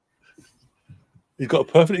small. You've got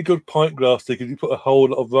a perfectly good pint glass ticket. You put a whole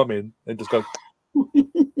lot of rum in and just go.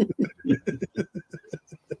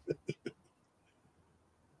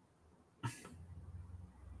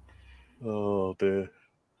 Oh dear.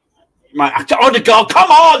 Mate, Odegaard,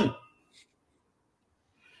 come on!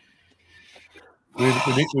 We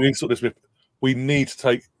need to sort this with. We need to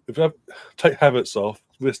take Havertz off,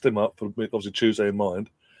 list him up for obviously Tuesday in mind.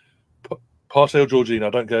 Partey or Jorginho, I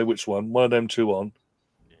don't care which one of them two on.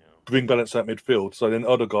 Yeah. Bring balance at midfield, so then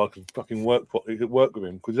Odegaard can fucking work with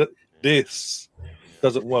him because this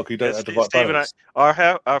doesn't work. You don't have the right balance.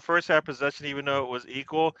 Our first half possession, even though it was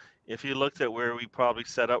equal, if you looked at where we probably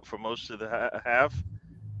set up for most of the half.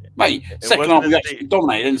 Mate, second half we actually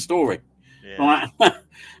dominated in the story. Yeah. Like,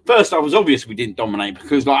 first half was obvious we didn't dominate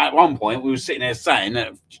because, like, at one point we were sitting there saying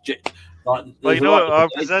that. Like, well, you know what? Our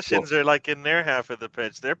possessions are like in their half of the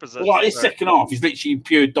pitch. Their possessions. Like this second half is literally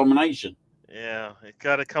pure domination. Yeah, it's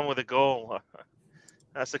got to come with a goal. It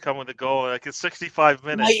has to come with a goal. Like it's 65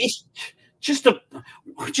 minutes. Mate, it's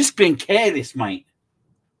just being careless, mate.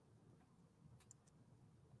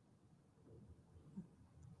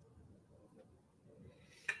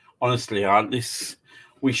 Honestly,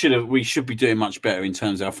 we should be doing much better in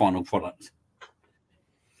terms of our final product.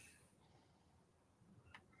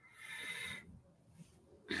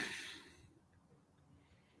 I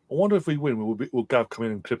wonder if we win, will Gav come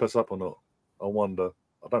in and clip us up or not? I wonder.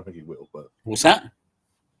 I don't think he will. But what's that?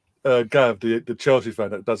 Gav, the Chelsea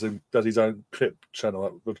fan that does his own clip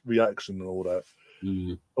channel, with reaction and all that.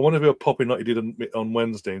 I wonder if he'll pop in like he did on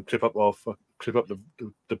Wednesday and clip up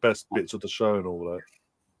the best bits of the show and all that.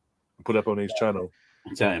 Put up on his channel.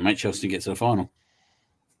 I tell you, mate, Chelsea get to the final.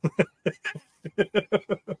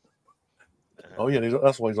 Oh yeah,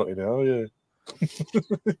 that's why he's not in there. Oh yeah.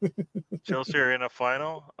 Chelsea are in a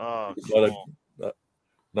final. Oh,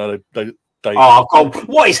 they. Oh God!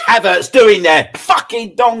 What is Havertz doing there?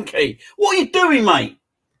 Fucking donkey! What are you doing, mate?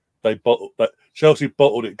 Chelsea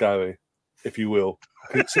bottled it, Gary, if you will.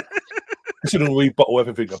 Considering we bottle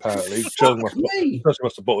everything, apparently. Chelsea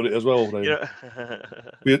must have bottled it as well. Yeah.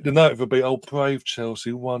 The note would be, brave Chelsea,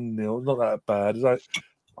 1-0. Not that bad. Is that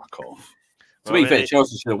fuck off? To be fair,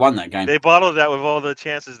 Chelsea should have won that game. They bottled that with all the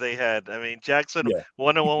chances they had. I mean, Jackson,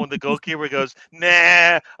 1-on-1 with the goalkeeper, goes,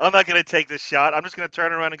 nah, I'm not going to take this shot. I'm just going to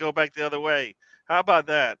turn around and go back the other way. How about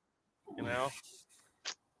that? You know?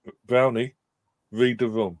 Brownie, read the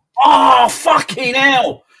room. Oh, fucking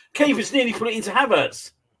hell! Keeper's nearly put it into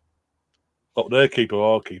Havertz. Not their keeper,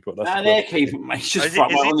 our keeper. That's their keeper, mate.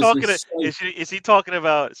 Is he talking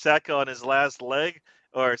about Saka on his last leg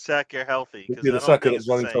or Saka healthy? Yeah, the Saka that's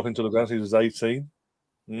running himself into the ground. He was 18.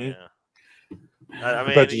 Yeah.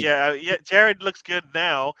 I mean, yeah. Jared looks good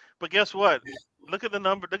now, but guess what? Look at the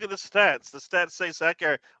number. Look at the stats. The stats say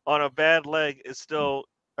Saka on a bad leg is still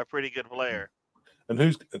a pretty good player. And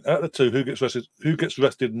who's out of the two? Who gets rested? Who gets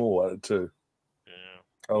rested more out of the two? Yeah.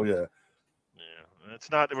 Oh yeah. It's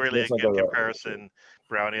not really a good comparison,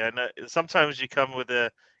 Brownie. I know sometimes you come with the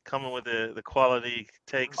quality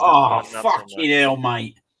takes. Oh, fucking hell,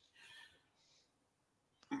 mate!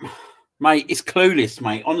 Mate, it's clueless,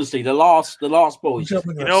 mate. Honestly, the last ball. You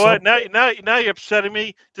know what? Now you're upsetting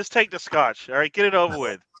me. Just take the scotch. All right, get it over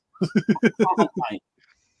with.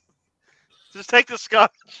 Just take the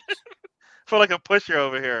scotch. I feel like a pusher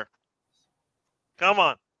over here. Come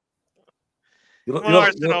on. You're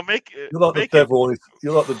like the devil.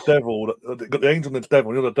 You're like the devil. Got the angel and the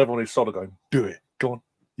devil. You're the devil on his side going, do it. Go on.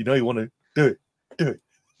 You know you want to. Do it. Do it.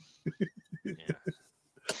 Yeah.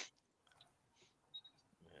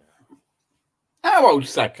 How old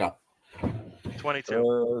Saka?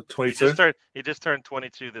 22. 22. He just turned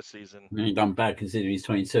 22 this season. He ain't done bad considering he's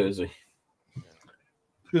 22, is he?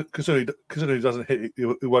 Considering he doesn't hit,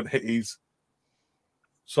 he won't hit his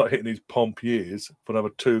start hitting his pomp years for another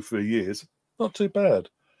 2-3 years. Not too bad.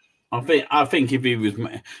 I think if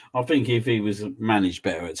he was managed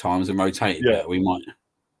better at times and rotated better, we might.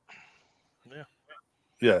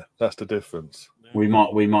 Yeah, that's the difference. We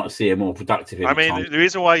might see a more productive. I mean, the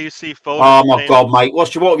reason why you see Foden. Oh my God, mate!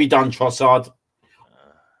 What have you done, Trossard?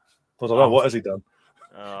 I don't know. What has he done?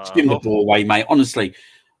 Just give him the ball away, mate. Honestly.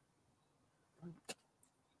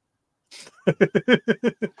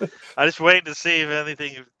 I just wait to see if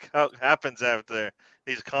anything happens after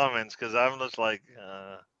these comments because I'm just like,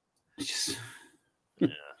 yeah.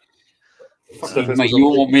 Mate, you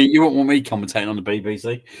won't want me commentating on the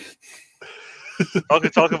BBC.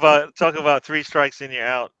 Talk about 3 strikes and you're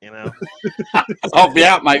out. You know, I'll be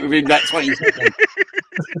out, mate, within that 20 seconds.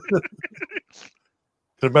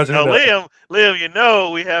 Imagine now, Liam, you know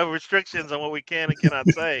we have restrictions on what we can and cannot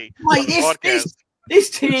say. Mate, this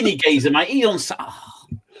Tierney geezer, mate, he's on.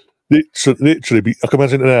 Literally, I can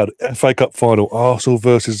imagine it now. FA Cup final, Arsenal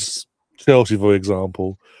versus Chelsea, for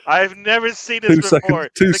example. I've never seen this before.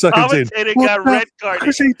 Two seconds in. The commentator got red carded.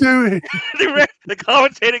 What's he doing? The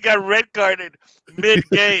commentator got red carded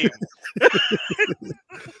mid-game.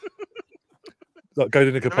 Like going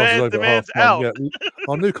in the passes over man's half time. out. Yeah.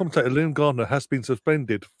 Our new commentator, Liam Gardner, has been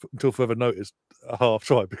suspended until further notice at half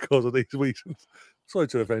time because of these reasons. Sorry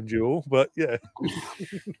to offend you all, but yeah.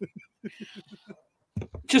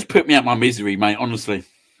 Just put me out my misery, mate, honestly.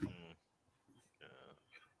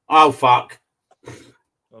 Oh, fuck.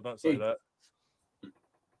 I don't say that.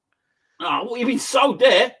 Oh, what, you've been sold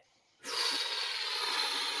there?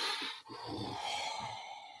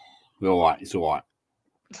 All right, it's all right.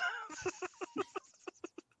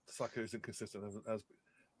 Saka is inconsistent as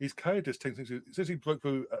he's carried this team since he broke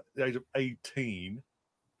through at the age of 18,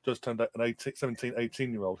 just turned out an 17,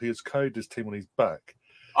 18-year-old. He has carried this team on his back.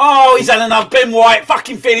 Oh, he's had enough. Ben White,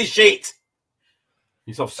 fucking finish it.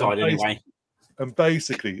 He's offside anyway. And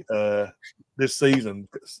basically, this season,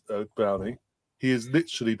 Brownie, he has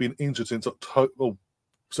literally been injured since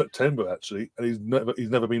September, actually, and he's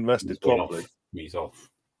never been rested properly. He's off.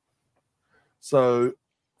 So,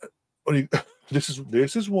 this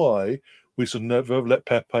is why we should never let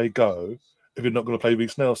Pepe go if you're not going to play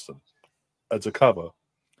Reece Nelson as a cover,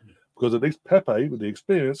 because at least Pepe, with the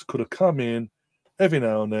experience, could have come in every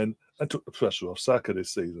now and then and took the pressure off Saka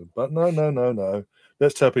this season. But no.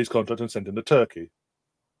 Let's tear up his contract and send him to Turkey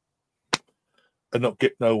and not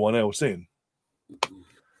get no one else in.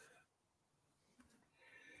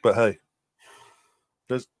 But hey,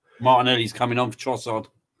 Martinelli's coming on for Trossard.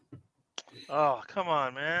 Oh, come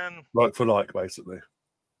on, man. Like for like, basically.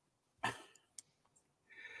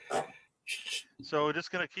 So we're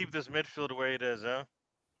just going to keep this midfield the way it is, huh?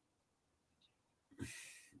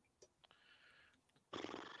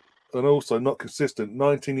 And also not consistent.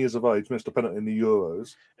 19 years of age, missed a penalty in the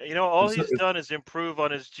Euros. You know, all he's done is improve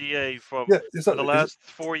on his GA from the last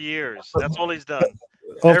 4 years. That's all he's done.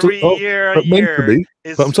 Every year, his GA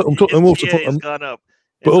has gone up.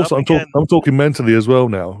 But also, I'm talking mentally as well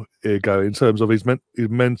now, Gary, in terms of his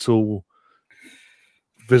mental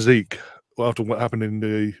physique after what happened in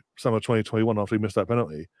the summer 2021 after he missed that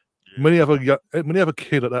penalty. Yeah. Many other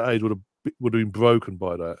kid at that age would have been broken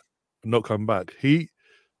by that and not come back. He,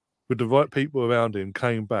 with the right people around him,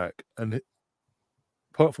 came back, and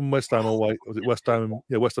apart from West Ham away, was it West Ham?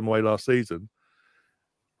 Yeah, West Ham away last season.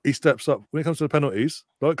 He steps up when it comes to the penalties,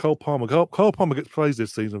 like Cole Palmer. Cole Palmer gets praised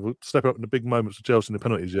this season for stepping up in the big moments for Chelsea in the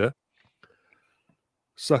penalties, yeah?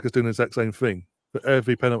 Saka's doing the exact same thing. For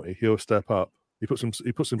every penalty, he'll step up. He puts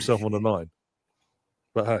himself on the line.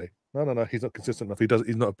 But hey, no, he's not consistent enough.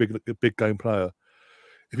 He's not a big game player.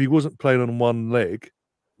 If he wasn't playing on one leg,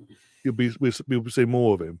 we'll see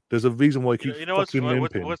more of him. There's a reason why he keeps fucking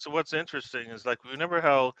limping. What's interesting is, like, remember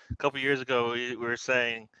how a couple of years ago we were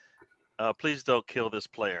saying, please don't kill this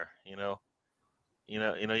player. You're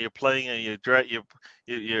playing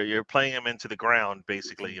you're playing him into the ground,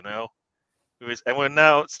 basically. And we're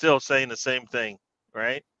now still saying the same thing,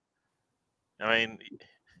 right? I mean,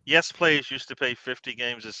 yes, players used to play 50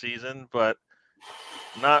 games a season, but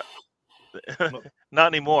not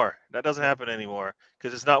anymore. That doesn't happen anymore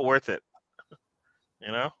because it's not worth it.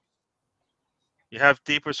 You have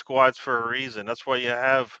deeper squads for a reason. That's why you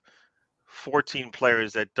have 14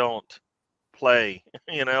 players that don't play,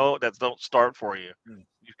 that don't start for you.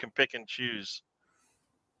 You can pick and choose.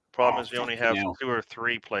 Problem is you only have 2 or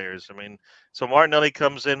 3 players. I mean, so Martinelli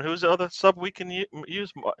comes in. Who's the other sub we can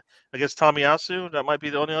use? I guess Tomiyasu. That might be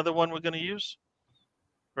the only other one we're going to use,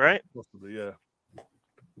 right? Possibly, yeah.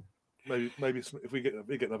 maybe if we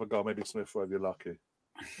get another goal, maybe Smith will be lucky.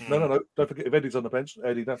 No. Don't forget if Eddie's on the bench.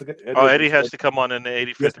 Eddie, don't forget. Eddie has to come on in the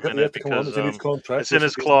 85th minute because it's in his contract. It's in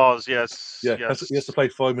his clause. Yes. Yeah. Yes. He has to play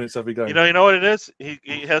 5 minutes every game. You know what it is? He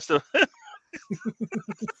has to.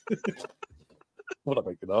 What I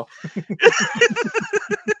make it off.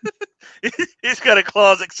 He's got a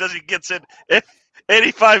clause that says he gets in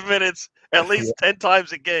 85 minutes at least 10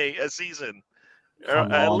 times a season.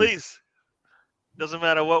 At least. Doesn't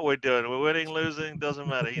matter what we're doing. We're winning, losing. Doesn't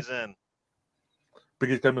matter. He's in.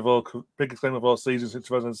 Biggest game of our season since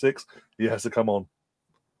 2006. He has to come on.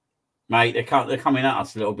 Mate, they're coming at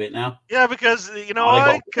us a little bit now. Yeah, because you know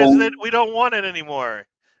why? Because we don't want it anymore.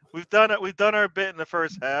 We've done it. We've done our bit in the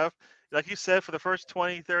first half. Like you said, for the first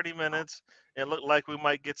 20, 30 minutes, it looked like we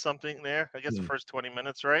might get something there. I guess the first 20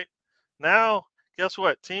 minutes, right? Now, guess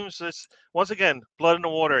what? Teams just, once again, blood in the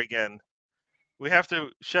water again. We have to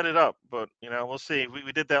shut it up, but, we'll see.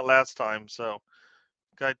 We did that last time, so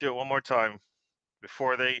got to do it one more time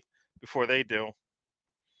before they do.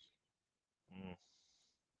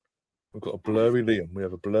 We've got a blurry Liam. We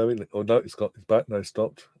have a blurry. Oh no, it's back. No,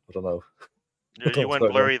 stopped. I don't know. Yeah, you went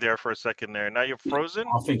blurry there for a second there. Now you're frozen?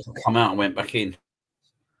 I think I come out and went back in.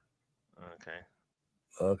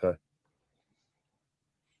 Okay.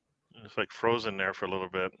 It's like frozen there for a little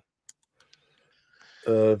bit.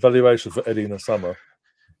 Valuation for Eddie in the summer.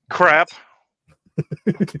 Crap.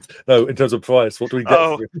 No, in terms of price, what do we get?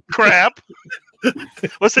 Oh, crap.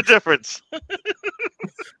 What's the difference?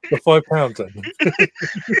 For £5 then.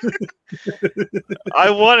 I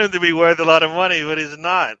want him to be worth a lot of money, but he's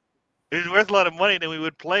not. If he's worth a lot of money, then we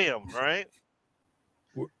would play him, right?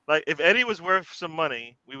 Like, if Eddie was worth some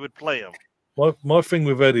money, we would play him. My thing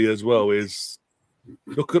with Eddie as well is,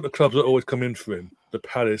 look at the clubs that always come in for him. The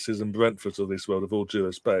Palaces and Brentfords of this world, with all due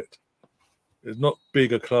respect. It's not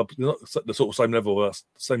bigger clubs, they're not the sort of same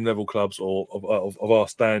level clubs or of our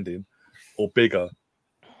standing, or bigger.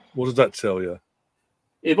 What does that tell you?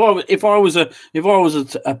 If I was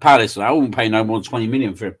a Palace, I wouldn't pay no more than 20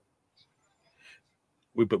 million for him.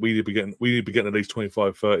 But we need to be getting at least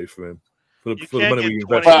 25, 30 for him. For You the can't money get we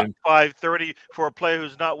invest in. 25, 30 for a player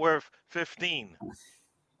who's not worth 15.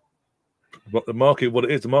 But the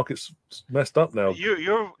market's messed up now.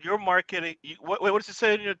 You're marketing. What does it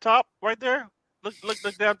say in your top right there?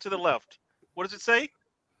 Look down to the left. What does it say?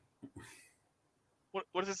 What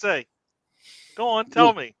does it say? Go on,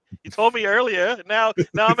 tell me. You told me earlier. Now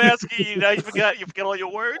I'm asking you. Now you forgot all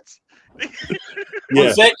your words.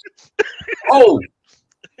 Yeah. Oh.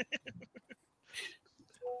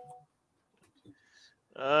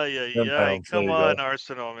 Yeah. Come on,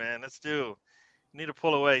 Arsenal, man. Let's do. You need to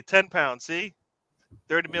pull away. £10. See,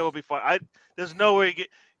 30 mil will be fine. There's no way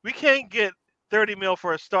we can't get 30 mil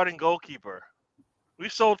for a starting goalkeeper.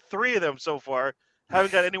 We've sold 3 of them so far.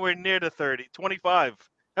 Haven't got anywhere near the 30. 25.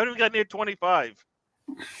 Haven't even got near 25.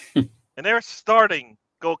 And they're starting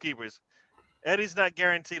goalkeepers. Eddie's not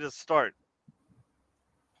guaranteed to start.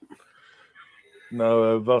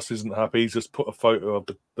 No, Russ isn't happy. He's just put a photo of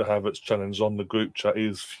the Havertz challenge on the group chat.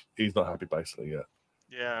 He's not happy basically yet.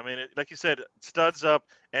 Yeah, I mean, like you said, studs up,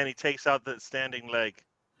 and he takes out the standing leg.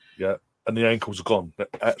 Yeah, and the ankles are gone.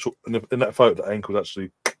 In that photo, the ankles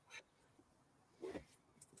actually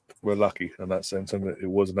were lucky in that sense, and it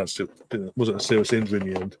wasn't a serious injury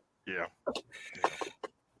in the end. Yeah.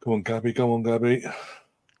 Come on, Gabby.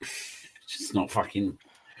 It's just not fucking.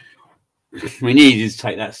 We needed to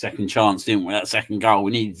take that second chance, didn't we? That second goal,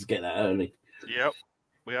 we needed to get that early. Yep.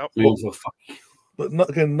 But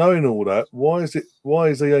knowing all that, why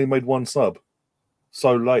is he only made one sub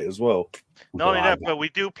so late as well? Not only that, but we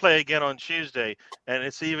do play again on Tuesday, and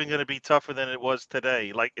it's even going to be tougher than it was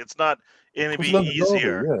today. Like, it's not going to be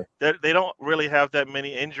easier. Yeah. They don't really have that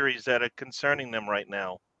many injuries that are concerning them right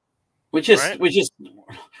now. We're just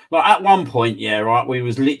like at one point, yeah, right. We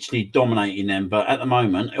was literally dominating them, but at the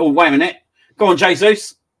moment, oh wait a minute, go on,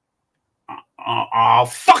 Jesus. Oh,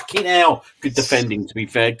 fucking hell! Good defending, to be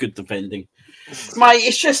fair. Good defending, mate.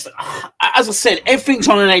 It's just, as I said, everything's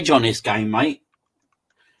on an edge on this game, mate.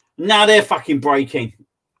 Now they're fucking breaking.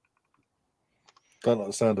 Don't like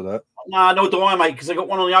the sound of that. No, nor do I, mate, because I got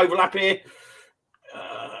one on the overlap here.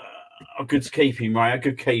 A good keeping, mate. A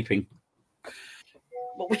good keeping.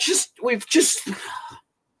 But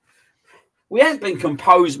we haven't been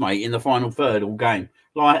composed, mate, in the final third all game.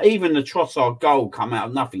 Like, even the Trossard goal come out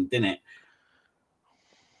of nothing, didn't it?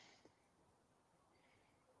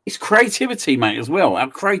 It's creativity, mate, as well.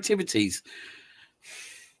 Our creativities.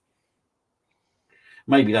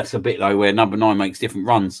 Maybe that's a bit, though, where number 9 makes different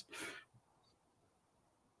runs.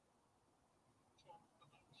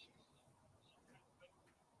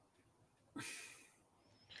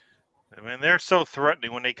 I mean, they're so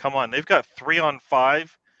threatening when they come on. They've got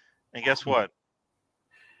 3-on-5, and guess what?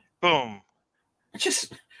 Boom.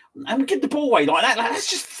 And get the ball away like that.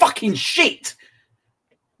 That's just fucking shit.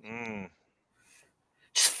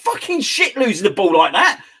 Just fucking shit losing the ball like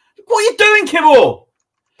that. What are you doing, Kibble?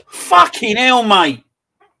 Fucking hell, mate.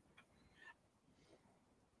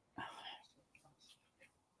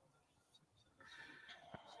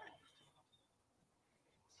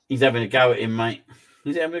 He's having a go at him, mate.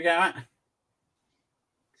 He's having a go at him.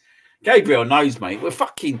 Gabriel knows, mate. We're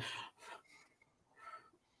fucking...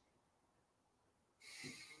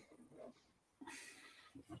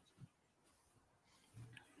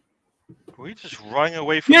 We're just running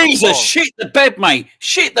away from Jesus, the ball. shit the bed, mate.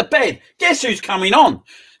 Shit the bed. Guess who's coming on?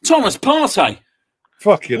 Thomas Partey.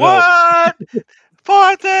 Fucking what?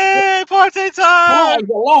 Partey time! Partey's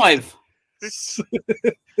alive.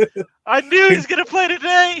 I knew he was going to play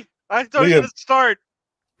today. I thought he was going to start.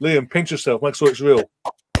 Liam, pinch yourself. Make sure it's real.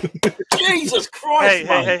 Jesus Christ,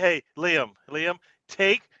 hey, Liam,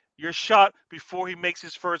 take your shot before he makes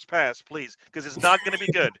his first pass, please, because it's not going to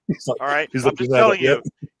be good. All right? I'm just telling you,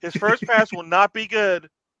 his first pass will not be good.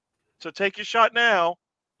 So take your shot now.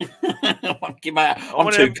 I'm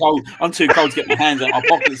too cold. I'm too cold to get my hands out my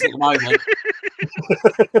pockets at the moment.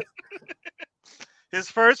 His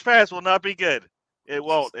first pass will not be good. It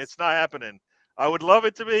won't. It's not happening. I would love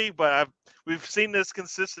it to be, but we've seen this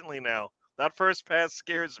consistently now. That first pass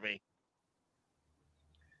scares me.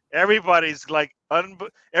 Everybody's like,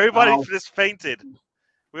 everybody just fainted.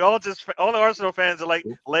 All the Arsenal fans are like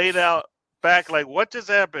laid out back, like, what just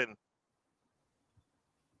happened?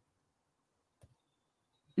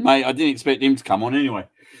 Mate, I didn't expect him to come on anyway.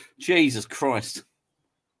 Jesus Christ.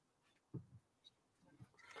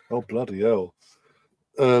 Oh, bloody hell.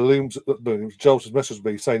 Joel's messaged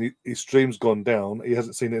me saying his stream's gone down. He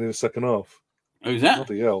hasn't seen it in the second half. Who's that?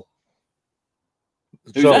 Bloody hell.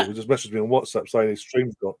 Who's Joel, that? he just messaged me on WhatsApp saying his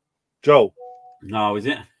stream's got. Joel. No, is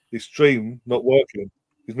it? His stream not working.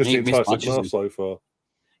 He's missed the entire second half so far.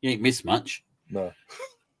 You ain't missed much. No.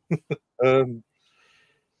 One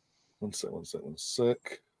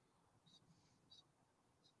sec.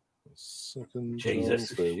 Second.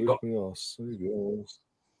 Jesus.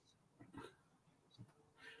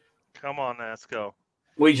 Come on, let's go.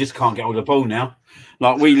 We just can't get hold of the ball now.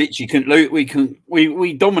 Like, we literally couldn't loot.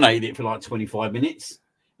 We dominated it for like 25 minutes.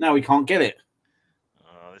 Now we can't get it.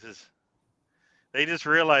 They just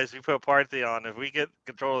realized we put Partey on. If we get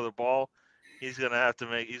control of the ball, he's gonna have to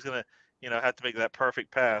make that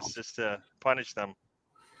perfect pass just to punish them.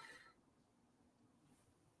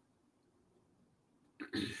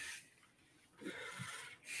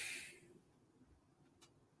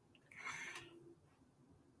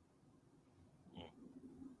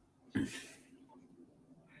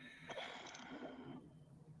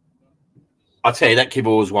 I tell you, that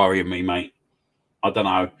kibble was worrying me, mate. I don't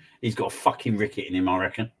know. He's got a fucking ricket in him, I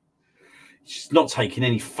reckon. He's just not taking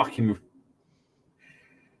any fucking...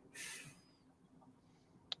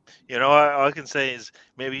 You know, all I can say is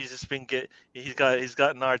maybe he's just been he's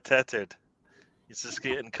gotten Artetaed. He's just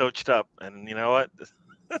getting coached up, and you know what?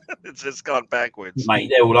 It's just gone backwards.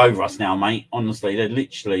 Mate, they're all over us now, mate. Honestly, they're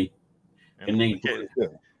literally... And we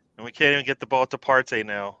can't even get the ball to Partey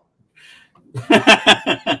now.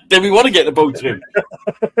 Then we want to get the ball to him.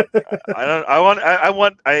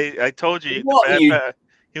 I told you,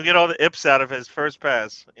 he'll get all the ips out of his first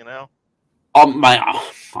pass, you know? Mate,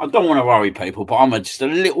 I don't want to worry people, but I'm just a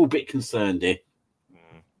little bit concerned here.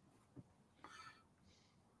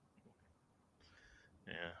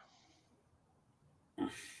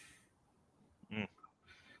 Yeah.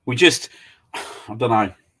 We just, I don't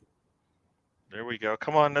know. There we go.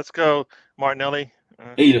 Come on, let's go, Martinelli.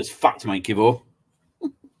 He looks fucked, mate, Kibble.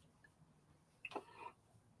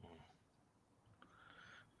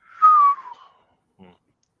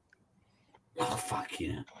 Oh, fuck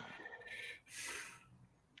yeah.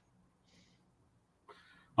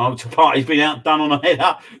 Oh, Chapati's been outdone on a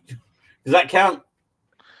header. Does that count?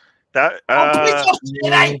 Oh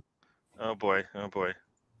boy.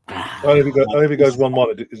 Only if it goes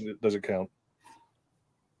 1-1, it doesn't count.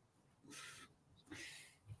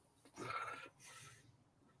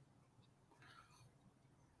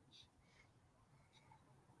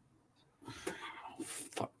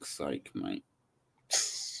 Fuck's sake, mate.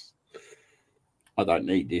 I don't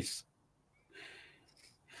need this.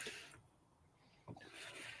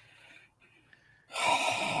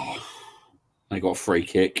 They got a free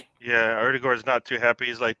kick. Yeah, Erdegaard's not too happy.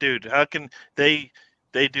 He's like, dude, how can they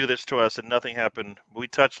do this to us and nothing happened? We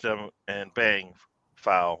touched them and bang,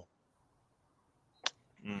 foul.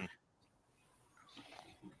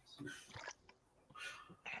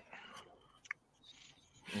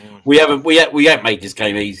 We haven't made this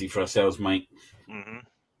game easy for ourselves, mate. Mm-hmm.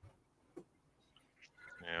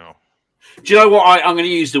 Yeah. Do you know what? I'm going to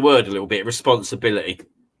use the word a little bit: responsibility.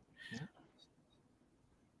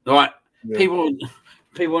 Like people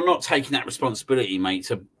are not taking that responsibility, mate.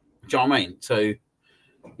 Do you know what I mean? So in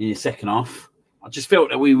the second half, I just felt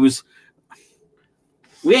that we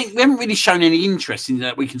haven't really shown any interest in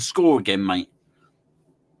that we can score again, mate.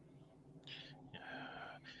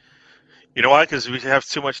 You know why? Because we have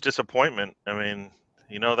too much disappointment. I mean,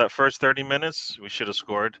 that first 30 minutes, we should have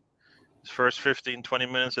scored. The first 15, 20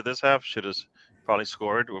 minutes of this half should have probably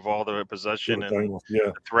scored with all the possession and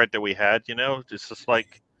the threat that we had. It's just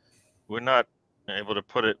like we're not able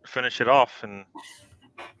to finish it off. And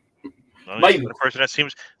the person that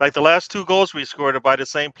seems like the last 2 goals we scored are by the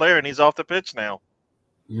same player, and he's off the pitch now.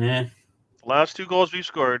 Yeah. The last 2 goals we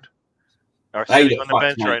scored are sitting on the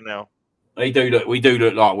bench right now. We do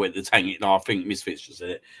look like with the tank. I think Miss Fitz just said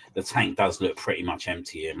it. The tank does look pretty much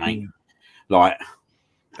empty here, mate. Like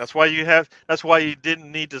that's why you didn't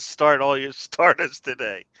need to start all your starters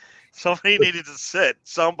today. Somebody needed to sit.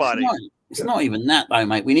 Somebody. It's not even that though,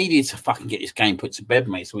 mate. We needed to fucking get this game put to bed,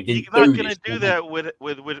 mate. So we didn't. You're not going to do that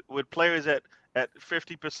with players at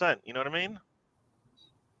 50%. You know what I mean?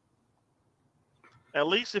 At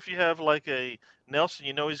least if you have like a Nelson,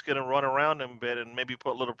 he's going to run around him a bit and maybe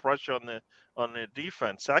put a little pressure on the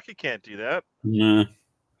defense. Saka can't do that. No.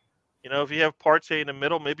 If you have Partey in the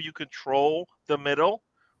middle, maybe you control the middle,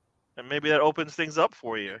 and maybe that opens things up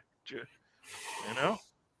for you.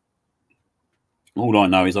 All I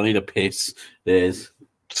know is I need a piss. There's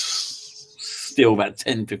still about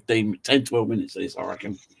 10, 12 minutes of this, I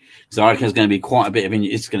reckon. So I reckon it's going to be quite a bit of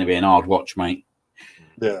it's going to be an hard watch, mate.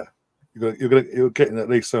 Yeah. You're getting at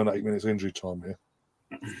least 7 or 8 minutes injury time here,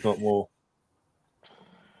 not more.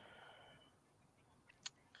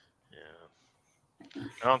 Yeah,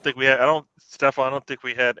 Stefan. I don't think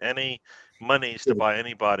we had any monies to buy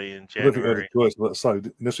anybody in January. I don't think we had a choice, but so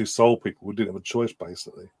unless we sold people, we didn't have a choice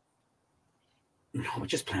basically. No, we're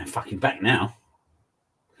just playing fucking back now.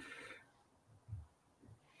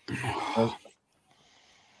 And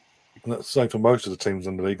that's the same for most of the teams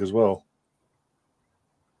in the league as well.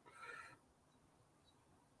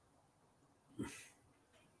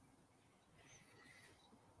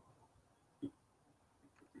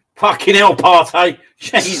 Fucking hell, Partey.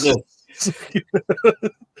 Jesus.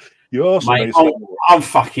 You are, mate. I'm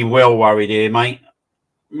fucking well worried here, mate.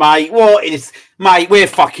 Mate, what is, mate? We're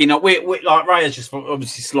fucking up. We're like Ray's just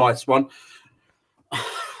obviously sliced one.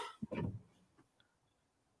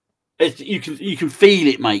 You can feel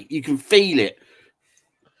it, mate. You can feel it.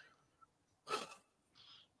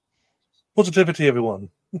 Positivity, everyone.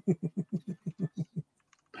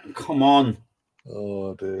 Come on.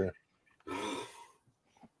 Oh dear.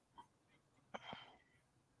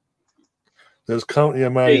 There's currently a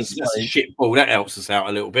man in Spain. That's a shit ball. That helps us out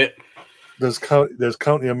a little bit. There's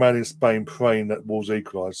currently a man in Spain praying that Wolves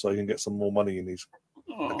equalise so he can get some more money in his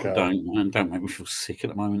account. Don't make me feel sick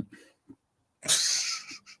at the moment.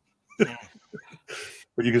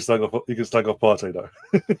 But you can slag off Partey though.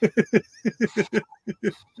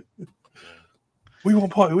 We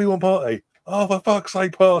want Partey. Oh, for fuck's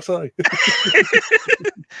sake, Partey.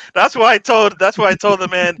 That's why I told the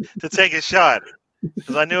man to take a shot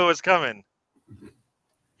because I knew it was coming.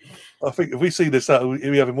 I think if we see this out, we'll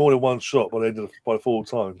be having more than one shot by the end of by full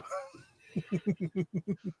time. I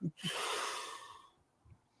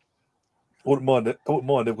wouldn't mind.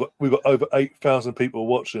 We've got over 8,000 people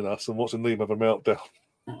watching us and watching Liam have a meltdown.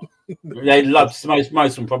 They love most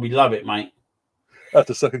of them probably love it, mate. As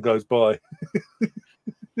the second goes by.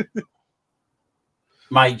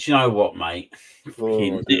 Mate, do you know what, mate?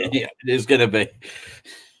 Oh, there's going to be.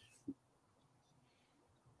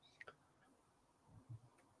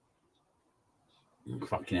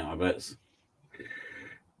 Fucking hell, I bet.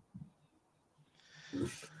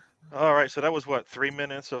 All right, so that was what, 3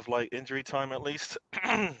 minutes of like injury time at least.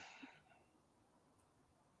 Come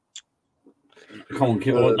on,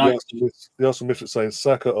 give it no. The Arsenal Myth is saying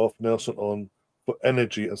Saka off, Nelson on for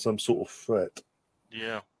energy and some sort of threat.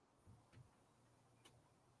 Yeah.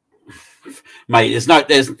 Mate,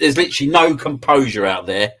 there's literally no composure out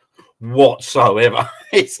there whatsoever.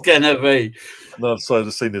 It's gonna be. No, I'm sorry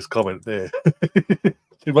to see this comment there.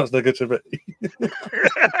 Too much negativity.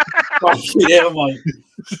 Yeah, mate.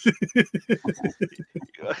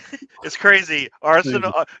 It's crazy.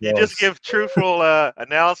 Arsenal, you just give truthful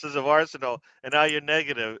analysis of Arsenal, and now you're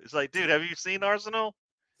negative. It's like, dude, have you seen Arsenal?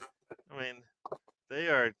 I mean, they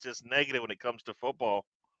are just negative when it comes to football.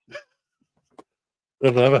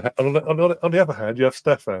 On the other hand, you have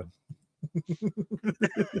Stefan.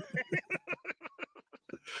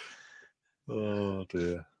 Oh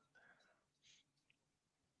dear.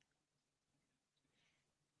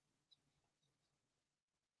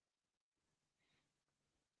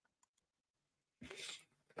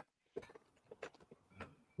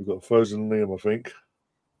 We've got Frozen Liam, I think.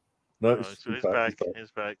 No, he's back. He's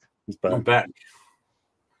back. He's back. I'm back.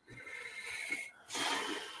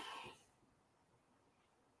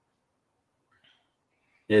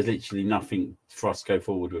 There's literally nothing for us to go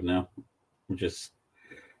forward with now. We're just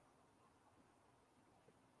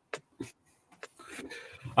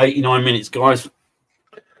 89 minutes, guys.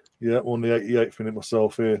 Yeah, on the 88th minute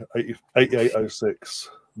myself here. 88.06.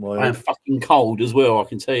 I am fucking cold as well, I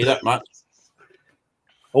can tell you that much.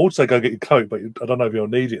 I would say go get your coat, but I don't know if you'll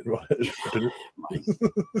need it. Right?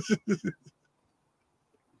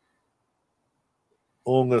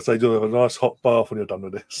 All I'm going to say, do have a nice hot bath when you're done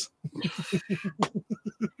with this.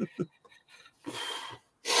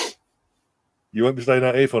 You won't be staying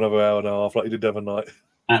out here for another hour and a half like you did the other night.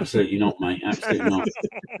 Absolutely not, mate. Absolutely not.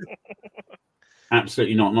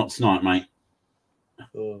 Absolutely not. Not tonight, mate.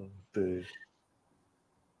 Oh dear.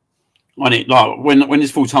 On it, like when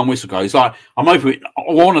this full-time whistle goes, like I'm hoping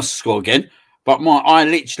I want us to score again, but my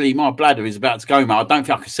bladder is about to go, mate. I don't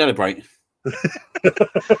think I can celebrate.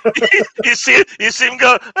 you see him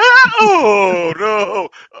go. Oh no!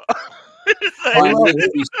 I'm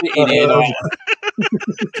literally sitting here like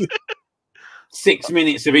 6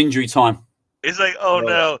 minutes of injury time. It's like, oh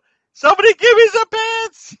no! Somebody give me some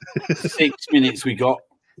pants. 6 minutes we got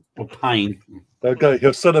of pain. Okay,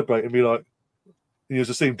 he'll celebrate and be like, you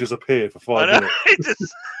just see him disappear for 5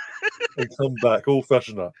 minutes and come back all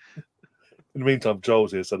freshen up. In the meantime,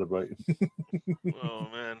 Joel's here celebrating. Oh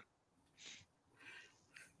man.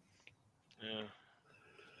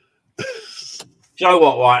 Yeah. Joe,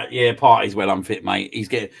 what? Right? Yeah, Party's well unfit, mate. He's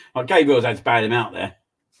getting. Like Gabriel's had to bail him out there.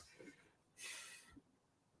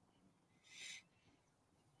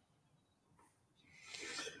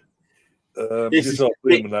 This is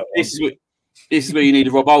where you need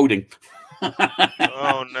a Rob Holding.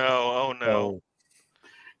 Oh no! Oh no!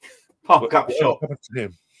 Park up shot. What happened to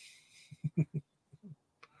him?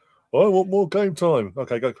 I want more game time.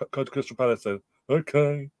 Okay, go to Crystal Palace then.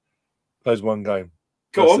 Okay. Plays one game.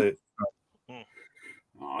 Go That's on. it.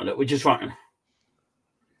 Oh, look, we're just running.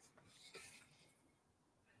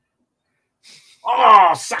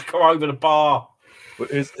 Oh, Saka over the bar.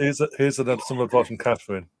 But here's another some advice from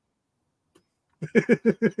Catherine.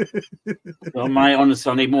 Oh, mate,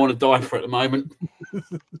 honestly, I need more to die for at the moment.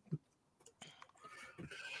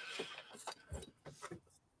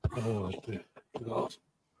 Oh, dear God.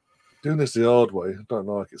 Doing this the hard way. I don't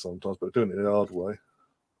like it sometimes, but doing it the hard way.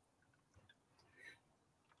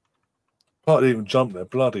 Can't even jump there.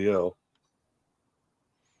 Bloody hell.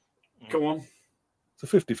 Come on.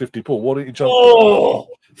 It's a 50-50 ball. Why don't you jump? Oh,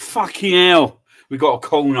 fucking hell. We got a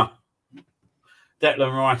corner.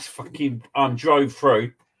 Declan Rice fucking drove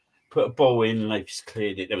through, put a ball in, and they just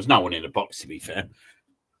cleared it. There was no one in the box, to be fair.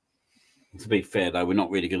 To be fair, though, we're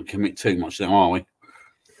not really going to commit too much now, are we?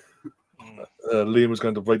 Liam was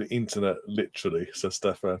going to break the internet, literally, says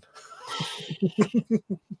Stefan.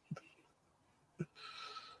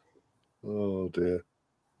 Oh, dear.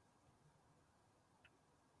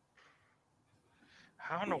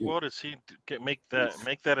 How in the world does he make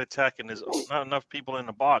that attack and there's not enough people in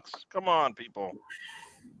the box? Come on, people.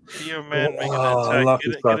 See your man making an attack.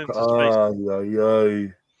 Get into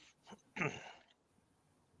space.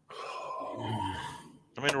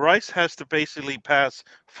 I mean, Rice has to basically pass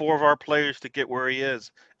 4 of our players to get where he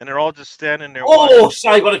is, and they're all just standing there. Oh,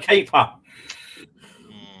 save on a keeper.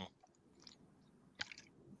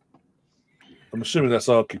 I'm assuming that's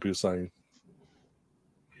our keeper you're saying.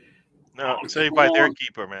 No, saved by their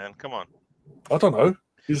keeper, man. Come on. I don't know.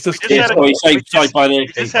 He's just saved by their keeper. We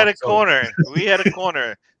just had a corner. We had a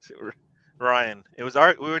corner, Ryan. It was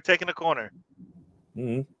we were taking a corner.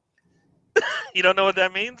 Mm-hmm. You don't know what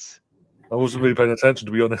that means? I wasn't really paying attention,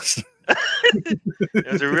 to be honest.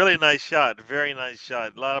 It was a really nice shot. Very nice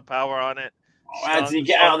shot. A lot of power on it. Oh, how did he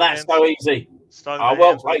get out of that so easy? Oh,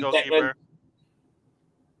 well played, Declan.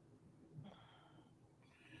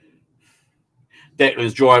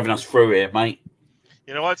 Declan's driving us through here, mate.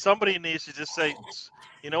 You know what? Somebody needs to just say,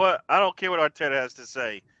 you know what? I don't care what Arteta has to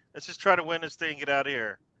say. Let's just try to win this thing and get out of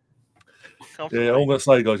here. Yeah, I'm going to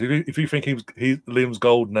say, guys, if you think Liam's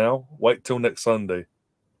gold now, wait till next Sunday.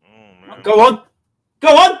 Go on. Go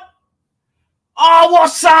on. Oh, what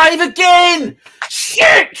a save again.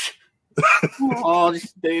 Shit. Oh, this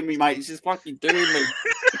is doing me, mate. This is fucking doing me.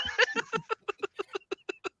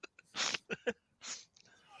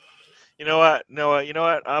 You know what? No, you know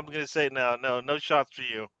what? I'm going to say no shots for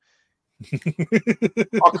you.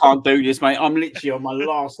 I can't do this, mate. I'm literally on my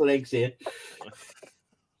last legs here.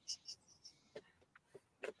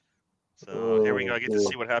 So here we go. I get to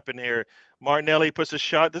see what happened here. Martinelli puts a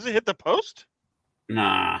shot. Does it hit the post?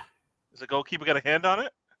 Nah. Does the goalkeeper got a hand on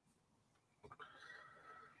it?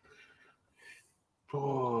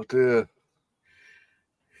 Oh dear.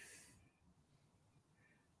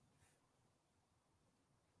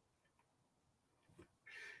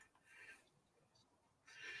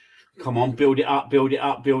 Come on, build it up, build it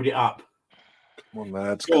up, build it up. Come on,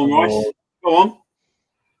 lads. Go on, Rice. Go on.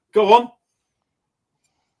 Go on.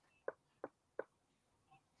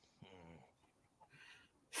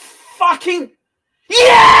 Fucking Come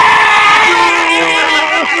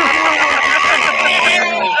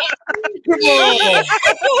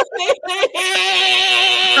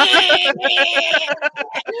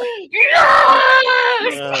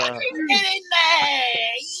on. Get in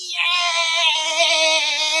there!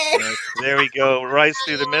 Yeah! There we go. Rice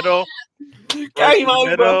through the middle. Game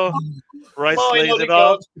over. Rice lays it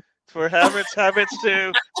off for Havertz. Havertz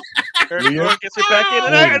to Erdogan gets it back in.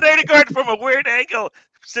 And Erdogan from a weird angle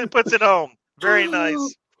puts it home. Very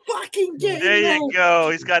nice. Fucking get There you go.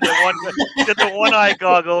 He's got the one eye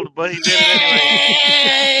goggled, but he did it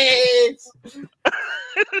anyway.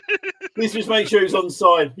 Let's just make sure he's on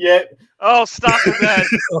side. Yep. Oh, stop with that.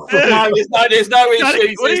 No, there's no issues.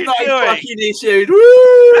 What are There's you no doing? fucking issues.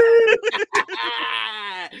 Woo!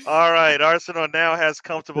 All right. Arsenal now has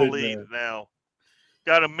comfortable lead now.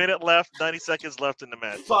 Got a minute left, 90 seconds left in the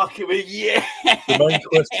match. Fuck me, yeah. The main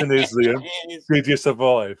question is, Liam, did you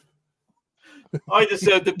survive? I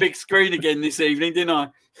deserved the big screen again this evening, didn't I?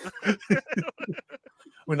 I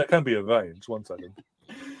mean, that can be arranged. 1 second.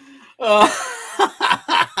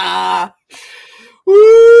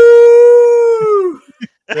 Woo!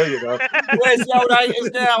 There you go. Where's the old haters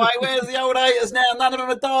now, mate? Where's the old haters now? None of them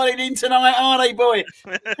are dialing in tonight, are they, boy?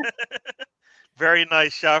 Very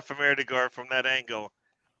nice shot from Erdogan from that angle.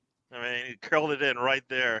 I mean, he curled it in right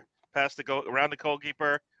there. Past the goal, around the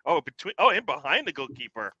goalkeeper. Oh, and behind the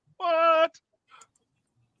goalkeeper. What?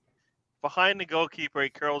 Behind the goalkeeper, he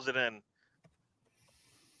curls it in.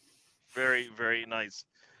 Very, very nice.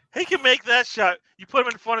 He can make that shot. You put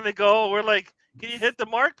him in front of the goal. We're like, can you hit the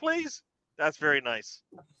mark, please? That's very nice.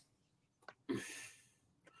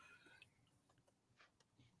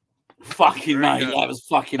 Fucking mate, that was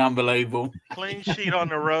fucking unbelievable. Clean sheet on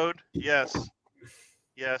the road. Yes.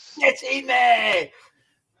 Yes. Get in there.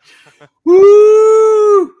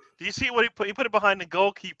 Woo! Do you see what he put? He put it behind the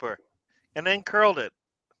goalkeeper and then curled it.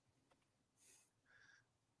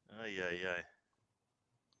 Oh, yeah.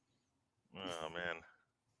 Oh, man.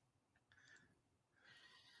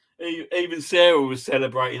 Even Sarah was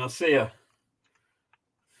celebrating. I see her.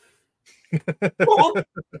 Go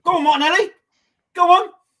on, Martinelli. Go on.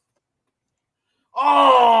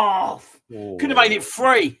 Oh, could have made it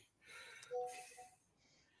 3.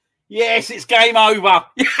 Yes, it's game over.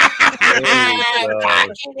 Fucking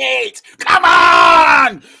it. Come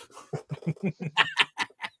on.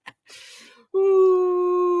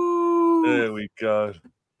 There we go.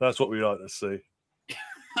 That's what we like to see.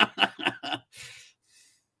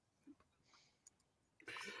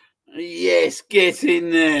 Yes, get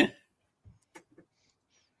in there.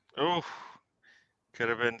 Oh, could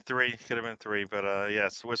have been 3. But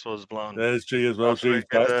yes, whistle is blown. There's G as well. G's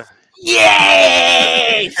back.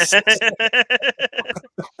 Yes.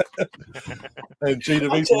 And G,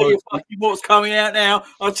 I'll tell you what's coming out now.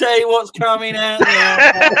 I'll tell you what's coming out now.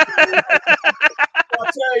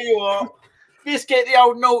 I'll tell you what. Just get the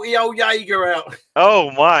old naughty old Jaeger out.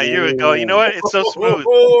 Oh my! Here we go. You know what? It's so smooth.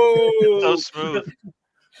 It's so smooth.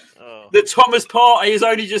 Oh. The Thomas party has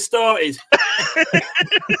only just started.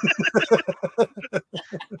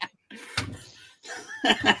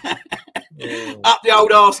 Up the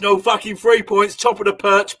old Arsenal, fucking 3 points, top of the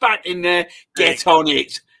perch, back in there. Get on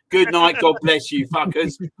it. Good night. God bless you,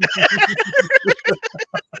 fuckers.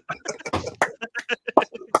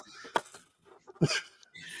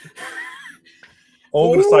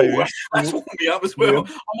 All I'm going to say is... That's warmed me up as well. Yeah.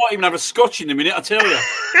 I might even have a scotch in a minute, I tell you.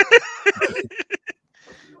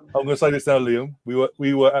 I'm going to say this now, Liam.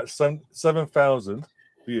 We were at 7,000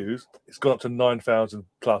 views. It's gone up to 9,000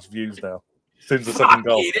 plus views now since the second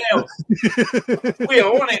goal. We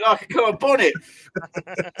are on it like a car bonnet.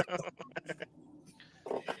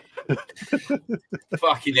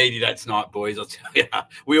 Fucking needed that tonight, boys. I'll tell you.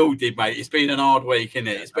 We all did, mate. It's been an hard week, isn't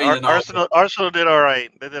it? It's been an hard week. Arsenal did all right.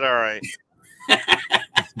 They did all right.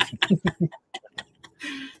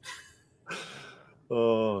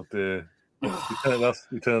 Oh dear. You're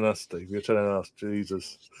telling us, Steve. You're telling us,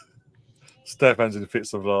 Jesus. Stefan's in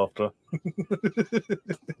fits of laughter.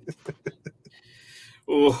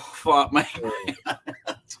 Oh fuck me!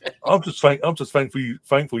 I'm just thankful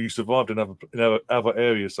you survived in other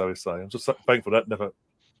areas. So I say, I'm just thankful that never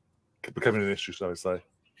became an issue. So I say,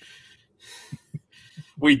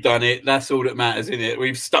 we've done it. That's all that matters, isn't it?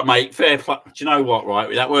 We've stuck, mate. Fair play. Do you know what?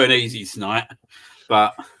 Right, that weren't easy tonight,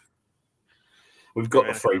 but we've got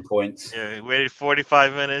the 3 points. Yeah, we waited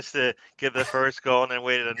 45 minutes to get the first goal, and then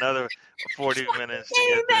waited another 40 minutes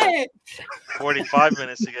to get 45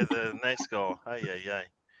 minutes to get the next goal. Ay.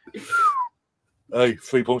 Hey,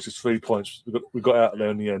 3 points is 3 points. We got out there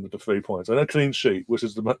in the end with the 3 points and a clean sheet, which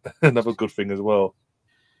is another good thing as well.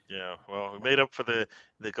 Yeah, well, we made up for the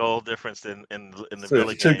goal difference in the So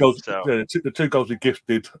Villa the game. goals, So. yeah, the 2 goals we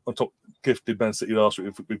gifted Man City last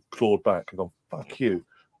week. We clawed back and gone, fuck you.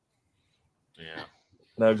 Yeah.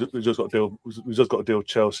 Now we just got to deal. We just got to deal with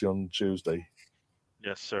Chelsea on Tuesday.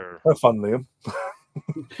 Yes, sir. Have fun, Liam.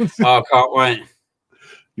 I can't wait.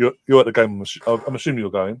 You're at the game. I'm assuming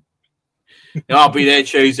you're going. I'll be there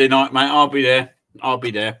Tuesday night, mate. I'll be there.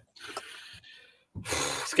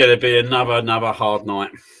 It's going to be another hard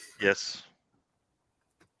night. Yes.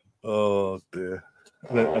 Oh dear.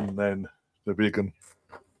 And then they're big and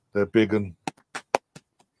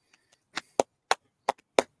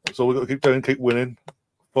so we've got to keep going, keep winning.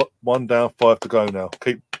 1 down, 5 to go now.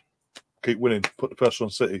 Keep winning. Put the pressure on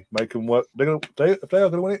City. Make them work. If they are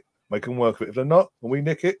going to win it, make them work of it. If they're not, and we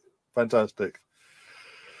nick it, fantastic.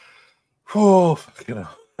 Oh, fucking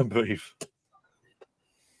hell. And breathe.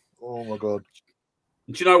 Oh my God.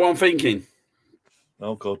 Do you know what I'm thinking?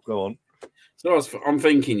 Oh God, go on. So I'm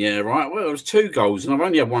thinking, yeah, right. Well, it was 2 goals, and I've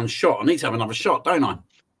only had 1 shot. I need to have another shot, don't I?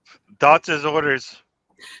 Doctor's orders.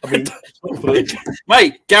 I mean,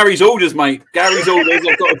 mate, Gary's orders, mate. Gary's orders.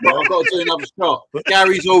 I've got to do another shot.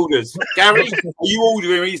 Gary's orders. Gary, are you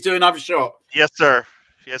ordering? He's doing another shot. Yes, sir.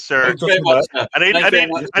 Yes, sir. Thanks very much, sir. I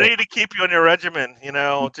need to keep you on your regimen. You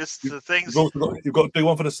know, just the things. You've got to do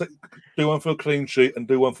one for a clean sheet and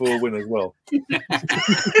do one for a win as well. Anyway,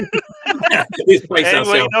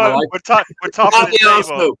 you know, we're top of the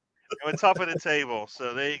table. We're top of the table.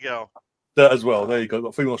 So there you go. That as well. There you go.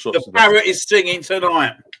 Got 3 more shots. The parrot is singing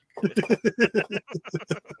tonight.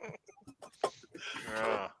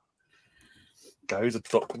 Gary's a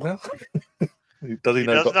doctor now. He does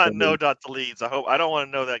not know Dr. Leeds. I don't want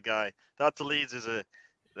to know that guy. Dr. Leeds is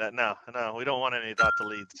no, we don't want any Dr.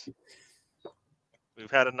 Leeds. We've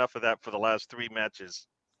had enough of that for the last 3 matches.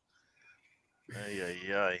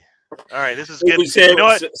 Ay. All right, this is good. You know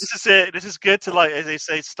what? This is it. This is good to, like, as they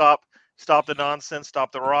say, stop the nonsense,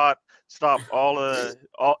 stop the rot, stop all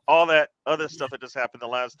that other stuff that just happened the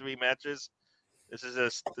last 3 matches. This is a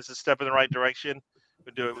step in the right direction.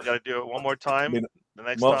 We got to do it one more time. The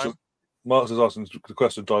next time. Mark's is asking the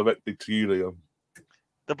question directly to you, Liam.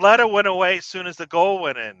 The bladder went away as soon as the goal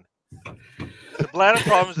went in. The bladder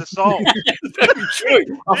problem is solved. Very true.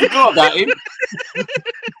 I forgot about him.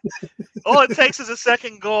 All it takes is a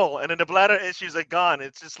second goal, and then the bladder issues are gone.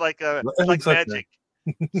 It's just like magic.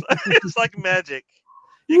 It's like magic.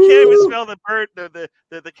 You can't even smell the bird,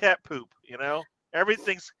 the cat poop. You know,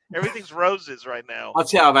 everything's roses right now. I'll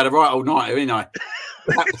tell you, I've had a right old night, haven't I?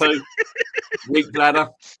 Cat poop, weak bladder.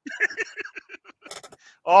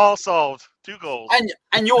 All solved. 2 goals.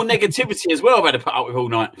 And your negativity as well, I've had to put up with all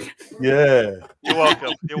night. Yeah. You're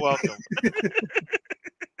welcome. You're welcome.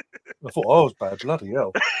 I thought I was bad. Bloody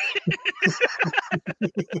hell.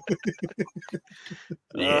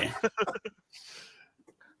 Yeah.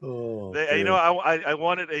 You know, I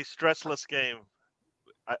wanted a stressless game.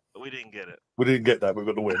 We didn't get it. We didn't get that. We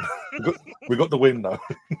got the win. we got the win, though.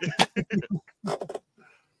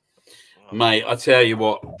 Mate, I tell you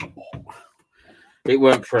what. It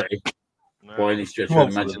weren't pretty by any stretch of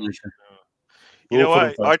imagination. You know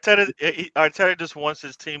what? Arteta just wants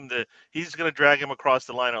his team he's going to drag him across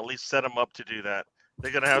the line, or at least set him up to do that.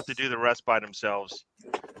 They're going to have to do the rest by themselves.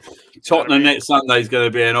 Tottenham next Sunday is going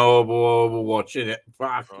to be an horrible watch, isn't it?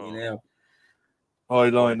 Fucking hell.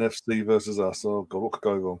 Highline FC versus us. Oh, God, what could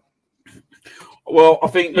go wrong? Well, I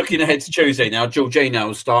think looking ahead to Tuesday now, Jorginho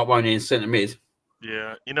will start, won't he, in centre mid?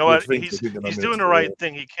 Yeah. You know what? He's doing the right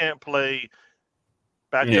thing. He can't play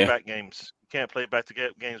back-to-back games. Can't play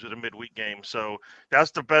back-to-back games with a midweek game. So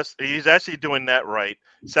that's the best. He's actually doing that right.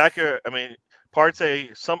 Saka, I mean,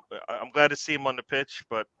 Partey, I'm glad to see him on the pitch,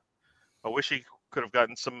 but I wish he could have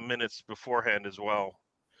gotten some minutes beforehand as well.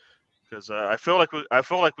 Because I feel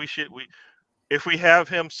like we should if we have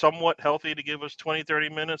him somewhat healthy to give us 20, 30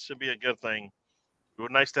 minutes, it'd be a good thing. It would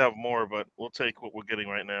be nice to have more, but we'll take what we're getting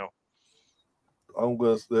right now.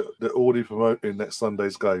 They're already promoting next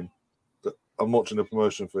Sunday's game. I'm watching the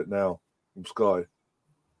promotion for it now. from Sky.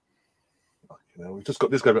 You know, we've just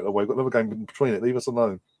got this game out of the way. We've got another game in between it. Leave us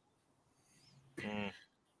alone.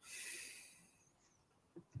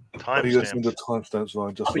 Timestamps. The timestamps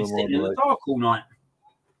line just I've been sitting in the dark all night.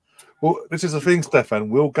 Well, this is the thing, Stefan.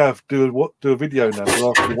 Will Gav do a video now for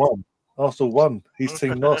Arsenal won? Arsenal won. His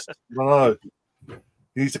team lost. No.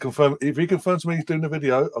 He needs to confirm. If he confirms to me he's doing the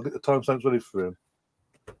video, I'll get the timestamps ready for him.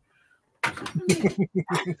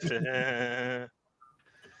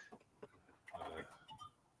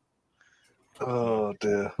 Oh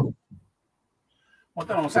dear. I don't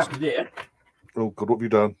know what's happened here. Oh God, what have you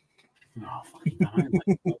done? Oh, fucking don't know.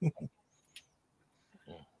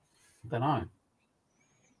 Don't know.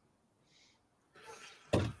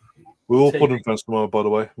 We're all Fulham fans tomorrow, by the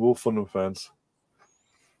way. We're all Fulham fans.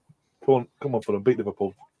 Come on, Fulham, beat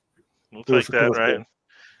Liverpool. We'll take that, right?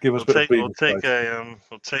 Give us a bit of beating.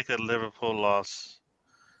 We'll take a Liverpool loss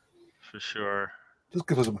for sure. Just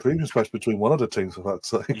give us some premium space between one of the teams, for fuck's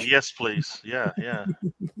sake. Yes, please. Yeah.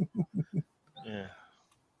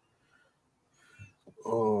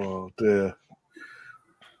 Oh dear.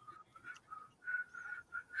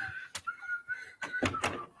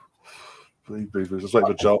 Just wait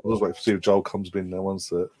for Joel. Just wait to see if Joel comes in now. One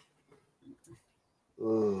sec.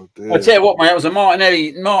 Oh dear. I tell you what, mate, it was a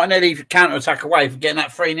Martinelli counter attack away for getting that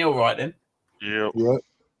 3-0 right then. Yep. Right.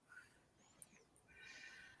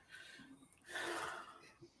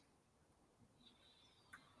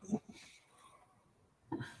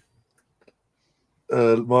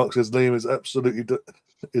 Mark says Liam is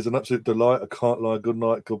an absolute delight. I can't lie. Good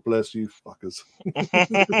night. God bless you, fuckers.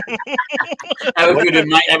 Have a good one,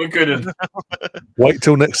 mate. Have a good one. Wait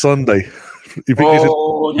till next Sunday. You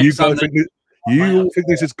all think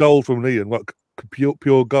this is gold from Liam? What,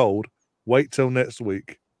 pure gold? Wait till next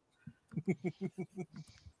week.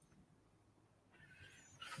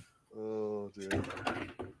 Oh dear.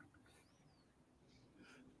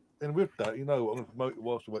 And with that, you know what, I'm going to promote it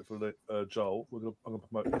whilst we wait for Joel. I'm going to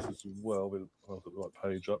promote this as well. I've got the right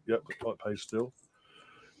page up. Yep, got the right page still.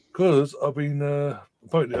 Because I've been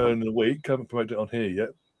promoting it earlier in the week. I haven't promoted it on here yet.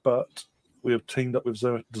 But we have teamed up with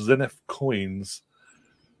Zenith Coins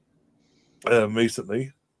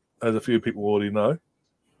recently, as a few people already know.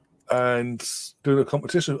 And doing a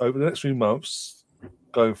competition over the next few months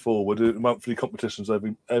going forward. Doing monthly competitions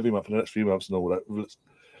every month for the next few months and all that.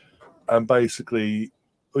 And basically,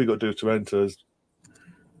 all you got to do to enter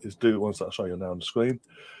is do ones that I'll show you now on the screen.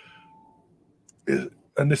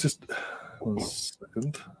 And this is 1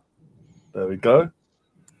 second. There we go.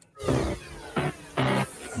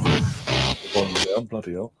 Down,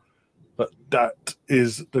 bloody hell. But that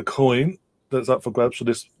is the coin that's up for grabs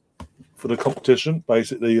for the competition.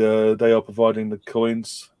 Basically, they are providing the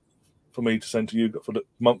coins for me to send to you for the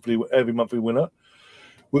every monthly winner,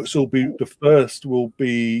 which will be the first will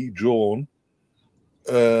be drawn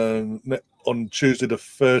on Tuesday the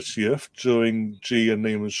 30th during G and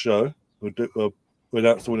Neiman's show. We'll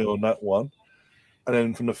announce the winner on that one. And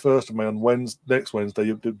then from the 1st of May on next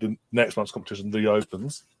Wednesday, the next month's competition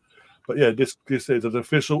reopens. But yeah, this is an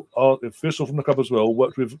official from the club as well,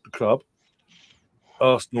 worked with the club,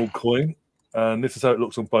 Arsenal coin. And this is how it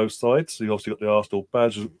looks on both sides. So you obviously got the Arsenal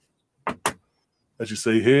badge, as you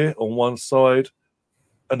see here, on one side.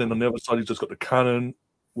 And then on the other side, you've just got the cannon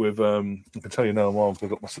with, I can tell you now,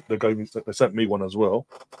 they sent me one as well.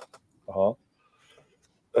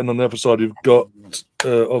 And on the other side, you've got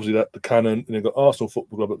obviously the cannon, and you've got Arsenal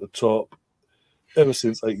Football Club at the top, ever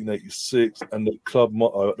since 1886, and the club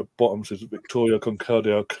motto at the bottom says Victoria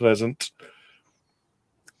Concordia Crescent.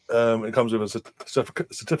 It comes with a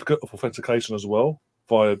certificate of authentication as well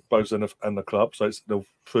via both Zenith and the club, so it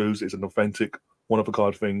proves it's an authentic,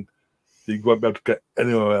 one-of-a-kind thing that you won't be able to get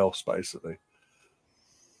anywhere else, basically.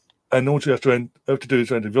 And all you have to do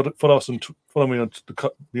is if you follow me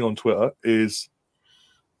on Twitter is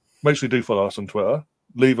make sure you do follow us on Twitter.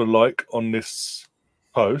 Leave a like on this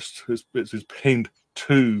post. It's pinned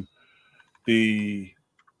to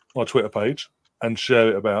my Twitter page and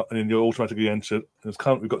share it about, and then you're automatically entered.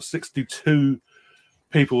 We've got 62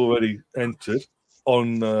 people already entered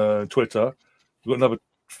on Twitter. We've got another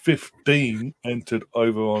 15 entered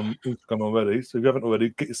over on Instagram already. So if you haven't already,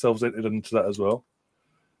 get yourselves entered into that as well.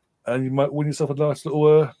 And you might win yourself a nice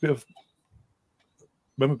little bit of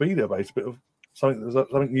memorabilia base, bit of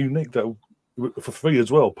something unique that for free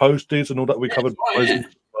as well. Postage and all that we covered as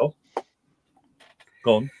well.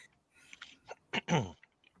 Go on.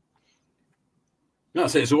 No,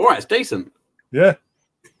 so it's all right. It's decent. Yeah.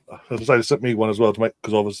 As I say, they sent me one as well to make,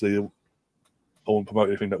 because obviously I won't promote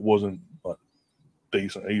anything that wasn't like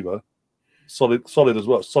decent either. Solid as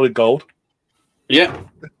well. Solid gold. Yeah.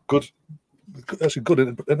 Good actually good.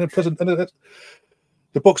 And then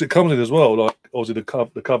the box it comes in as well, like obviously the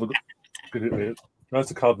cover. That's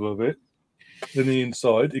the cover of it. Then the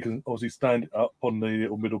inside, you can obviously stand it up on the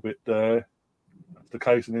little middle bit there. The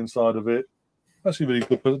casing inside of it. Actually really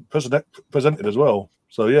good presented as well.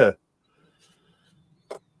 So yeah.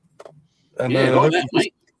 And like that,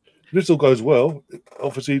 mate. If this all goes well,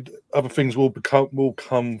 obviously other things will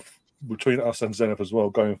come between us and Zenith as well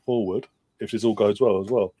going forward, if this all goes well as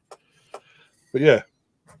well. But yeah,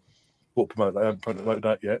 we'll promote that. I haven't promoted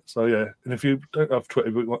that yet. So yeah. And if you don't have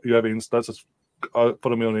Twitter, you have Insta, just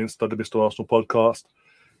follow me on Insta, the Mr. Arsenal podcast.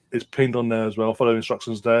 It's pinned on there as well. Follow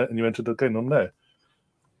instructions there, and you enter the game on there.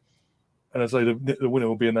 And as I say, the winner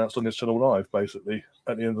will be announced on this channel live, basically,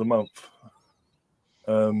 at the end of the month.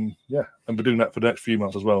 Yeah, and we're doing that for the next few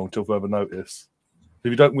months as well until further notice. If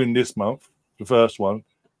you don't win this month, the first one,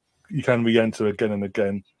 you can re-enter again and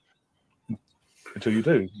again until you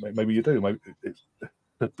do. Maybe you do. Maybe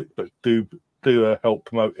but do help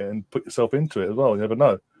promote it and put yourself into it as well. You never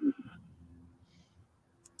know.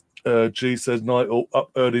 G says night or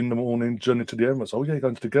up early in the morning, journey to the Emirates. Oh yeah,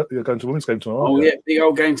 you're going to women's game tomorrow. Oh yeah, big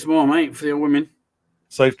old game tomorrow, mate, for the women.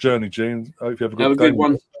 Safe journey, Gene. I hope you have a good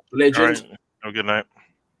one. Legend. Right. Have a good night.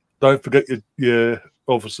 Don't forget your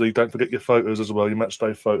obviously don't forget your photos as well, your match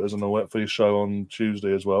day photos and all that for your show on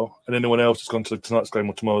Tuesday as well. And anyone else that's gone to tonight's game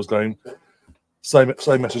or tomorrow's game, same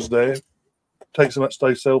message there. Take some match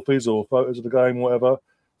day selfies or photos of the game, whatever.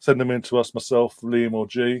 Send them in to us, myself, Liam or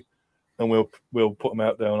G, and we'll put them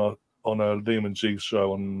out there on a Liam and G's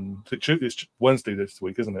show on it's Wednesday this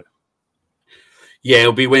week, isn't it? Yeah,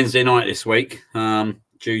 it'll be Wednesday night this week,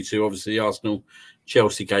 due to obviously the Arsenal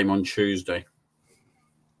Chelsea game on Tuesday.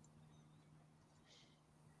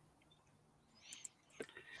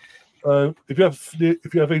 If you have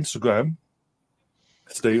Instagram,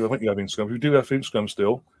 Steve, I think you have Instagram. If you do have Instagram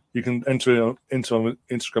still, you can enter on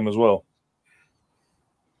Instagram as well.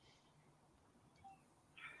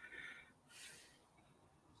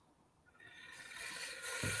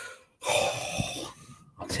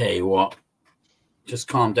 I'll tell you what, just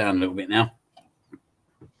calm down a little bit now.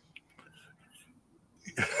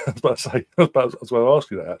 I was about to say, I was about to ask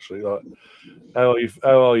you that actually. Like, how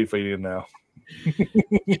are you feeling now?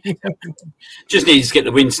 Just needed to get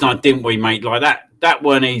the win tonight, didn't we, mate? Like that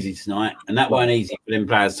weren't easy tonight, and that weren't easy for them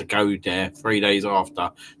players to go there 3 days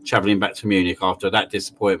after travelling back to Munich after that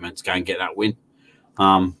disappointment to go and get that win.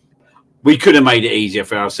 We could have made it easier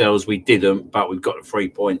for ourselves. We didn't, but we've got the 3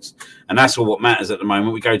 points, and that's all what matters at the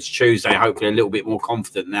moment. We go to Tuesday, hopefully a little bit more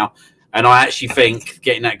confident now, and I actually think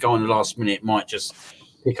getting that goal in the last minute might just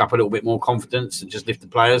pick up a little bit more confidence and just lift the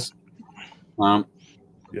players.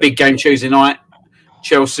 Big game Tuesday night.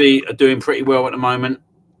 Chelsea are doing pretty well at the moment.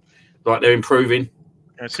 Like they're improving.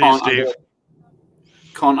 Can't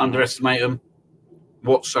underestimate them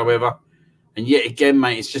whatsoever. And yet again,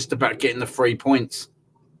 mate, it's just about getting the 3 points.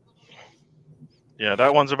 Yeah,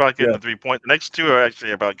 that one's about getting the 3 points. The next two are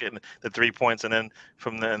actually about getting the 3 points, and then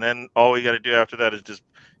and then all we got to do after that is just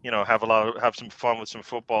have some fun with some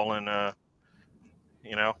football, and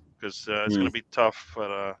because it's going to be tough.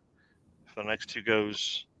 But for the next two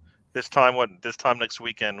goes this time next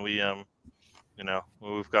weekend we've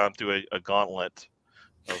gone through a gauntlet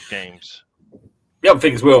of games. The other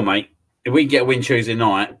thing as well, mate, if we get a win Tuesday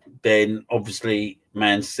night, then obviously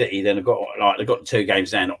Man City they've got 2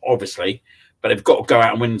 games down, obviously, but they've got to go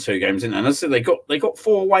out and win 2 games, and I said they got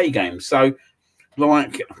 4 away games. So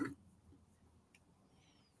like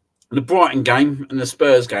the Brighton game and the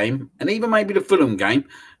Spurs game, and even maybe the Fulham game,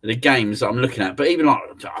 are the games that I'm looking at. But even like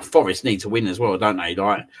Forest need to win as well, don't they?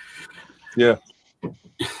 Like, yeah,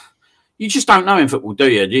 you just don't know in football, do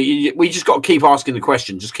you? We just got to keep asking the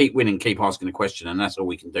question, just keep winning, keep asking the question, and that's all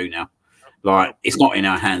we can do now. Like, it's not in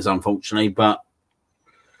our hands, unfortunately, but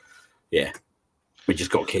yeah, we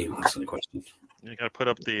just got to keep asking the question. You got to put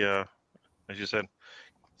up the, as you said,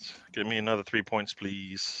 give me another 3 points,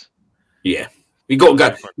 please. Yeah. We got to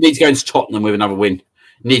go. Need to go into Tottenham with another win.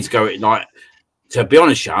 Need to go. Like, to be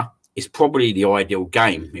honest, it's probably the ideal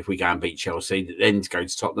game if we go and beat Chelsea. Then to go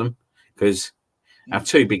to Tottenham, because our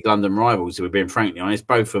 2 big London rivals, if we're being frankly honest,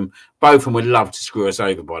 both of them would love to screw us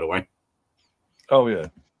over. By the way. Oh yeah.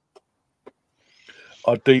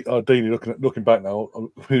 Ideally, looking back now,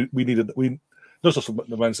 we not just from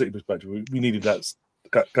the Man City perspective, we needed that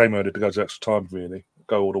game early to go to extra time, really,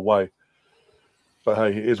 go all the way. But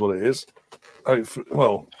hey, it is what it is.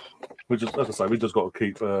 Well, as I say, we just got to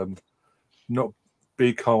keep not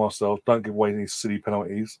be calm ourselves. Don't give away any silly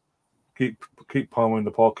penalties. Keep Palmer in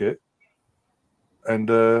the pocket, and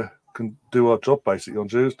can do our job basically on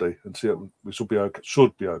Tuesday and see. We should be okay.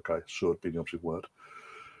 Should be the operative word.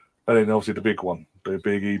 And then obviously the big one, the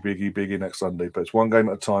biggie next Sunday. But it's one game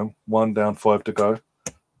at a time, 1 down, 5 to go.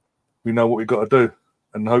 We know what we've got to do.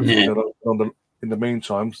 And hopefully, in the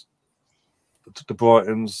meantime, the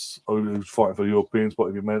Brightons who's fighting for the European spot,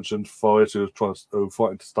 if you mentioned, Forest who are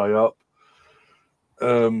fighting to stay up.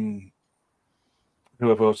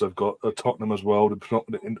 Whoever else they've got, Tottenham as well. The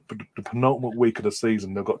penultimate week of the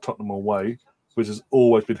season, they've got Tottenham away, which has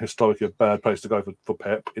always been historically a bad place to go for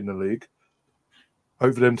Pep in the league.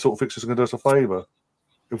 Hopefully, them sort of fixtures are going to do us a favour.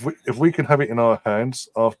 If we can have it in our hands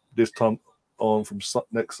after this time on from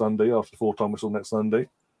next Sunday, after the 4-time whistle next Sunday,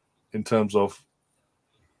 in terms of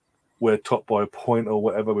we're top by a point or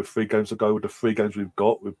whatever with 3 games to go, with the 3 games we've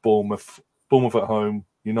got with Bournemouth at home,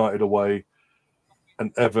 United away,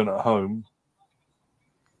 and Everton at home.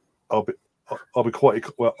 I'll be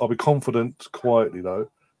confident quietly though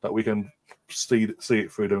that we can see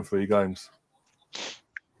it through them 3 games.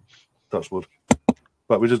 Touch wood.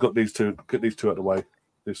 But we just got get these two out of the way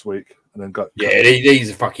this week, and then go. Yeah,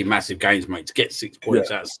 these are fucking massive games, mate. To get 6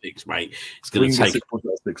 points out of 6, mate, it's going to take 6 points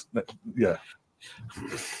out of 6. Yeah,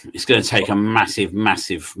 it's going to take a massive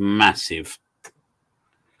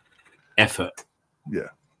effort. Yeah.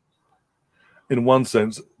 In one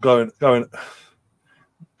sense, going out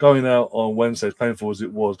on Wednesday, as painful as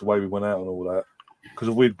it was, the way we went out and all that, because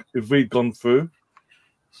if we'd gone through,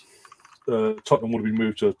 Tottenham would have been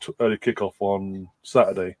moved to early kickoff on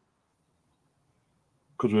Saturday,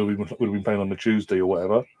 because we'd have been playing on the Tuesday or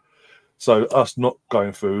whatever. So us not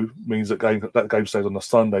going through means that game stays on the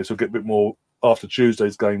Sunday, so we'll get a bit more after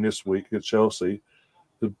Tuesday's game this week against Chelsea.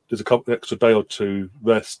 There's a couple extra day or 2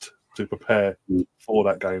 rest to prepare for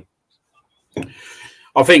that game.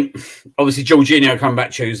 I think obviously Jorginho coming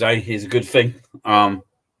back Tuesday is a good thing. I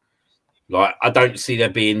don't see there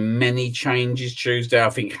being many changes Tuesday. I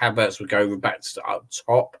think Havertz would go back to up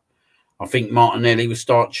top. I think Martinelli will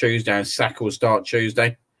start Tuesday and Saka will start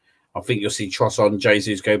Tuesday. I think you'll see Trossard and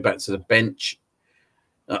Jesus go back to the bench.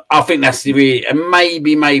 I think that's the really, and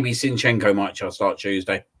maybe Zinchenko might just start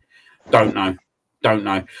Tuesday. Don't know.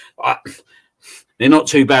 They're not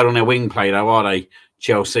too bad on their wing play though, are they,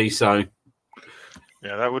 Chelsea? So.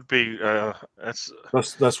 Yeah, that would be that's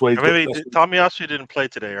where Tomiyasu didn't play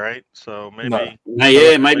today, right? So maybe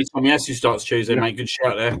maybe Tomiyasu starts Tuesday. Make good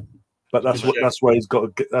shot there. But that's where he's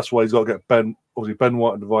got to get Ben. Obviously, Ben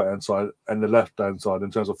White on the right hand side and the left hand side in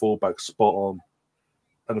terms of fullback spot on.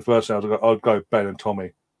 And the first thing I'd go Ben and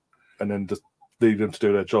Tommy, and then just leave them to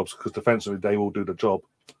do their jobs, because defensively they will do the job.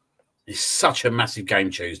 It's such a massive game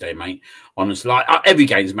Tuesday, mate. Honestly, every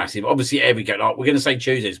game's massive. Obviously, every game. We're going to say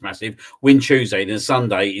Tuesday's massive. Win Tuesday, then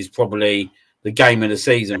Sunday is probably the game of the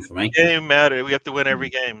season for me. It doesn't matter. We have to win every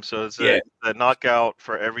game, so it's a knockout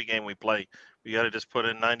for every game we play. We got to just put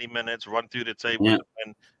in 90 minutes, run through the table,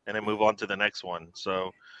 and then move on to the next one.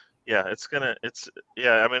 So, yeah, I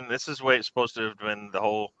mean, this is the way it's supposed to have been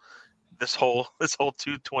this whole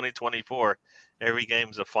 2024. Every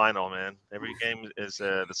game's a final, man. Every game is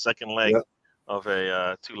the second leg of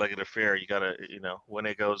a 2-legged affair. You gotta, when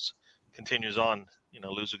it continues on,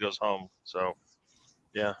 loser goes home. So,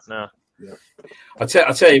 yeah, no. Yeah. I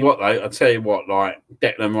tell you what, though. Like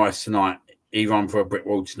Declan Rice tonight, he ran for a brick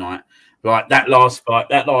wall tonight. Like that last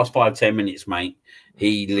 5-10 minutes, mate.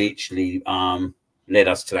 He literally led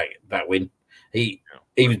us to that win. He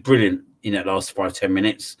was brilliant in that last 5-10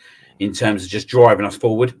 minutes in terms of just driving us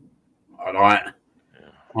forward.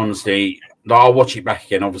 Honestly, I'll watch it back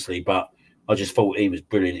again, obviously, but I just thought he was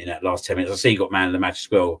brilliant in that last 10 minutes. I see he got man of the match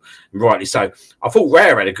as well, and rightly so. I thought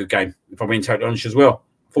Raya had a good game, if I'm being totally honest as well.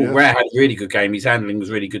 I thought Raya had a really good game. His handling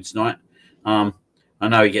was really good tonight. I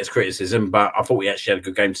know he gets criticism, but I thought he actually had a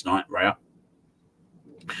good game tonight, Raya.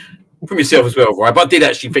 For myself as well, right? But I did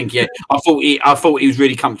actually think, I thought he was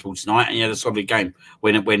really comfortable tonight, and he had a solid game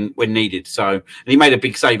when needed. So, and he made a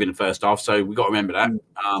big save in the first half, so we got to remember that.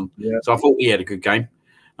 So I thought he had a good game.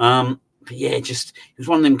 But yeah, it was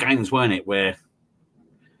one of them games, weren't it, where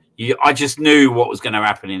I just knew what was going to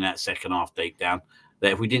happen in that second half deep down.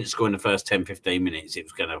 That if we didn't score in the first 10-15 minutes, it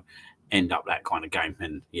was going to end up that kind of game.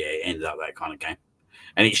 And yeah, it ended up that kind of game.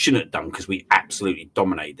 And it shouldn't have done, because we absolutely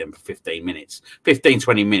dominated them for 15 minutes.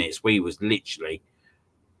 15-20 minutes, we was literally,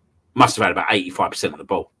 must have had about 85% of the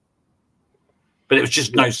ball. But it was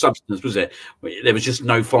just no substance, was it? There was just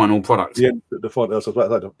no final product.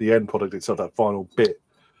 The end product itself, that final bit.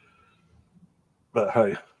 But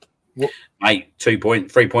hey. Mate, 3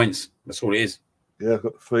 points. That's all it is. Yeah,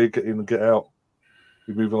 got the 3, get in and get out.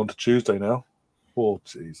 We're moving on to Tuesday now. Oh,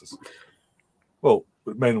 Jesus. Well,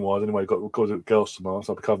 men-wise, anyway, got girls tomorrow,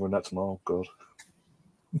 so I'll be covering that tomorrow. Oh, God.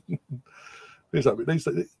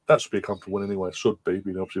 That should be a comfortable win anyway. It should be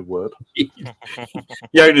the opposite word.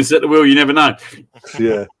 The owners at the wheel, you never know.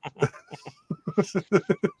 Yeah.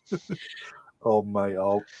 Oh, mate.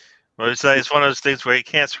 Oh. Well, it's one of those things where you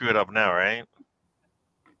can't screw it up now, right?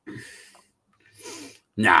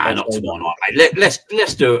 Nah, not tomorrow night, mate.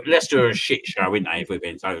 Let's do a shit show, isn't they? If we're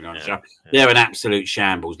being totally honest, they're an absolute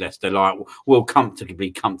shambles. Leicester, like we'll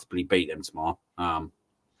comfortably beat them tomorrow.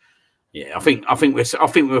 Yeah, I think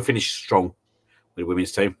we'll finish strong with the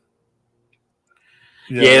women's team.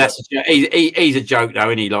 Yeah, that's he's a joke though,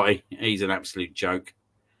 isn't he? Like he's an absolute joke.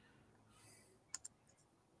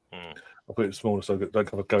 I put it smaller so I don't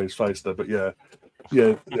kind of go his face there, but yeah.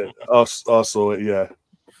 I saw it. Yeah,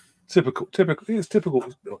 typical. It's typical.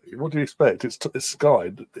 What do you expect? It's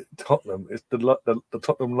Sky, Tottenham. It's the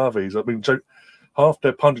Tottenham Lovies. I mean, half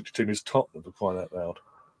their punditry team is Tottenham, for crying out loud.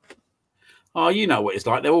 Oh, you know what it's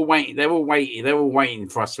like. They're all waiting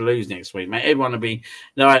for us to lose next week, mate. Everyone will be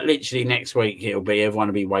literally next week. Everyone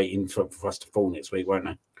will be waiting for us to fall next week, won't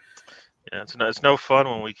they? Yeah, it's no fun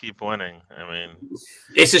when we keep winning. I mean,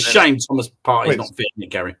 it's a shame Thomas Partey's not fit,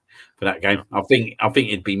 Gary, for that game. I think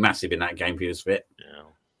it'd be massive in that game if he was fit. Yeah.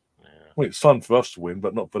 Well, it's fun for us to win,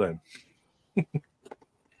 but not for them.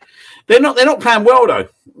 They're not playing well though.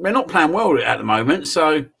 They're not playing well at the moment.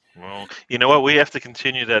 So, well, you know what? We have to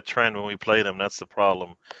continue that trend when we play them. That's the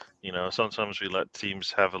problem. You know, sometimes we let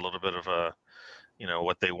teams have a little bit of a,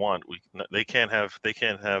 what they want. They can't have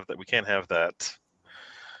that. We can't have that.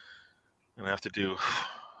 And have to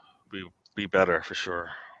be better for sure.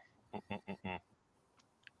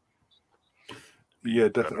 Yeah,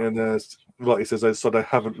 definitely. And like he says, so they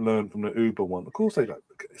haven't learned from the Uber one. Of course, it's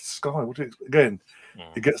Sky. It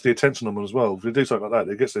gets the attention on them as well. If they do something like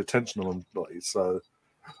that, it gets the attention on them. Like, so,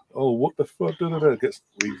 what the fuck?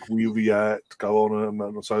 We react, go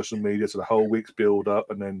on social media, so the whole week's build up,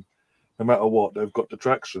 and then no matter what, they've got the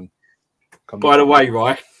traction. By the way,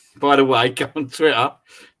 go on Twitter.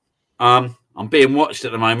 I'm being watched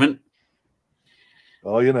at the moment.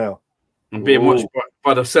 Oh, you know. I'm being watched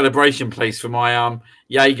by the celebration place for my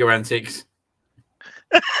Jaeger antics.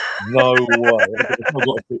 No way.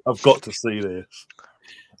 I've got to see this.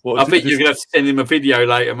 I think you're going to have to send him a video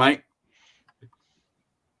later, mate.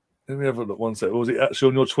 Let me have a look. One sec. Was it actually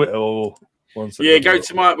on your Twitter or one sec? Yeah, go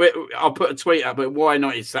to I'll put a tweet up, but why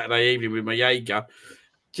not? It's Saturday evening with my Jaeger.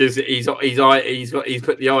 Because he's put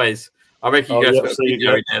the eyes. I reckon you're going to put a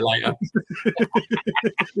video in there later.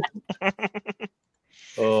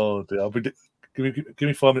 Oh dear! Give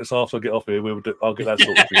me 5 minutes after I get off here. I'll get that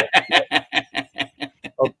sorted.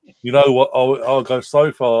 You know what? I'll go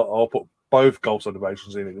so far. I'll put both goal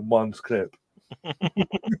celebrations in one clip.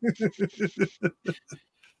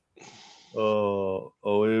 Oh,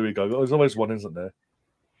 here we go. There's always one, isn't there?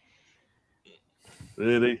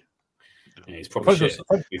 Really? Yeah, he's probably shit.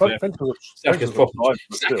 Saka's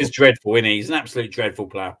dreadful, isn't he? He's an absolute dreadful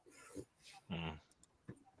player.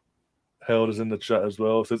 Held is in the chat as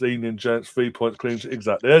well. Says evening, gents, 3 points clean.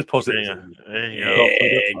 Exactly. There's positive.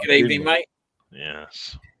 Good evening, mate.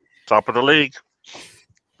 Yes. Top of the league.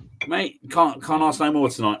 Mate, can't ask no more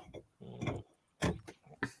tonight.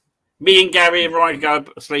 Me and Gary and Ryan go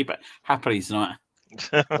sleep happily tonight.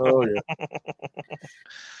 Oh, yeah.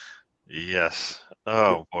 Yes.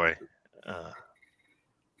 Oh, boy.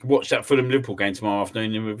 Watch that Fulham Liverpool game tomorrow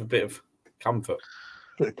afternoon with a bit of comfort.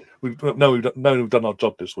 We've done our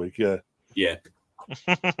job this week. Yeah. Yeah.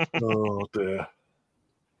 Oh dear.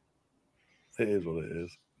 It is what it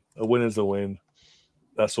is. A win is a win.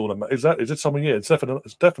 That's all that matters. Is it someone? Yeah. Stefan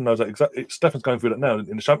knows that exactly. Stefan's going through that now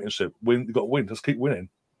in the Championship. You've got to win. Just keep winning.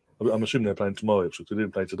 I'm assuming they're playing tomorrow, because they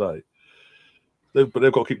didn't play today. But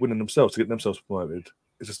they've got to keep winning themselves to get themselves promoted.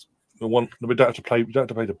 It's just we don't have to play. We don't have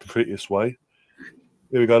to play the prettiest way.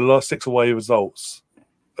 Here we go. The last 6 away results.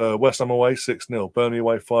 West Ham away 6-0. Burnley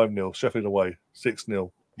away 5-0. Sheffield away 6-0.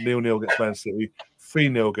 0-0 against Man City.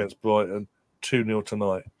 3-0 against Brighton. 2-0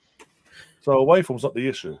 tonight. So away form's not the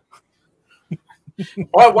issue.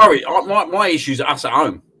 I worry. My issues are us at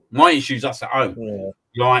home. Yeah.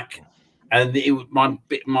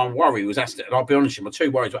 My worry was Aston. I'll be honest with you. My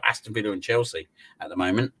 2 worries were Aston Villa and Chelsea at the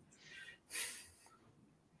moment.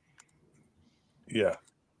 Yeah.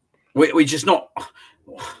 We just not.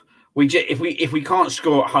 If we can't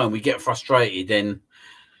score at home, we get frustrated. Then,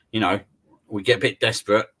 we get a bit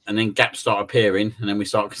desperate, and then gaps start appearing, and then we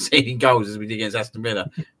start conceding goals as we did against Aston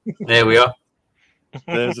Villa. There we are.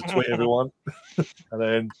 There's a tweet, everyone, and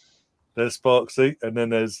then there's Sparksy, and then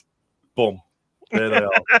there's boom. There they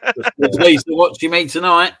are. Please watch you mate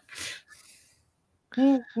tonight.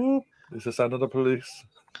 It's the sound of the police.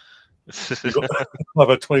 I've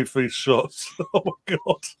had 23 shots. Oh my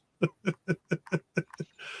god.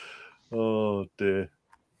 Oh dear.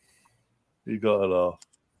 You gotta laugh.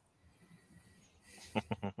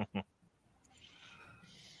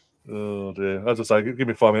 Oh dear. As I say, give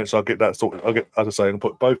me 5 minutes, I'll get that sorted. I'll get, as I say, and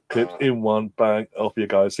put both clips in one, bang, off you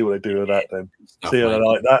go, see what they do with that then. See how they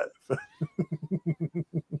like that.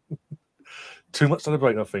 Too much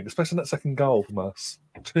celebrating, I think, especially that second goal from us.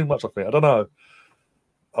 Too much, I think. I don't know.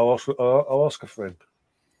 I'll ask a friend.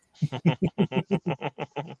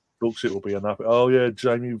 Bullshit will be enough. Oh yeah,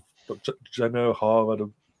 Jamie O'Hara,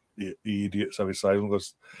 the idiot, so he's saying,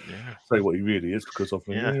 because say what he really is, because of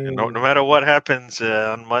no matter what happens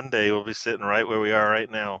on Monday, we'll be sitting right where we are right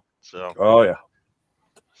now. So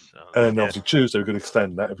and obviously Tuesday we can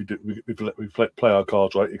extend that if we play our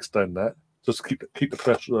cards right, extend that. Just keep the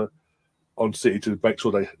pressure on City to make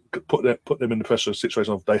sure they put them in the pressure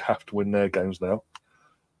situation of they have to win their games now.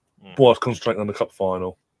 Whilst concentrating on the cup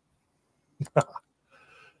final.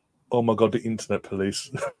 Oh my god, the internet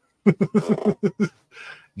police.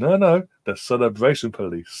 No, the celebration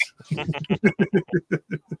police.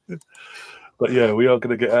 But yeah, we are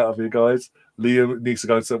going to get out of here, guys. Liam needs to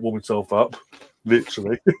go and warm himself up.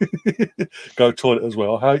 Literally. Go toilet as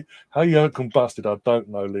well. How you haven't combusted, I don't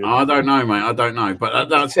know, Liam. I don't know, mate. I don't know.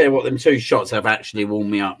 But I'll tell you what, them 2 shots have actually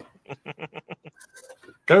warmed me up.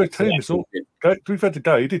 Gary telling us all. To be fair to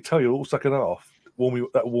Gary, he did tell you all second half. Warm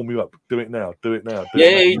you up. Do it now.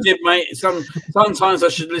 He did, mate. Sometimes I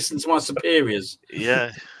should listen to my superiors.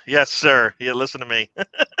 Yeah. Yes, sir. Yeah, listen to me.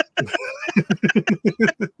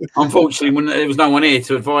 Unfortunately, when there was no one here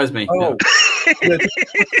to advise me. Oh, yeah,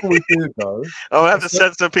 before we do go, I'll have to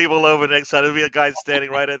send some people over next time. There'll be a guy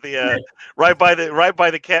standing right at the right by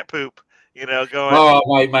the cat poop. You know, going. Oh,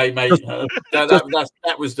 mate. That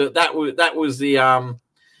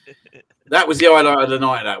was the highlight of the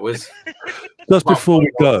night. That was. Just before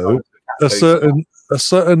we go, a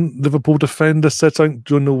certain Liverpool defender said something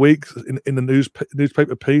during the week in the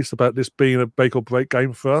newspaper piece about this being a make or break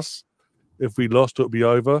game for us. If we lost, it would be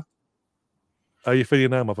over. How you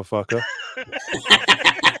feeling now, motherfucker?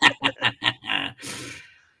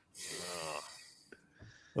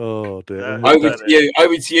 Oh dear.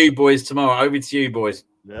 Over to you, boys. Tomorrow, over to you, boys.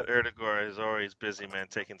 That Erdogan is always busy, man,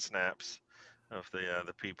 taking snaps of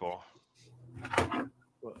the people.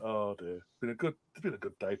 Oh dear, it's been a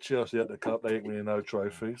good day. Chelsea at the cup, they ain't winning no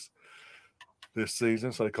trophies this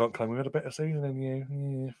season, so they can't claim we had a better season than you.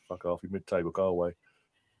 Yeah, fuck off, you mid-table, go away.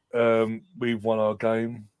 We've won our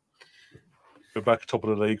game. We're back at top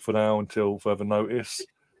of the league for now until further notice.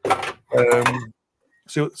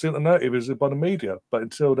 See what the narrative is by the media. But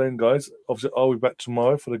until then, guys, obviously I'll be back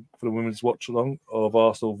tomorrow for the women's watch along of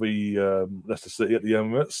Arsenal v Leicester City at the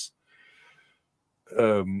Emirates.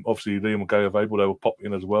 Obviously Liam will go available, they will pop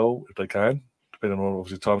in as well if they can, depending on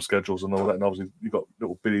obviously time schedules and all that. And obviously you've got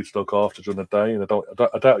little Billy to look after during the day, and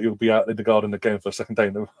I doubt you'll be out in the garden again for a second day.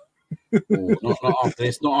 Not after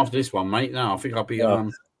this, not after this one, mate. No, I think I'll be I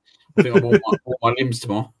think I'll walk my limbs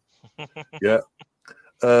tomorrow. Yeah.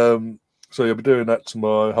 So you'll be doing that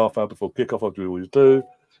tomorrow, half hour before kickoff, as we always do.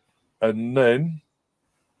 And then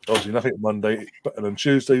obviously nothing Monday, and then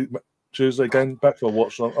Tuesday again, back for a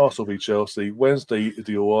watch on Arsenal v Chelsea. Wednesday is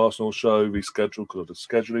your Arsenal show rescheduled because of the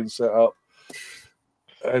scheduling set up.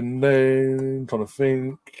 And then trying to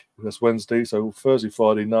think, that's Wednesday, so Thursday,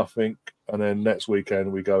 Friday, nothing, and then next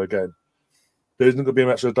weekend we go again. There isn't going to be a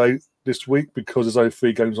match of the day this week because there's only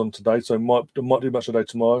 3 games on today, so might do match of the day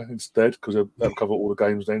tomorrow instead because they'll cover all the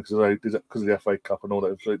games then because of the FA Cup and all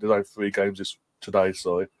that. There's only 3 games today,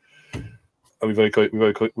 sorry. And we've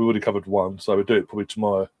already covered one, so we'll do it probably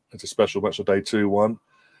tomorrow. It's a special match of day 2-1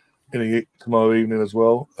 tomorrow evening as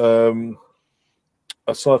well.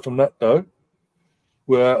 Aside from that, though,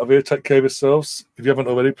 we're out of here. Take care of yourselves. If you haven't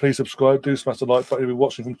already, please subscribe. Do smash the like button. If you're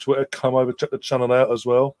watching from Twitter, come over, check the channel out as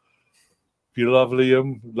well. If you love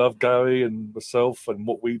Liam, love Gary and myself and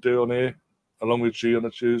what we do on here, along with G on a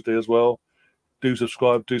Tuesday as well, do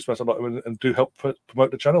subscribe, do smash the like button, and do help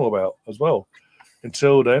promote the channel about as well.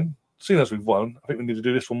 Until then, seeing as we've won, I think we need to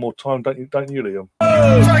do this one more time, don't you, Liam?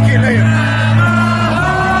 Take it, Liam.